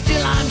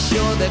 Still I'm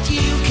sure that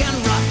you can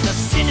rock the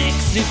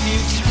cynics if you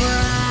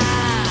try.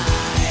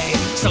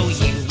 So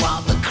you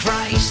are the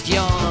Christ,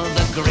 you're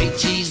the great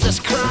Jesus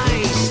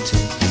Christ.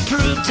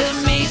 Prove to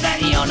me that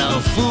you're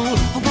no fool.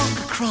 I'll walk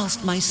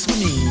across my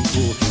swimming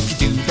pool.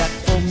 If you do that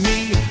for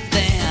me,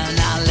 then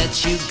I'll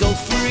let you go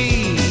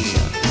free.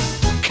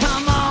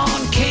 Come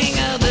on, King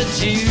of the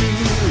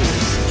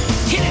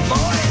Jews. Hit it,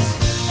 boys.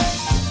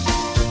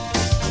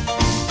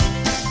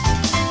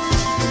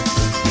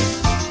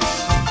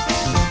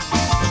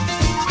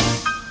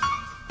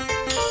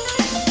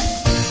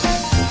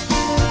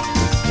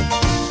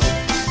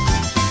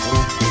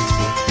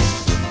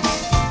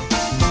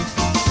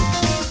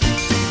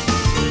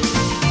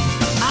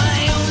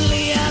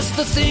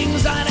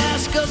 Things I'd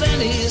ask of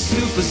any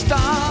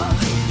superstar.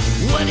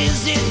 What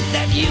is it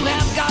that you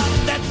have got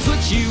that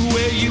puts you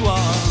where you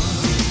are?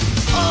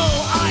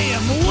 Oh, I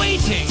am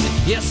waiting.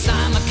 Yes,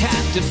 I'm a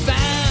captive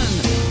fan.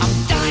 I'm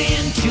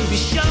dying to be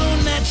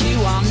shown that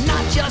you are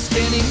not just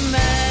any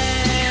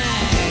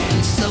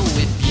man. So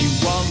if you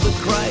are the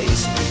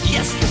Christ,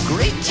 yes, the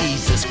great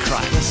Jesus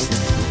Christ,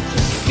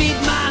 feed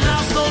my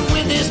household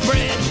with this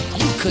bread.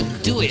 You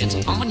could do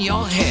it on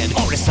your head.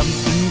 Or is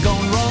something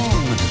gone wrong?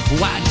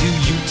 Why do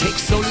you take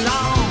so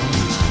long?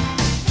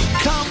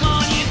 Come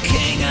on, you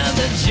King of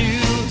the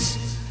Jews.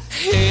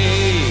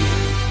 Hey,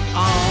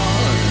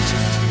 aren't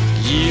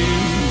you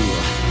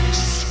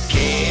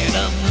scared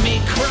of me,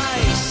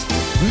 Christ?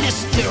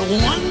 Mr.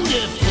 One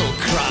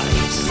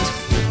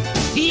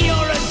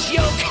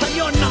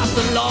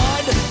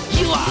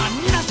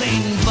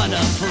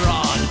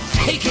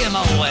him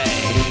away.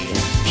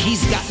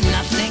 He's got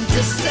nothing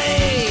to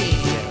say.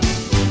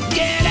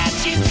 Get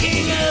at you,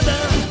 king of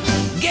the,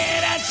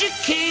 get at you,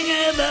 king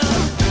of the,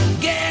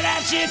 get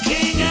at you,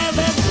 king of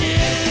the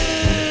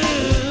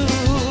Jews.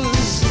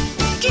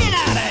 Get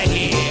out of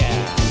here.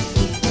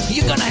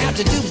 You're gonna have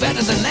to do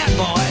better than that,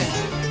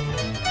 boy.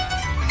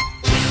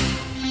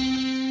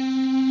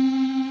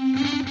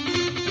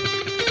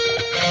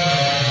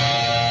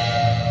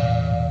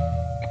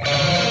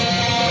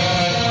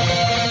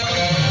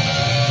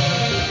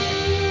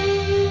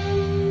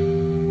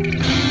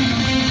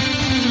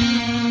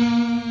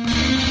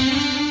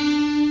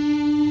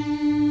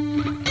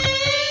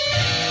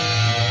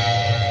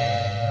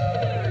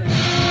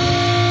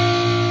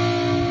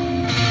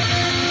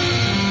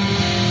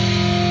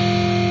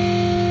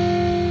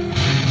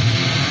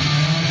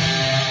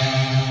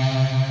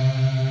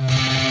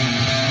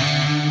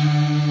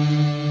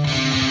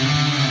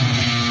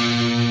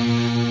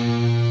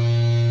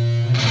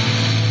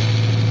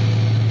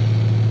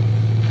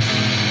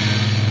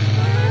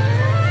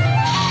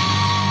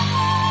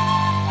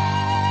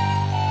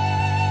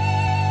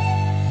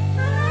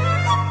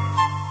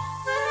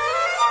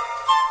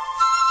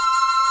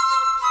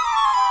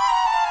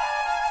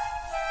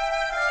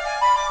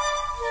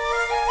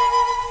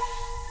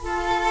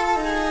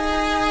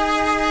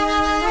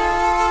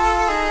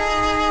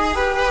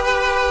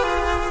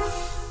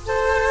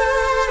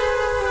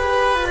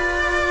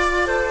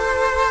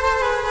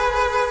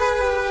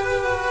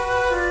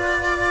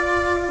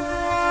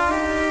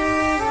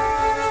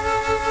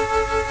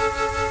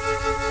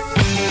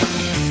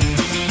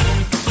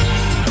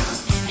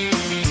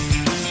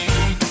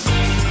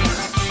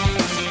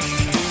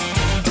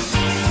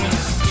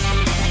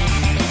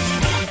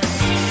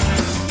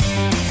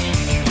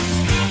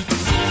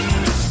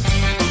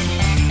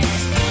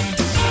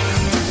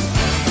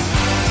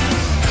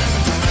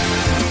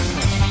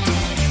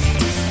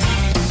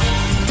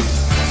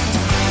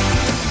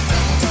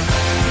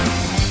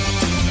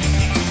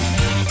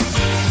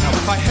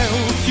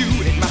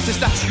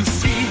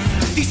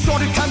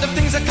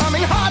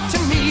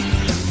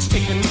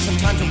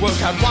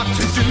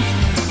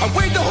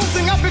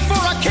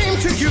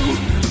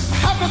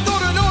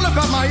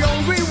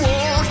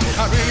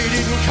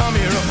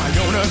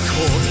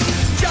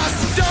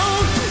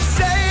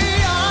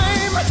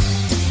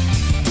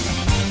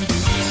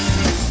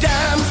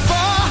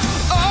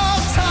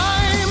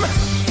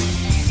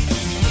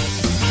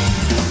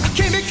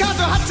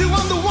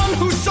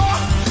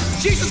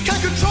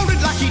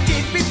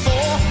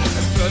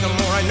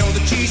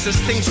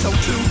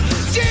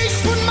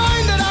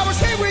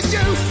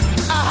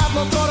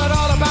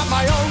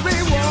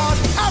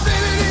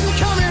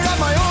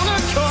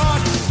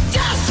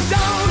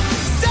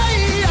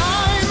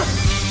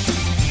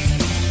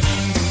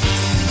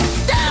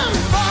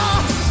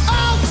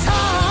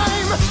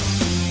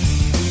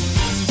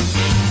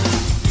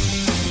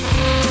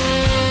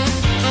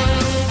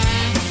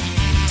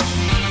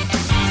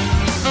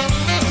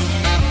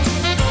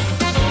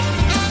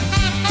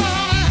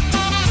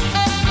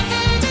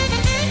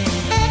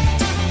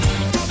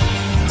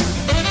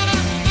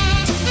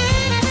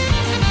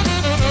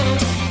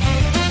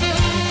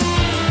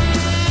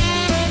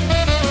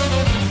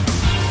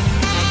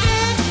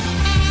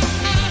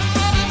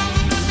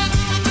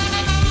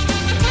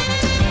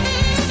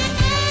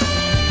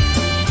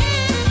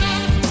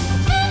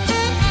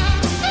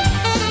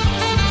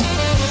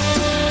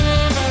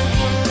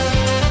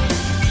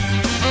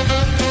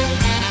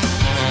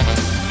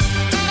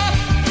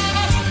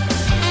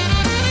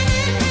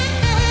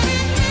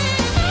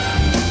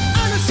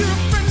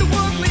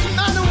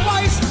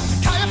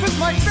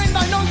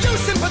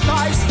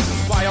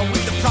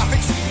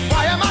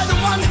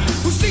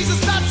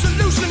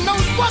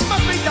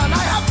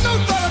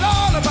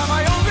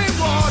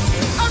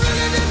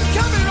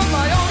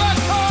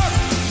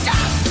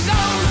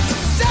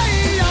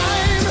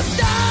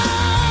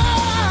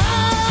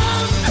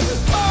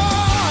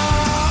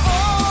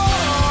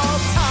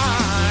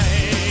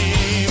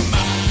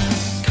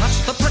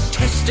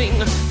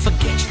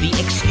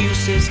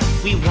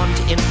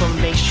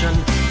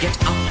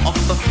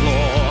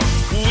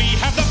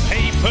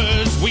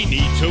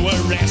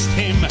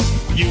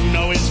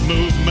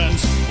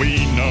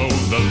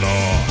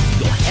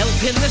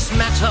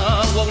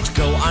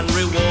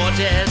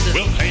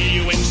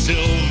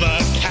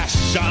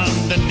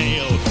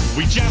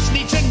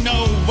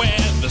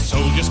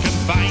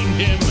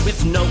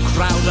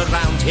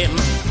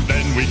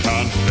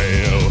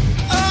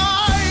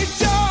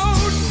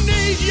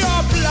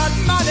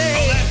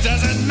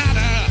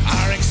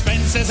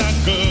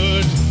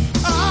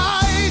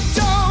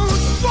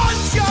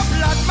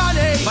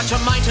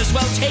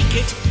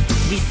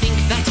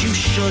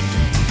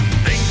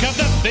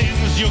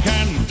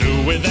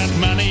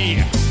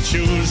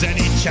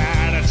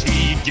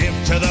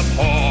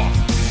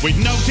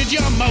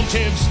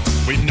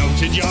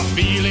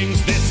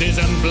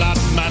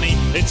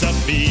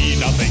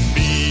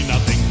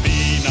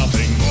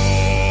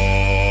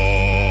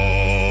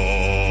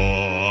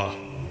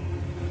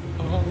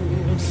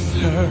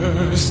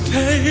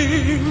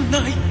 Tuesday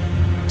night,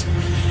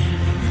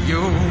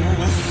 you'll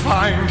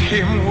find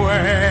him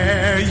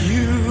where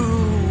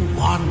you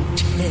want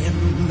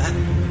him.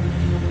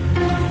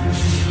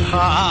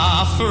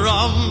 Far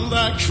from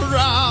the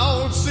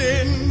crowds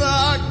in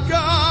the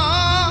garden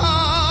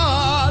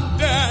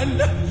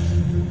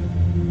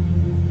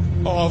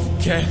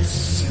of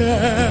Gethsemane.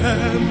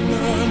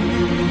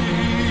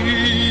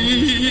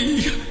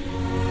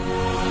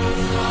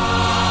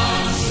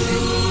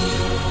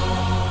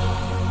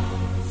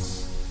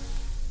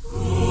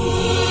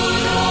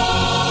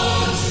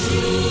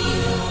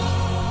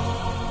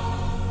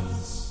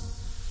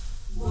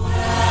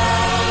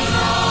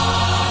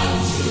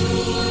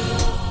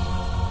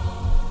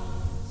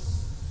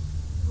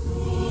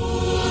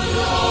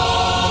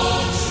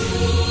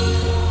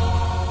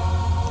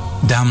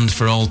 Damned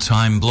for All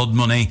Time, Blood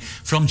Money,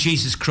 from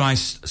Jesus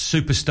Christ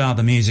Superstar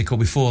the musical.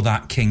 Before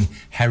that, King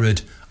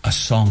Herod, a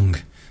song,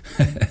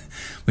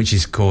 which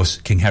is, of course,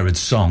 King Herod's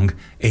song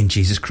in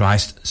Jesus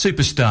Christ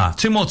Superstar.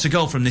 Two more to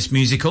go from this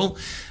musical,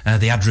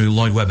 the Andrew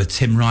Lloyd Webber,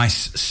 Tim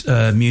Rice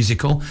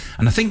musical.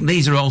 And I think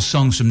these are all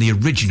songs from the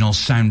original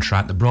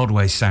soundtrack, the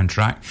Broadway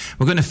soundtrack.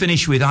 We're going to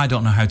finish with I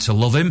Don't Know How to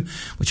Love Him,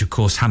 which, of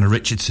course, Hannah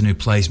Richardson, who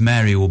plays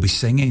Mary, will be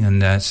singing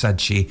and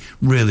said she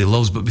really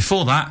loves. But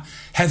before that,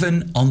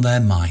 Heaven on Their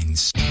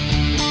Minds.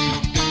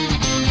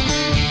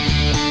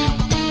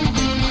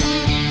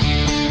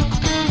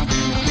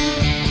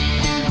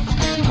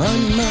 My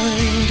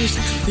mind is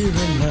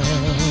clearer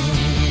now.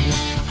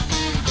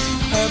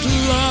 At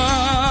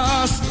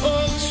last,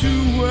 all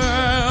too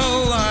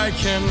well, I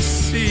can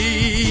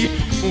see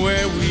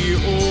where we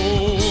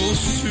all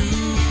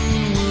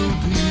soon will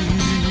be.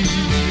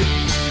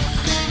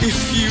 If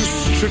you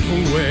strip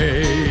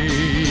away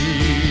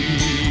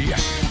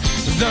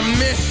the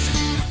myth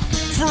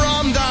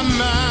from the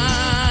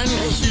man,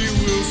 you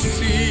will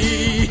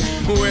see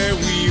where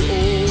we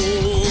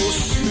all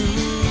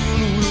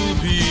soon will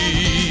be.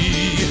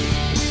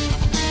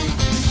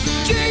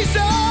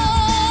 Jesus,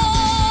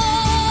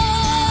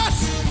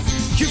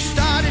 you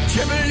started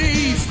to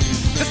believe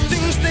the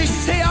things they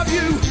say of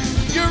you.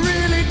 You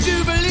really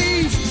do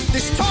believe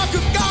this talk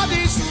of God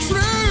is true.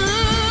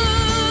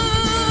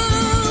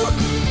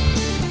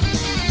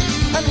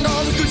 And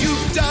all the good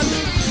you've done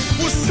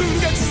will soon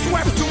get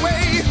swept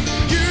away.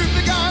 You've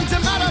begun to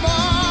matter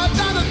more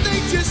than the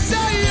things you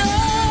say.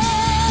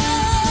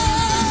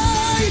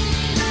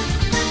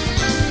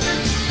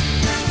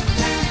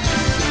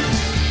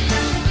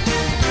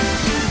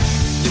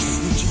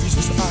 Listen,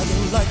 Jesus, I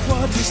don't like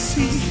what you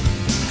see.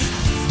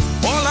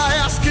 All I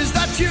ask is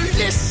that you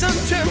listen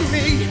to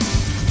me.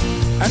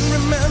 And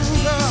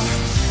remember,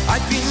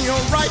 I've been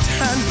your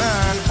right-hand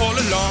man all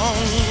along.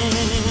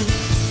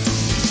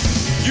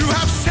 You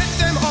have set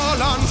them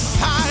all on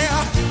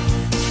fire.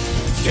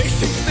 They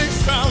think they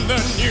found the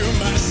new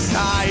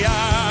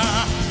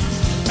Messiah,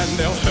 and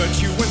they'll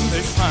hurt you when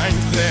they find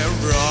they're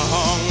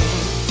wrong.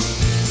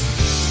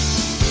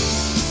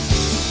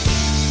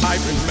 I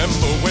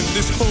remember when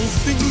this whole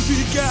thing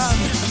began.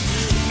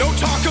 No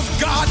talk of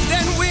God,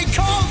 then we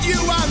called you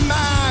a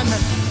man.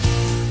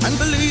 And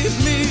believe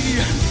me,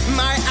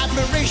 my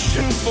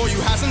admiration for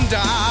you hasn't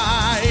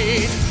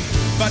died.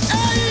 But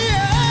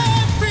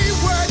every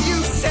word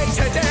you say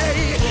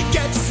today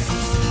gets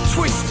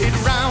twisted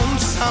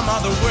round some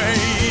other way.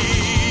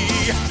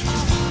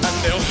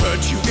 And they'll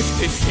hurt you if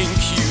they think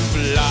you've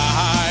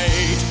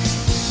lied.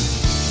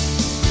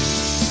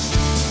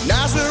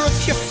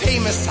 Nazareth, your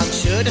famous son,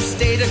 should have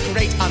stayed a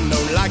great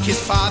unknown like his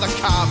father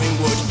carving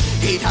wood.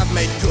 He'd have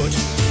made good.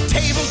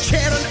 Table,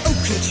 chair and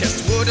oaken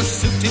chest would have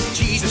suited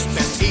Jesus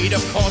best. He'd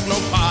have caused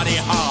nobody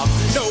harm,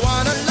 no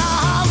one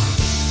alarm.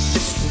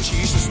 Listen,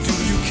 Jesus, do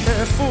you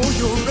care for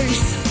your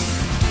race?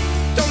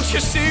 Don't you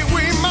see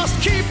we must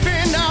keep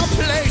in our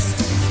place?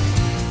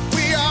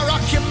 We are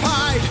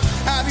occupied.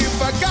 Have you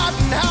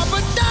forgotten how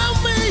put down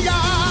we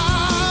are?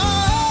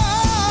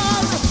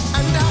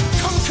 And our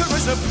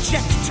conquerors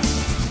object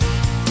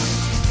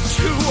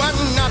to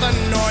another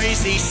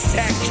noisy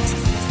sect.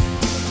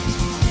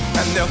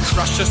 And they'll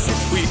crush us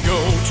if we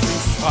go too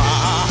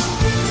far.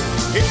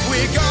 If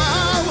we go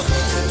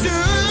too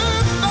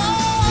far.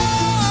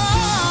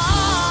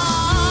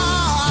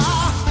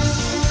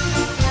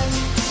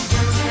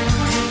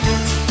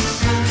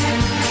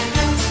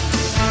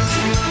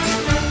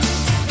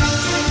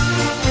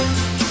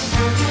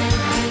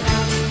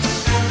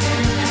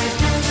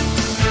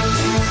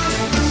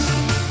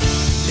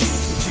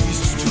 Listen,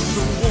 Jesus, to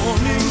the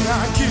warning I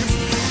give.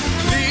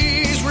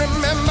 Please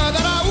remember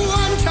that I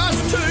want us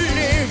to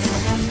live.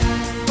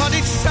 But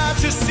it's sad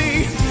to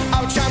see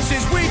our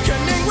chances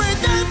weakening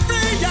with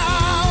every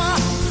hour.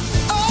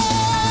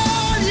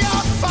 All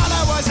your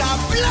followers are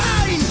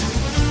blind.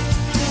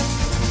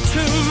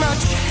 Too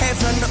much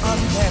heaven on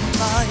their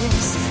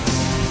minds.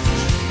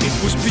 It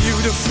was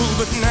beautiful,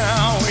 but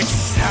now it's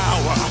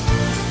sour.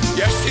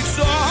 Yes, it's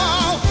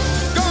all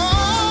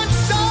gone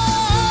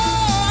sour.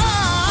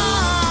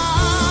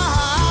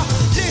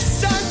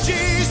 Listen,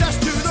 Jesus,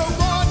 to the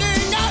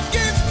warning I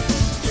give.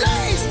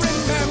 Please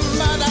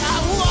remember that I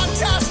want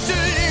us to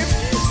live.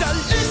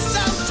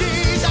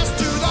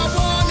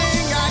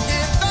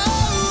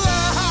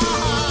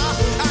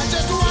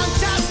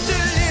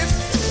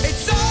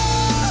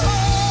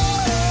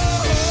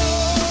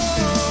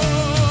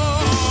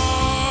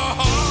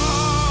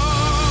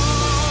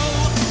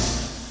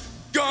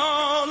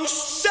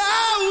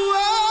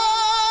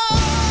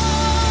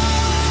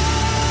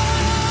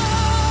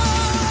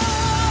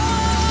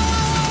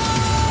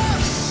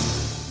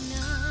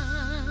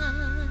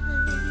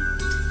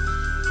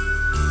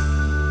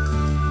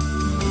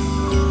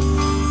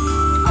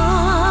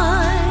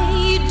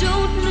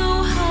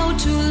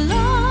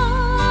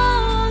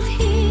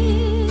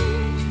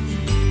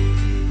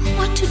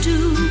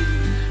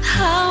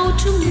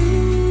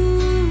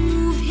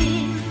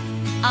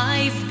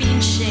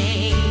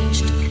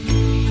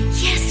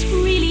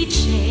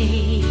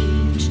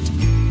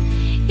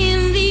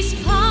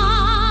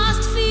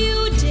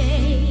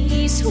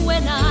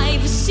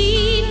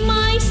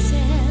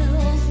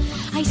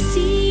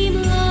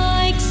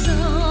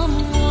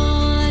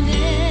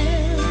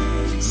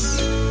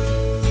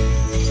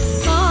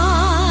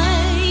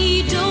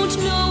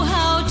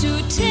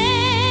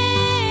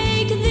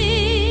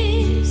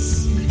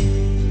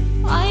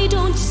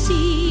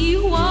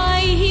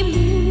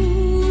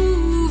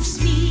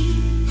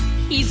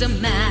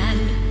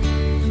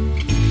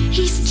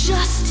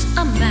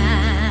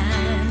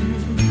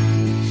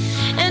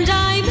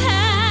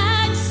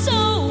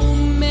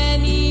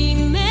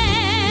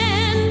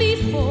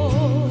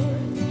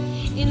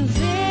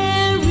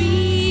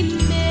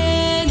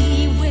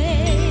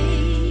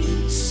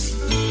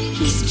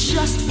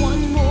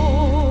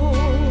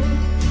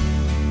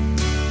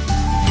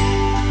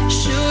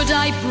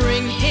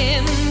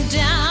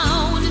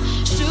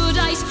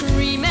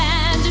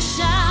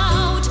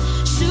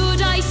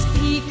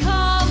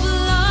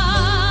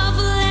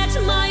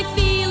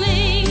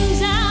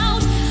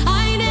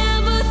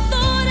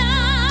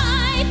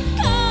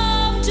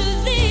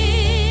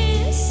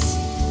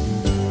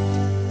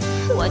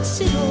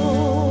 it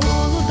all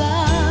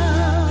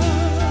about?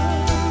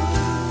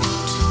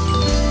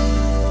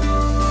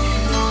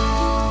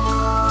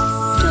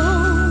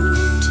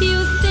 Don't you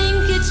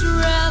think it's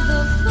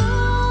rather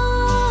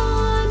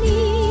funny?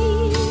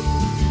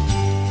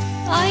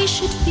 I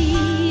should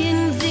be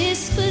in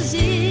this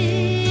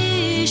position.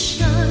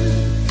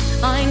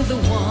 I'm the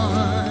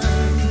one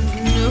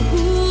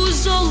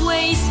who's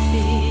always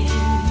been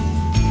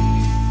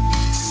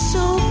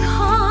so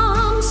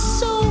calm,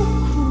 so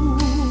cool,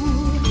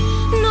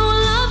 no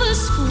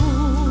lover's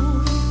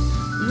fool,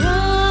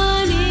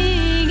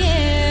 running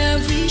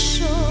every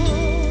show.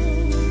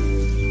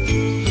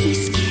 He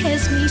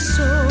scares me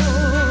so.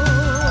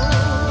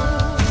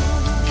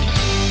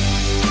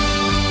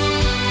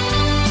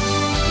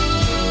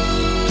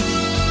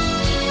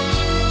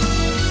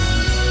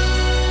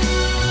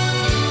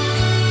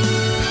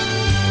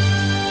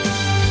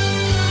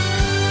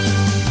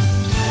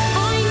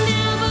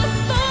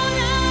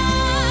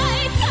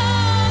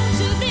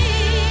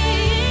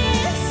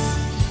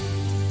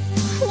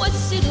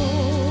 What's it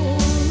all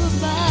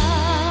about?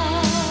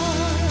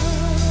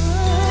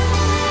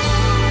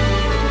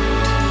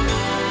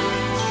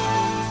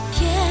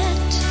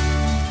 Yet,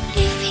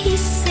 if he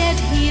said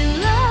he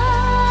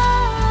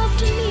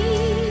loved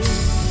me,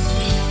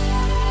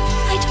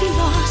 I'd be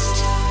lost,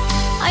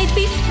 I'd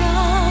be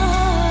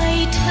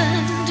frightened.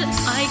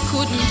 I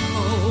couldn't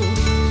hope,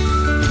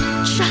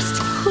 just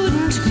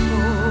couldn't cope.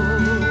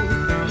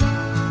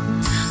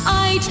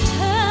 I'd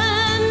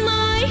turn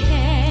my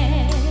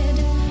head,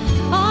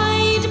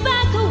 I'd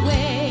back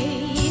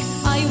away.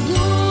 I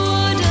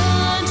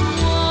wouldn't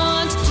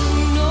want to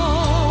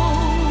know.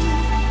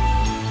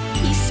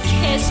 He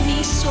scares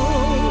me so.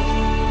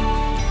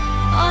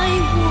 I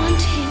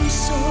want him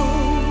so.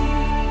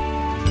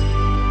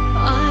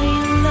 I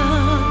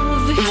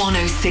love him.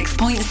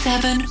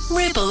 106.7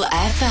 Ribble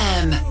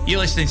FM. You're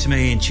listening to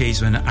me, Ian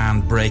Cheeseman,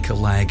 and Break a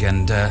Leg,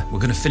 and we're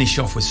going to finish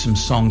off with some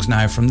songs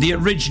now from the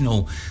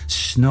original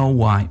Snow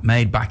White,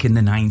 made back in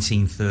the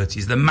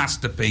 1930s, the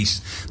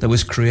masterpiece that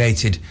was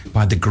created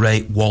by the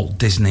great Walt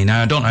Disney.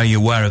 Now, I don't know if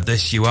you're aware of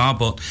this, you are,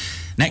 but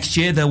next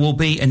year there will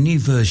be a new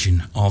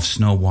version of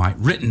Snow White,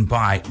 written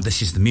by,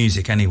 this is the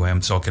music anyway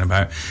I'm talking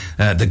about,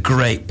 the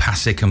great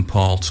Pasek and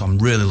Paul, so I'm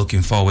really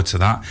looking forward to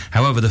that.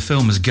 However, the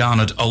film has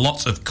garnered a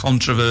lot of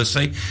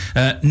controversy,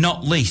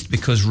 not least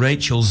because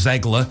Rachel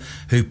Zegler,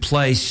 who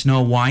plays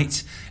Snow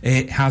White,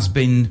 has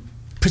been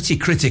pretty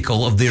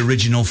critical of the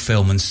original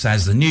film and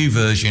says the new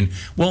version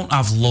won't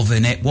have love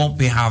in it,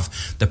 won't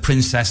have the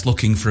princess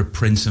looking for a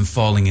prince and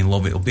falling in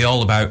love. It'll be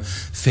all about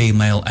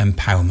female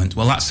empowerment.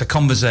 Well, that's a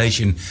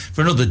conversation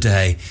for another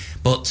day,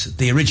 but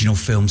the original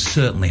film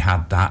certainly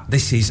had that.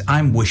 This is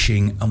I'm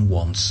Wishing and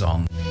One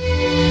Song.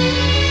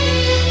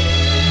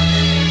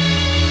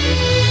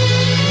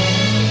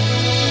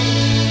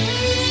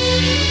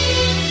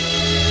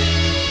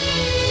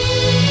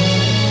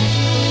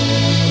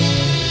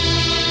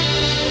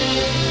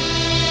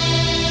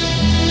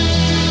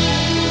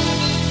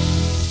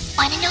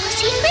 Wanna know a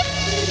secret?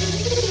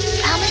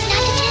 Promise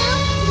not to tell.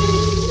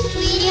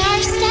 We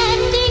are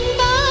standing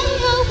by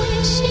a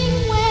wishing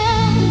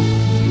well.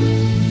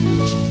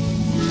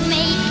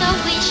 Make a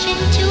wish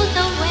into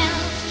the well.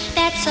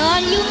 That's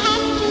all you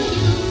have to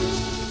do.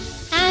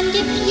 And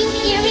if you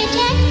hear it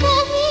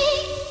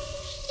echoing,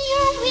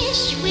 your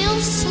wish will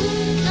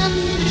soon come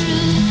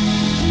true.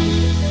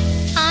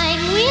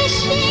 I'm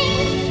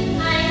wishing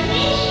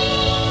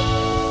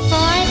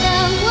for the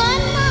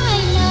one I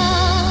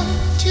love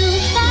to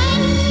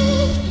find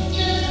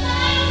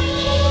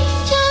me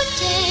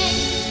today.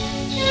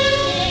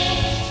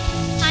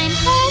 I'm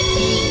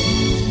hoping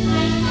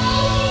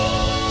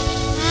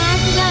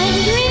and I'm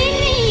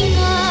dreaming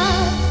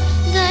of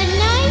the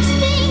nice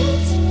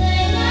things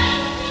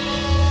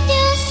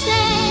you'll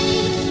say.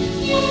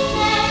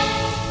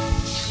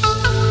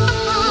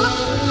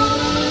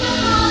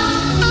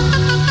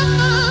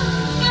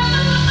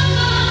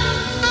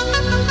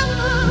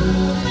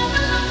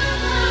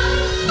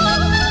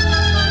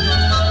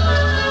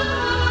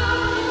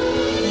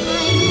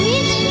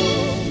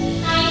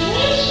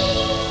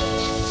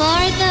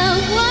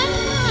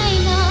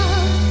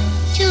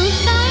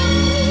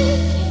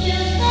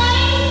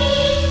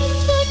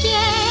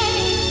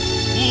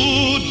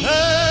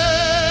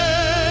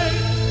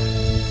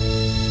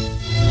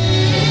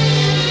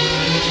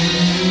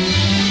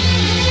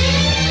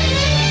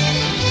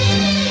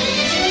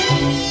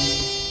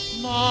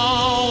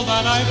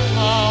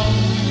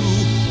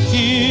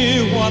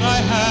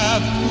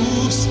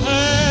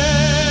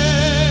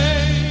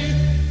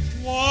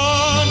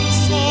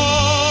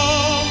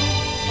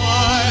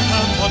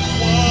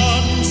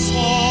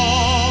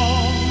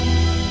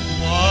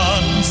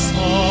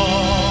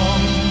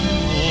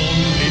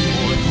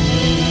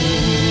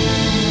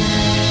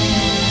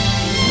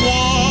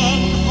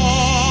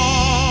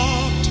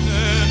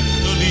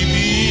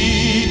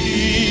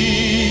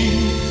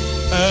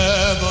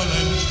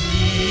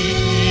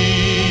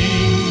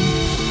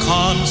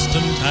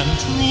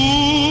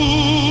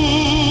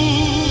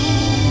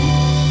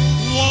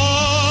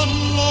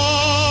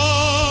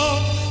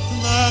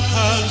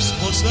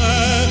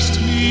 possessed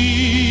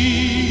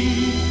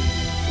me.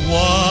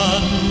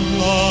 One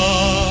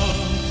love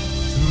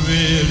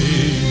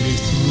thrilling me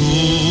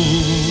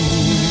through.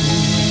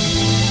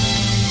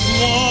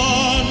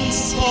 One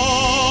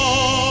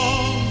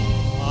song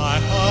my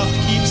heart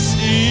keeps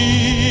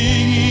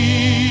singing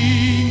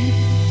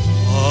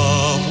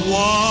of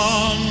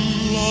one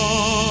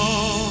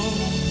love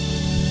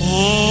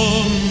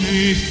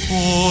only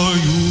for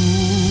you.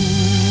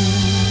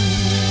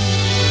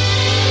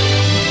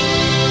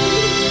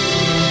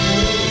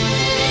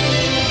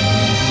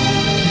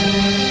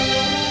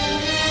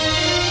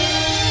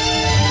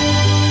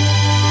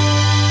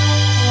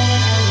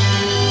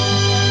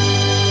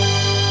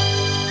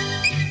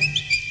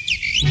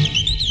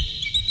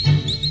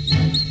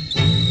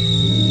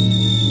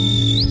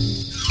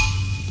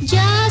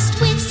 Just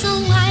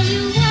whistle while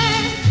you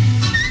work,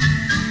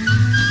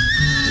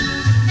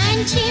 and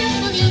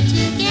cheerfully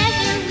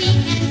together we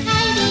can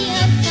tidy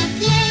up the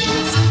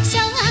place.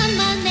 So I'm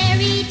a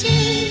merry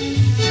tune.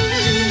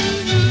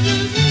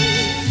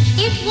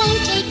 It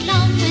won't take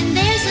long when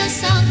there's a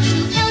song to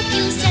help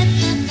you set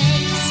the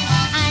pace.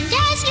 And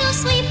as you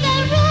sweep the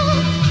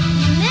room,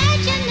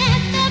 imagine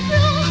that the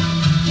broom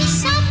is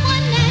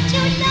someone that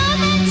you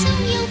love, and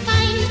soon you'll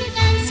find you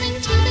dancing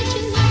to the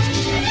tune.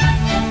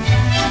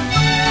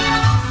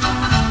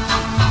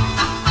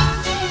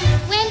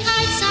 When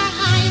hearts are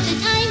high, the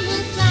time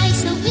will fly,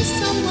 so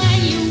whistle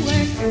while you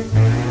work.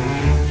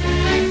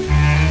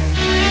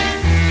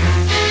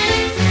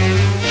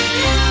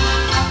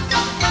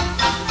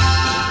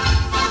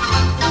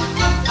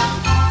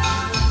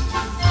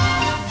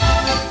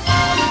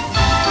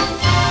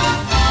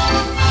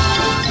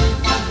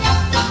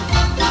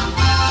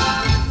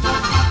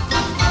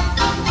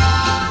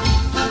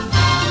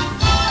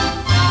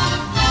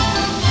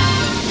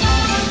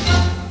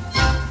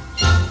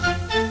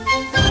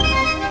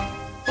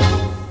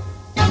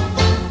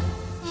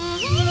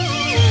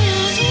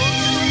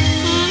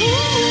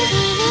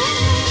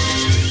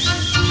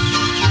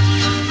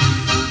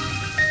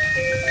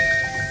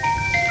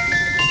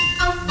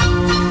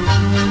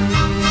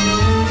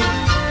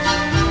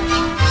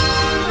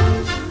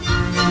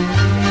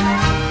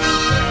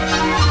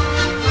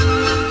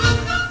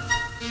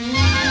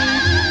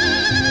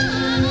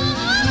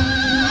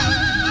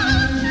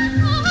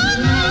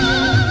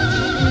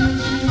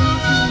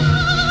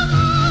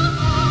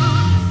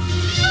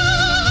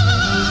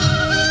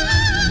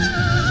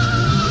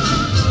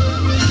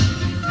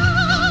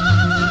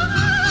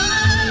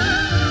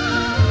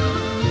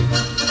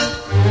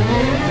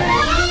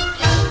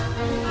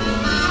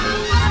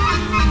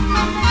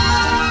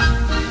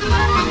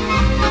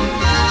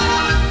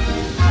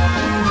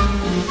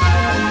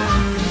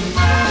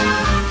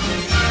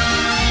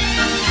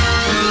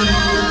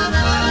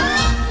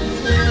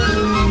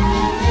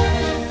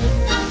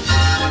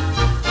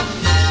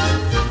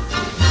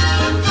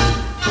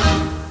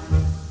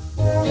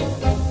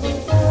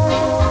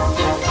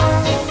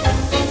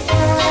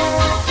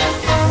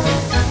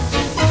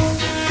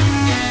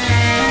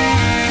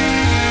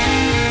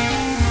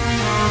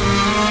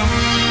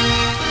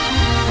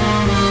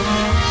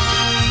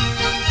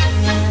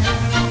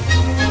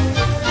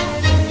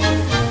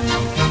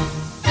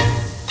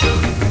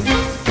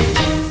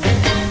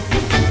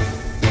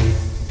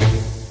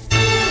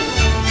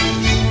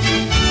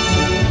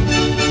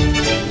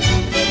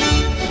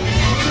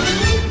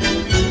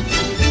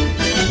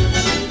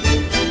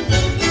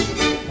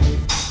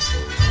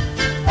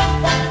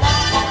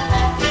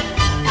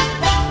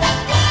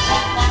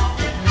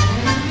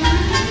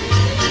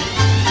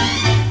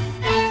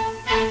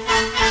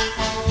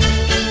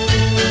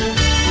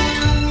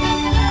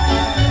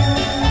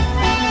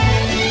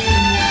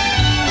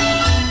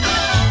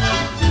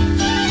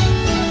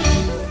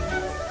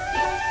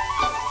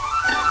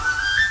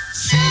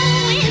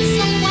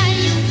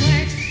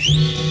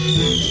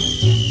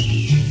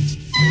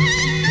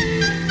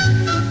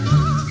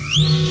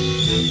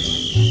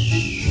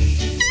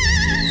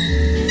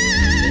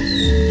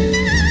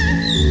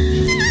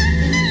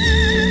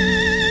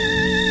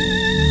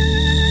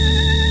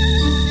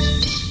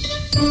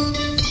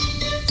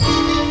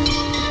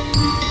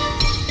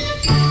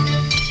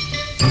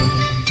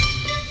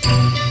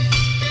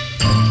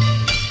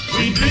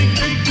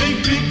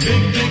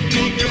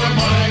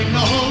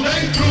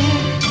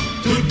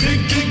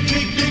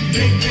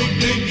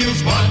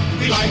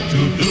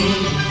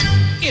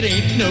 It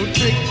ain't no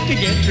trick to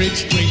get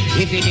rich quick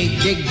if you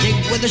dig, dig, dig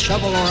with a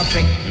shovel or a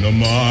pick. In a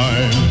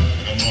mine,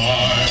 in a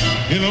mine,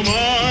 in a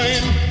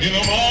mine, in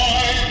a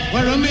mine,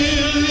 where a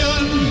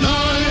million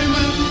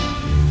diamonds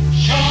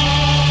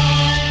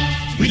shine.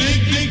 We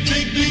dig, dig,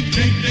 dig, dig,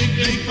 dig, dig,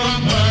 dig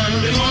from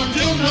early morn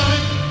till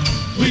night.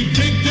 We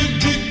dig,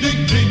 dig, dig, dig,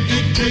 dig,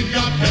 dig, dig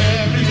up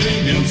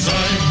everything in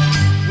sight.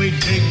 We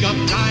dig up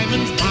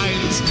diamonds by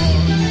the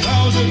score,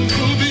 1,000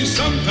 rubies,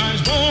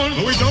 sometimes more.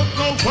 But we don't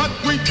know what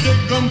we dig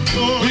them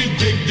for. We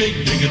dig,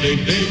 dig, dig,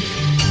 dig, dig.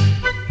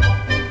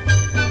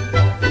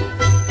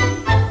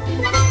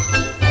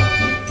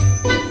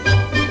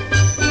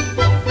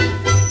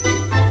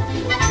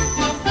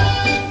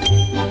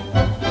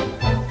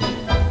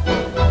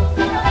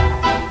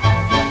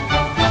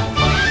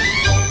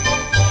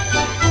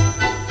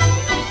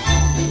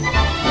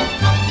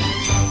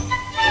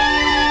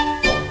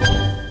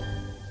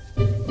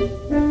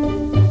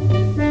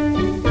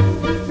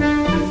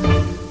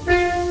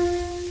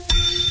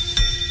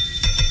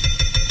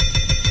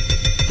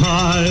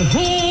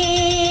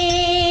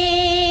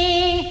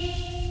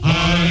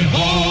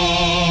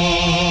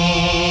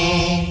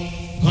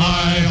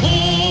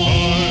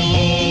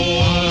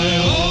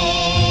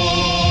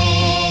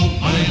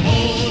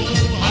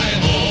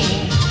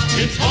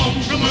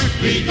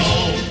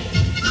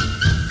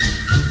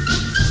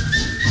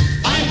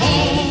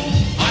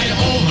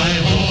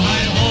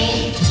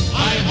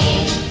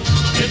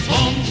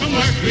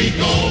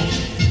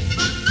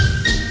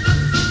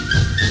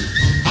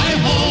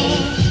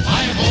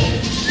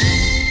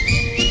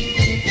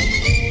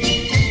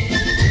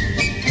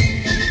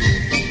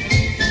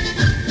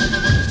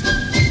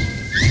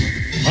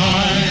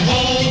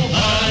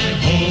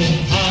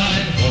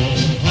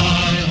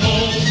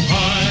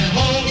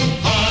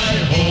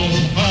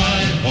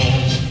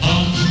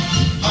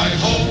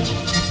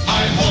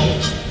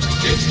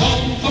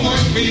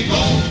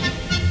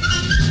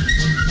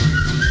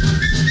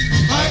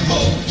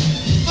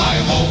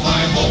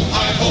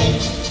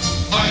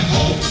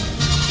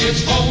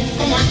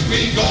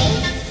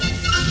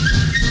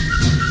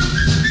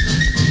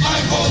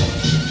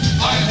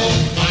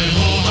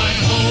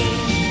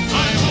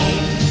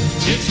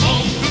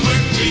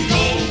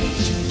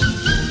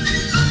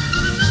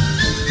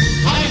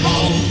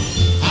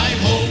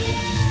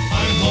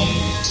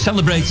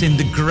 celebrating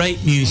the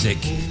great music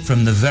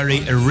from the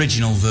very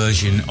original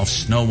version of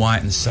Snow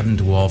White and the Seven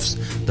Dwarfs,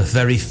 the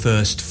very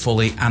first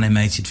fully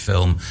animated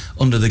film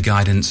under the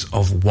guidance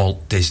of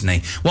Walt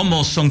Disney. One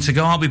more song to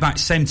go. I'll be back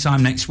same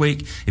time next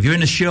week. If you're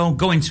in a show,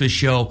 go into a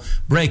show,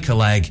 break a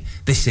leg.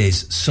 This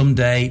is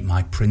Someday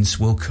My Prince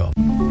Will Come.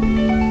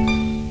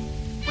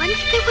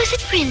 Once there was a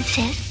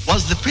princess.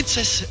 Was the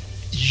princess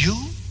you?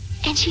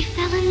 And she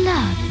fell in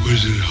love.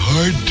 Was it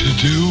hard to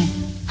do?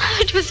 Oh,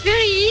 it was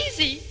very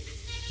easy.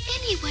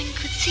 Anyone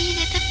could see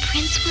that the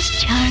prince was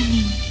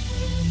charming.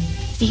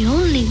 The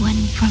only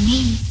one for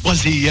me.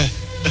 Was he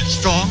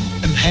strong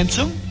and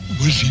handsome?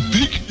 Was he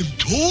big and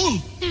tall?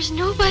 There's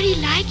nobody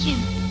like him.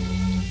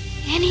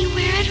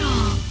 Anywhere at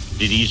all.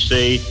 Did he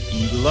say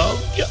he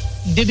loved you?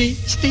 Did he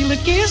steal a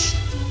kiss?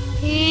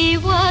 He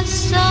was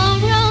so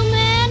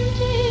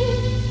romantic.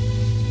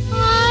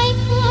 I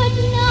could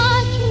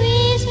not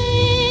resist.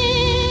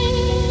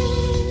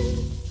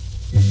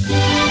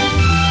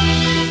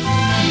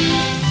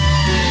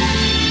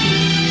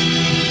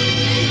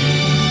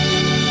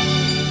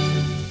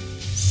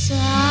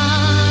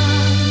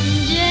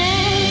 Someday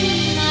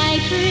my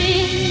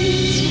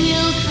prince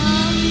will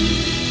come.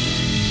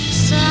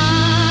 Someday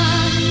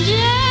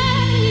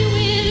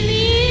we'll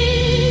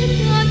meet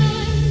again,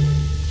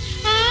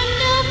 and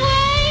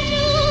away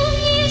to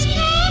his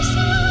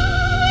castle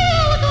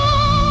we'll go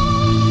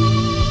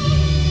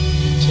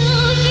to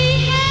be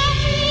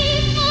happy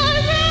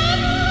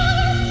forever.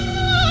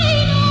 I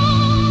know.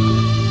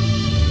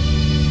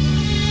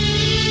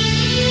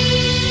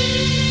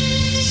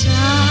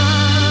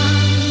 Someday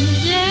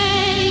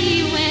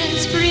when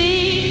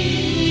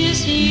spring is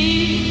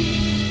here,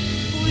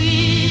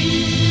 we'll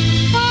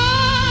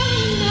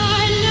find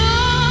our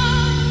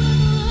love,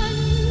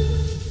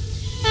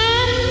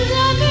 and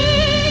the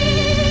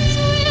birds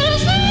will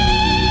sing,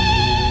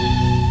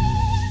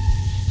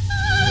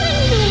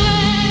 and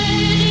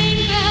wedding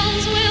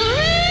bells will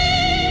ring.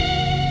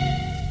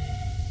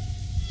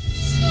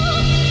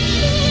 Someday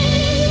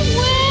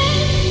when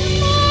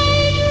my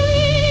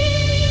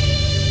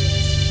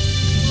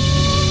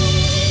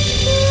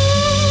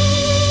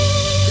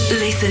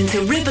Listen to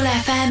Ribble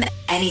FM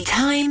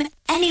anytime,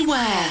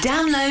 anywhere.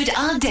 Download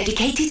our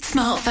dedicated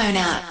smartphone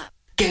app.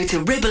 Go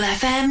to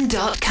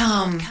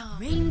ribblefm.com.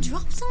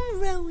 Raindrops on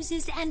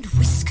roses and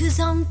whiskers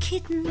on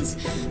kittens,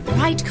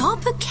 bright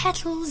copper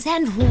kettles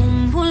and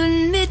warm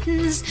woolen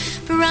mittens,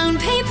 brown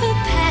paper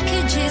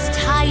packages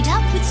tied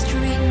up with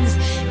strings.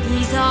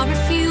 These are a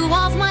few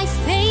of my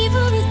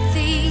favorite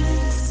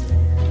things.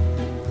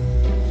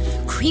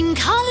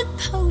 Cream-colored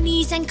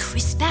ponies and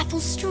crisp apple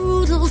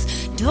strudels,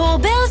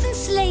 doorbells and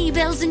sleigh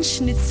bells and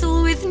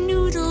schnitzel with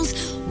noodles,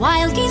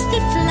 wild geese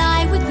that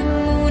fly with the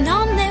moon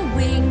on their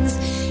wings.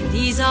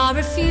 These are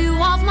a few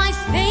of my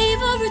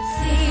favorite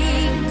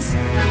things.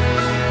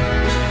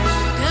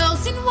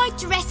 Girls in white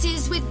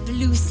dresses with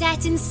blue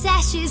satin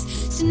sashes,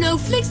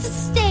 snowflakes that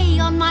stay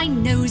on my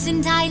nose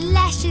and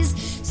eyelashes,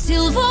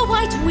 silver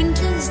white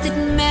winters that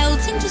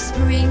melt into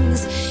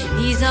springs.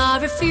 These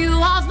are a few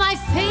of my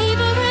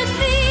favorite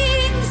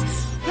things.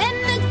 When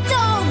the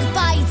dog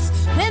bites,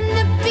 when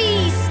the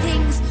bee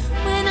stings,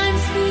 when I'm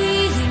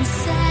feeling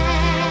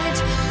sad,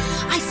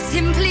 I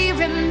simply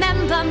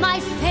remember my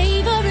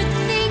favorite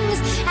things,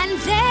 and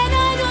then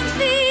I don't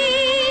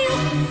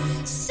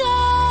feel so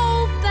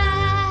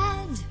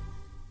bad.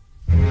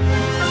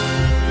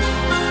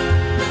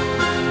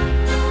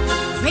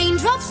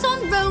 Raindrops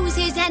on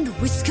roses and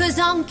whiskers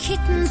on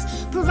kittens,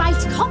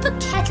 bright copper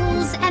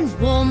kettles and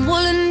warm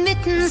woolen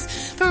mittens,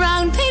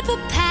 brown paper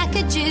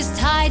packages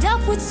tied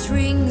up with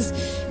strings.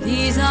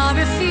 These are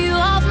a few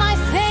of my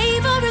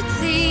favorite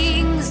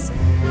things.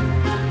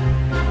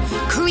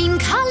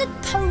 Cream-colored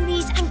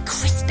ponies and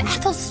crisp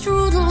apple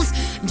strudels,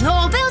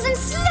 doorbells and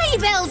sleigh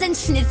bells and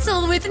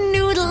schnitzel with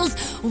noodles,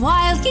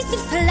 wild geese that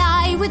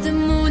fly with the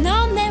moon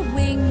on their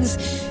wings.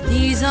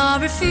 These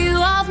are a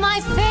few of my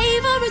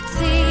favorite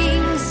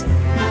things.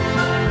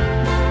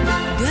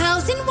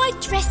 Girls in white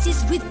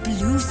dresses with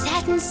blue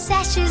satin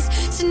sashes,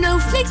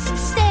 snowflakes that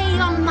stay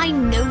on my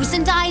nose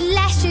and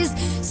eyelashes,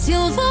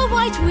 silver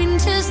white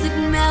winters that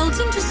melt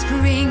into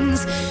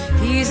springs.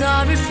 These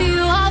are a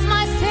few of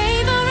my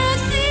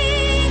favorite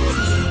things.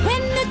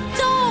 When the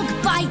dog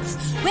bites,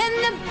 when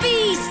the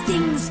bee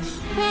stings,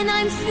 when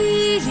I'm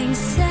feeling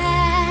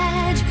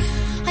sad,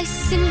 I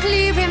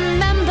simply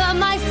remember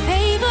my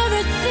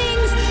favorite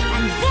things,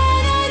 and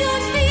then I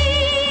don't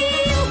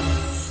feel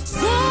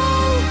so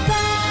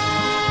bad.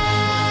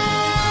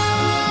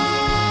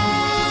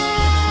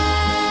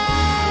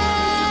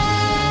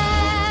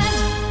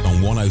 On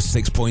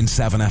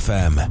 106.7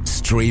 FM,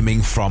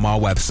 streaming from our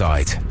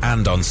website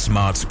and on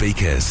smart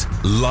speakers,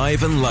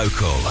 live and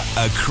local,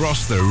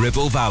 across the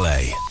Ribble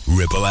Valley.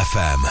 Ribble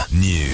FM News.